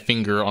pinpoint my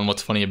finger on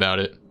what's funny about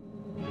it.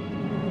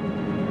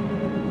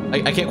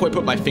 I can't quite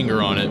put my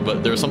finger on it,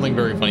 but there's something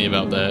very funny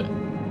about that.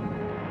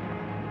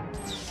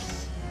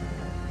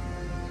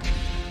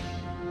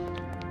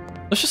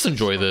 Let's just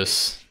enjoy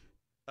this.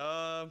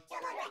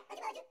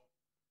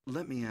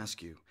 Let me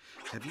ask you,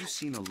 have you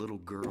seen a little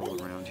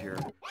girl around here?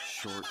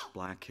 Short,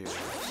 black hair.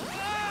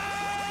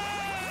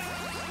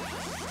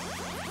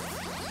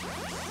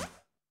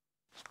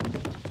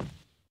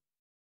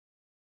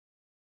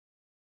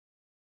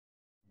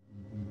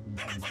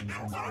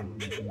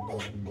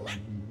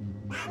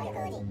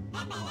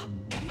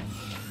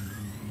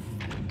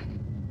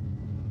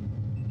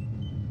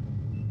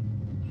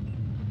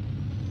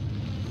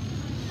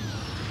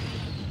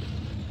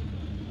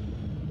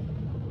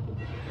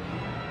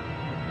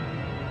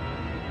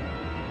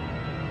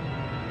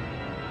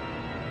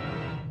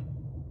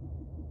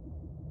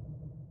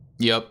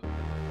 Yep.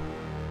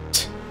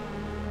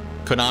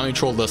 Konami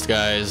trolled us,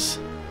 guys.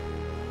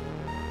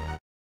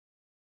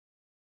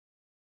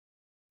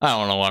 I don't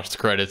want to watch the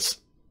credits,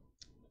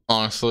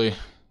 honestly.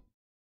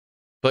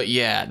 But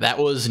yeah, that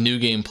was New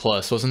Game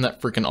Plus. Wasn't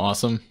that freaking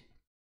awesome?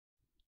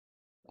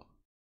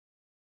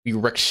 We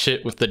wrecked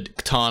shit with the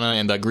katana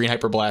and the green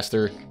hyper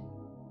blaster.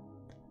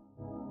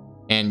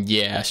 And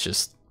yeah, it's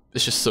just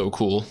so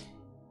cool.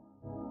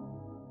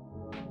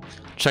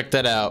 Check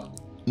that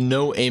out.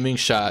 No aiming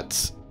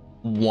shots.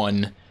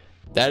 1.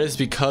 That is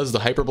because the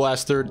hyper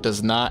blaster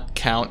does not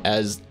count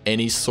as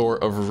any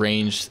sort of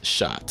ranged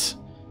shot.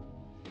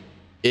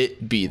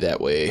 It be that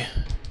way.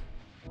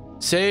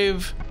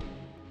 Save.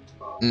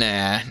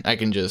 Nah, I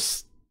can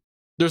just,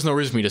 there's no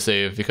reason for me to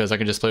save because I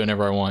can just play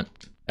whenever I want.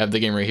 I have the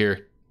game right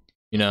here,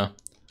 you know.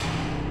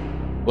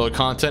 Load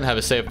content, have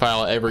a save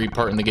file at every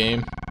part in the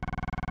game.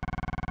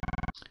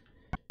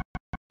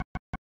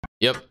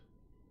 Yep.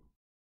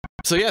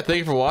 So yeah, thank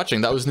you for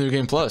watching. That was New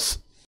Game Plus.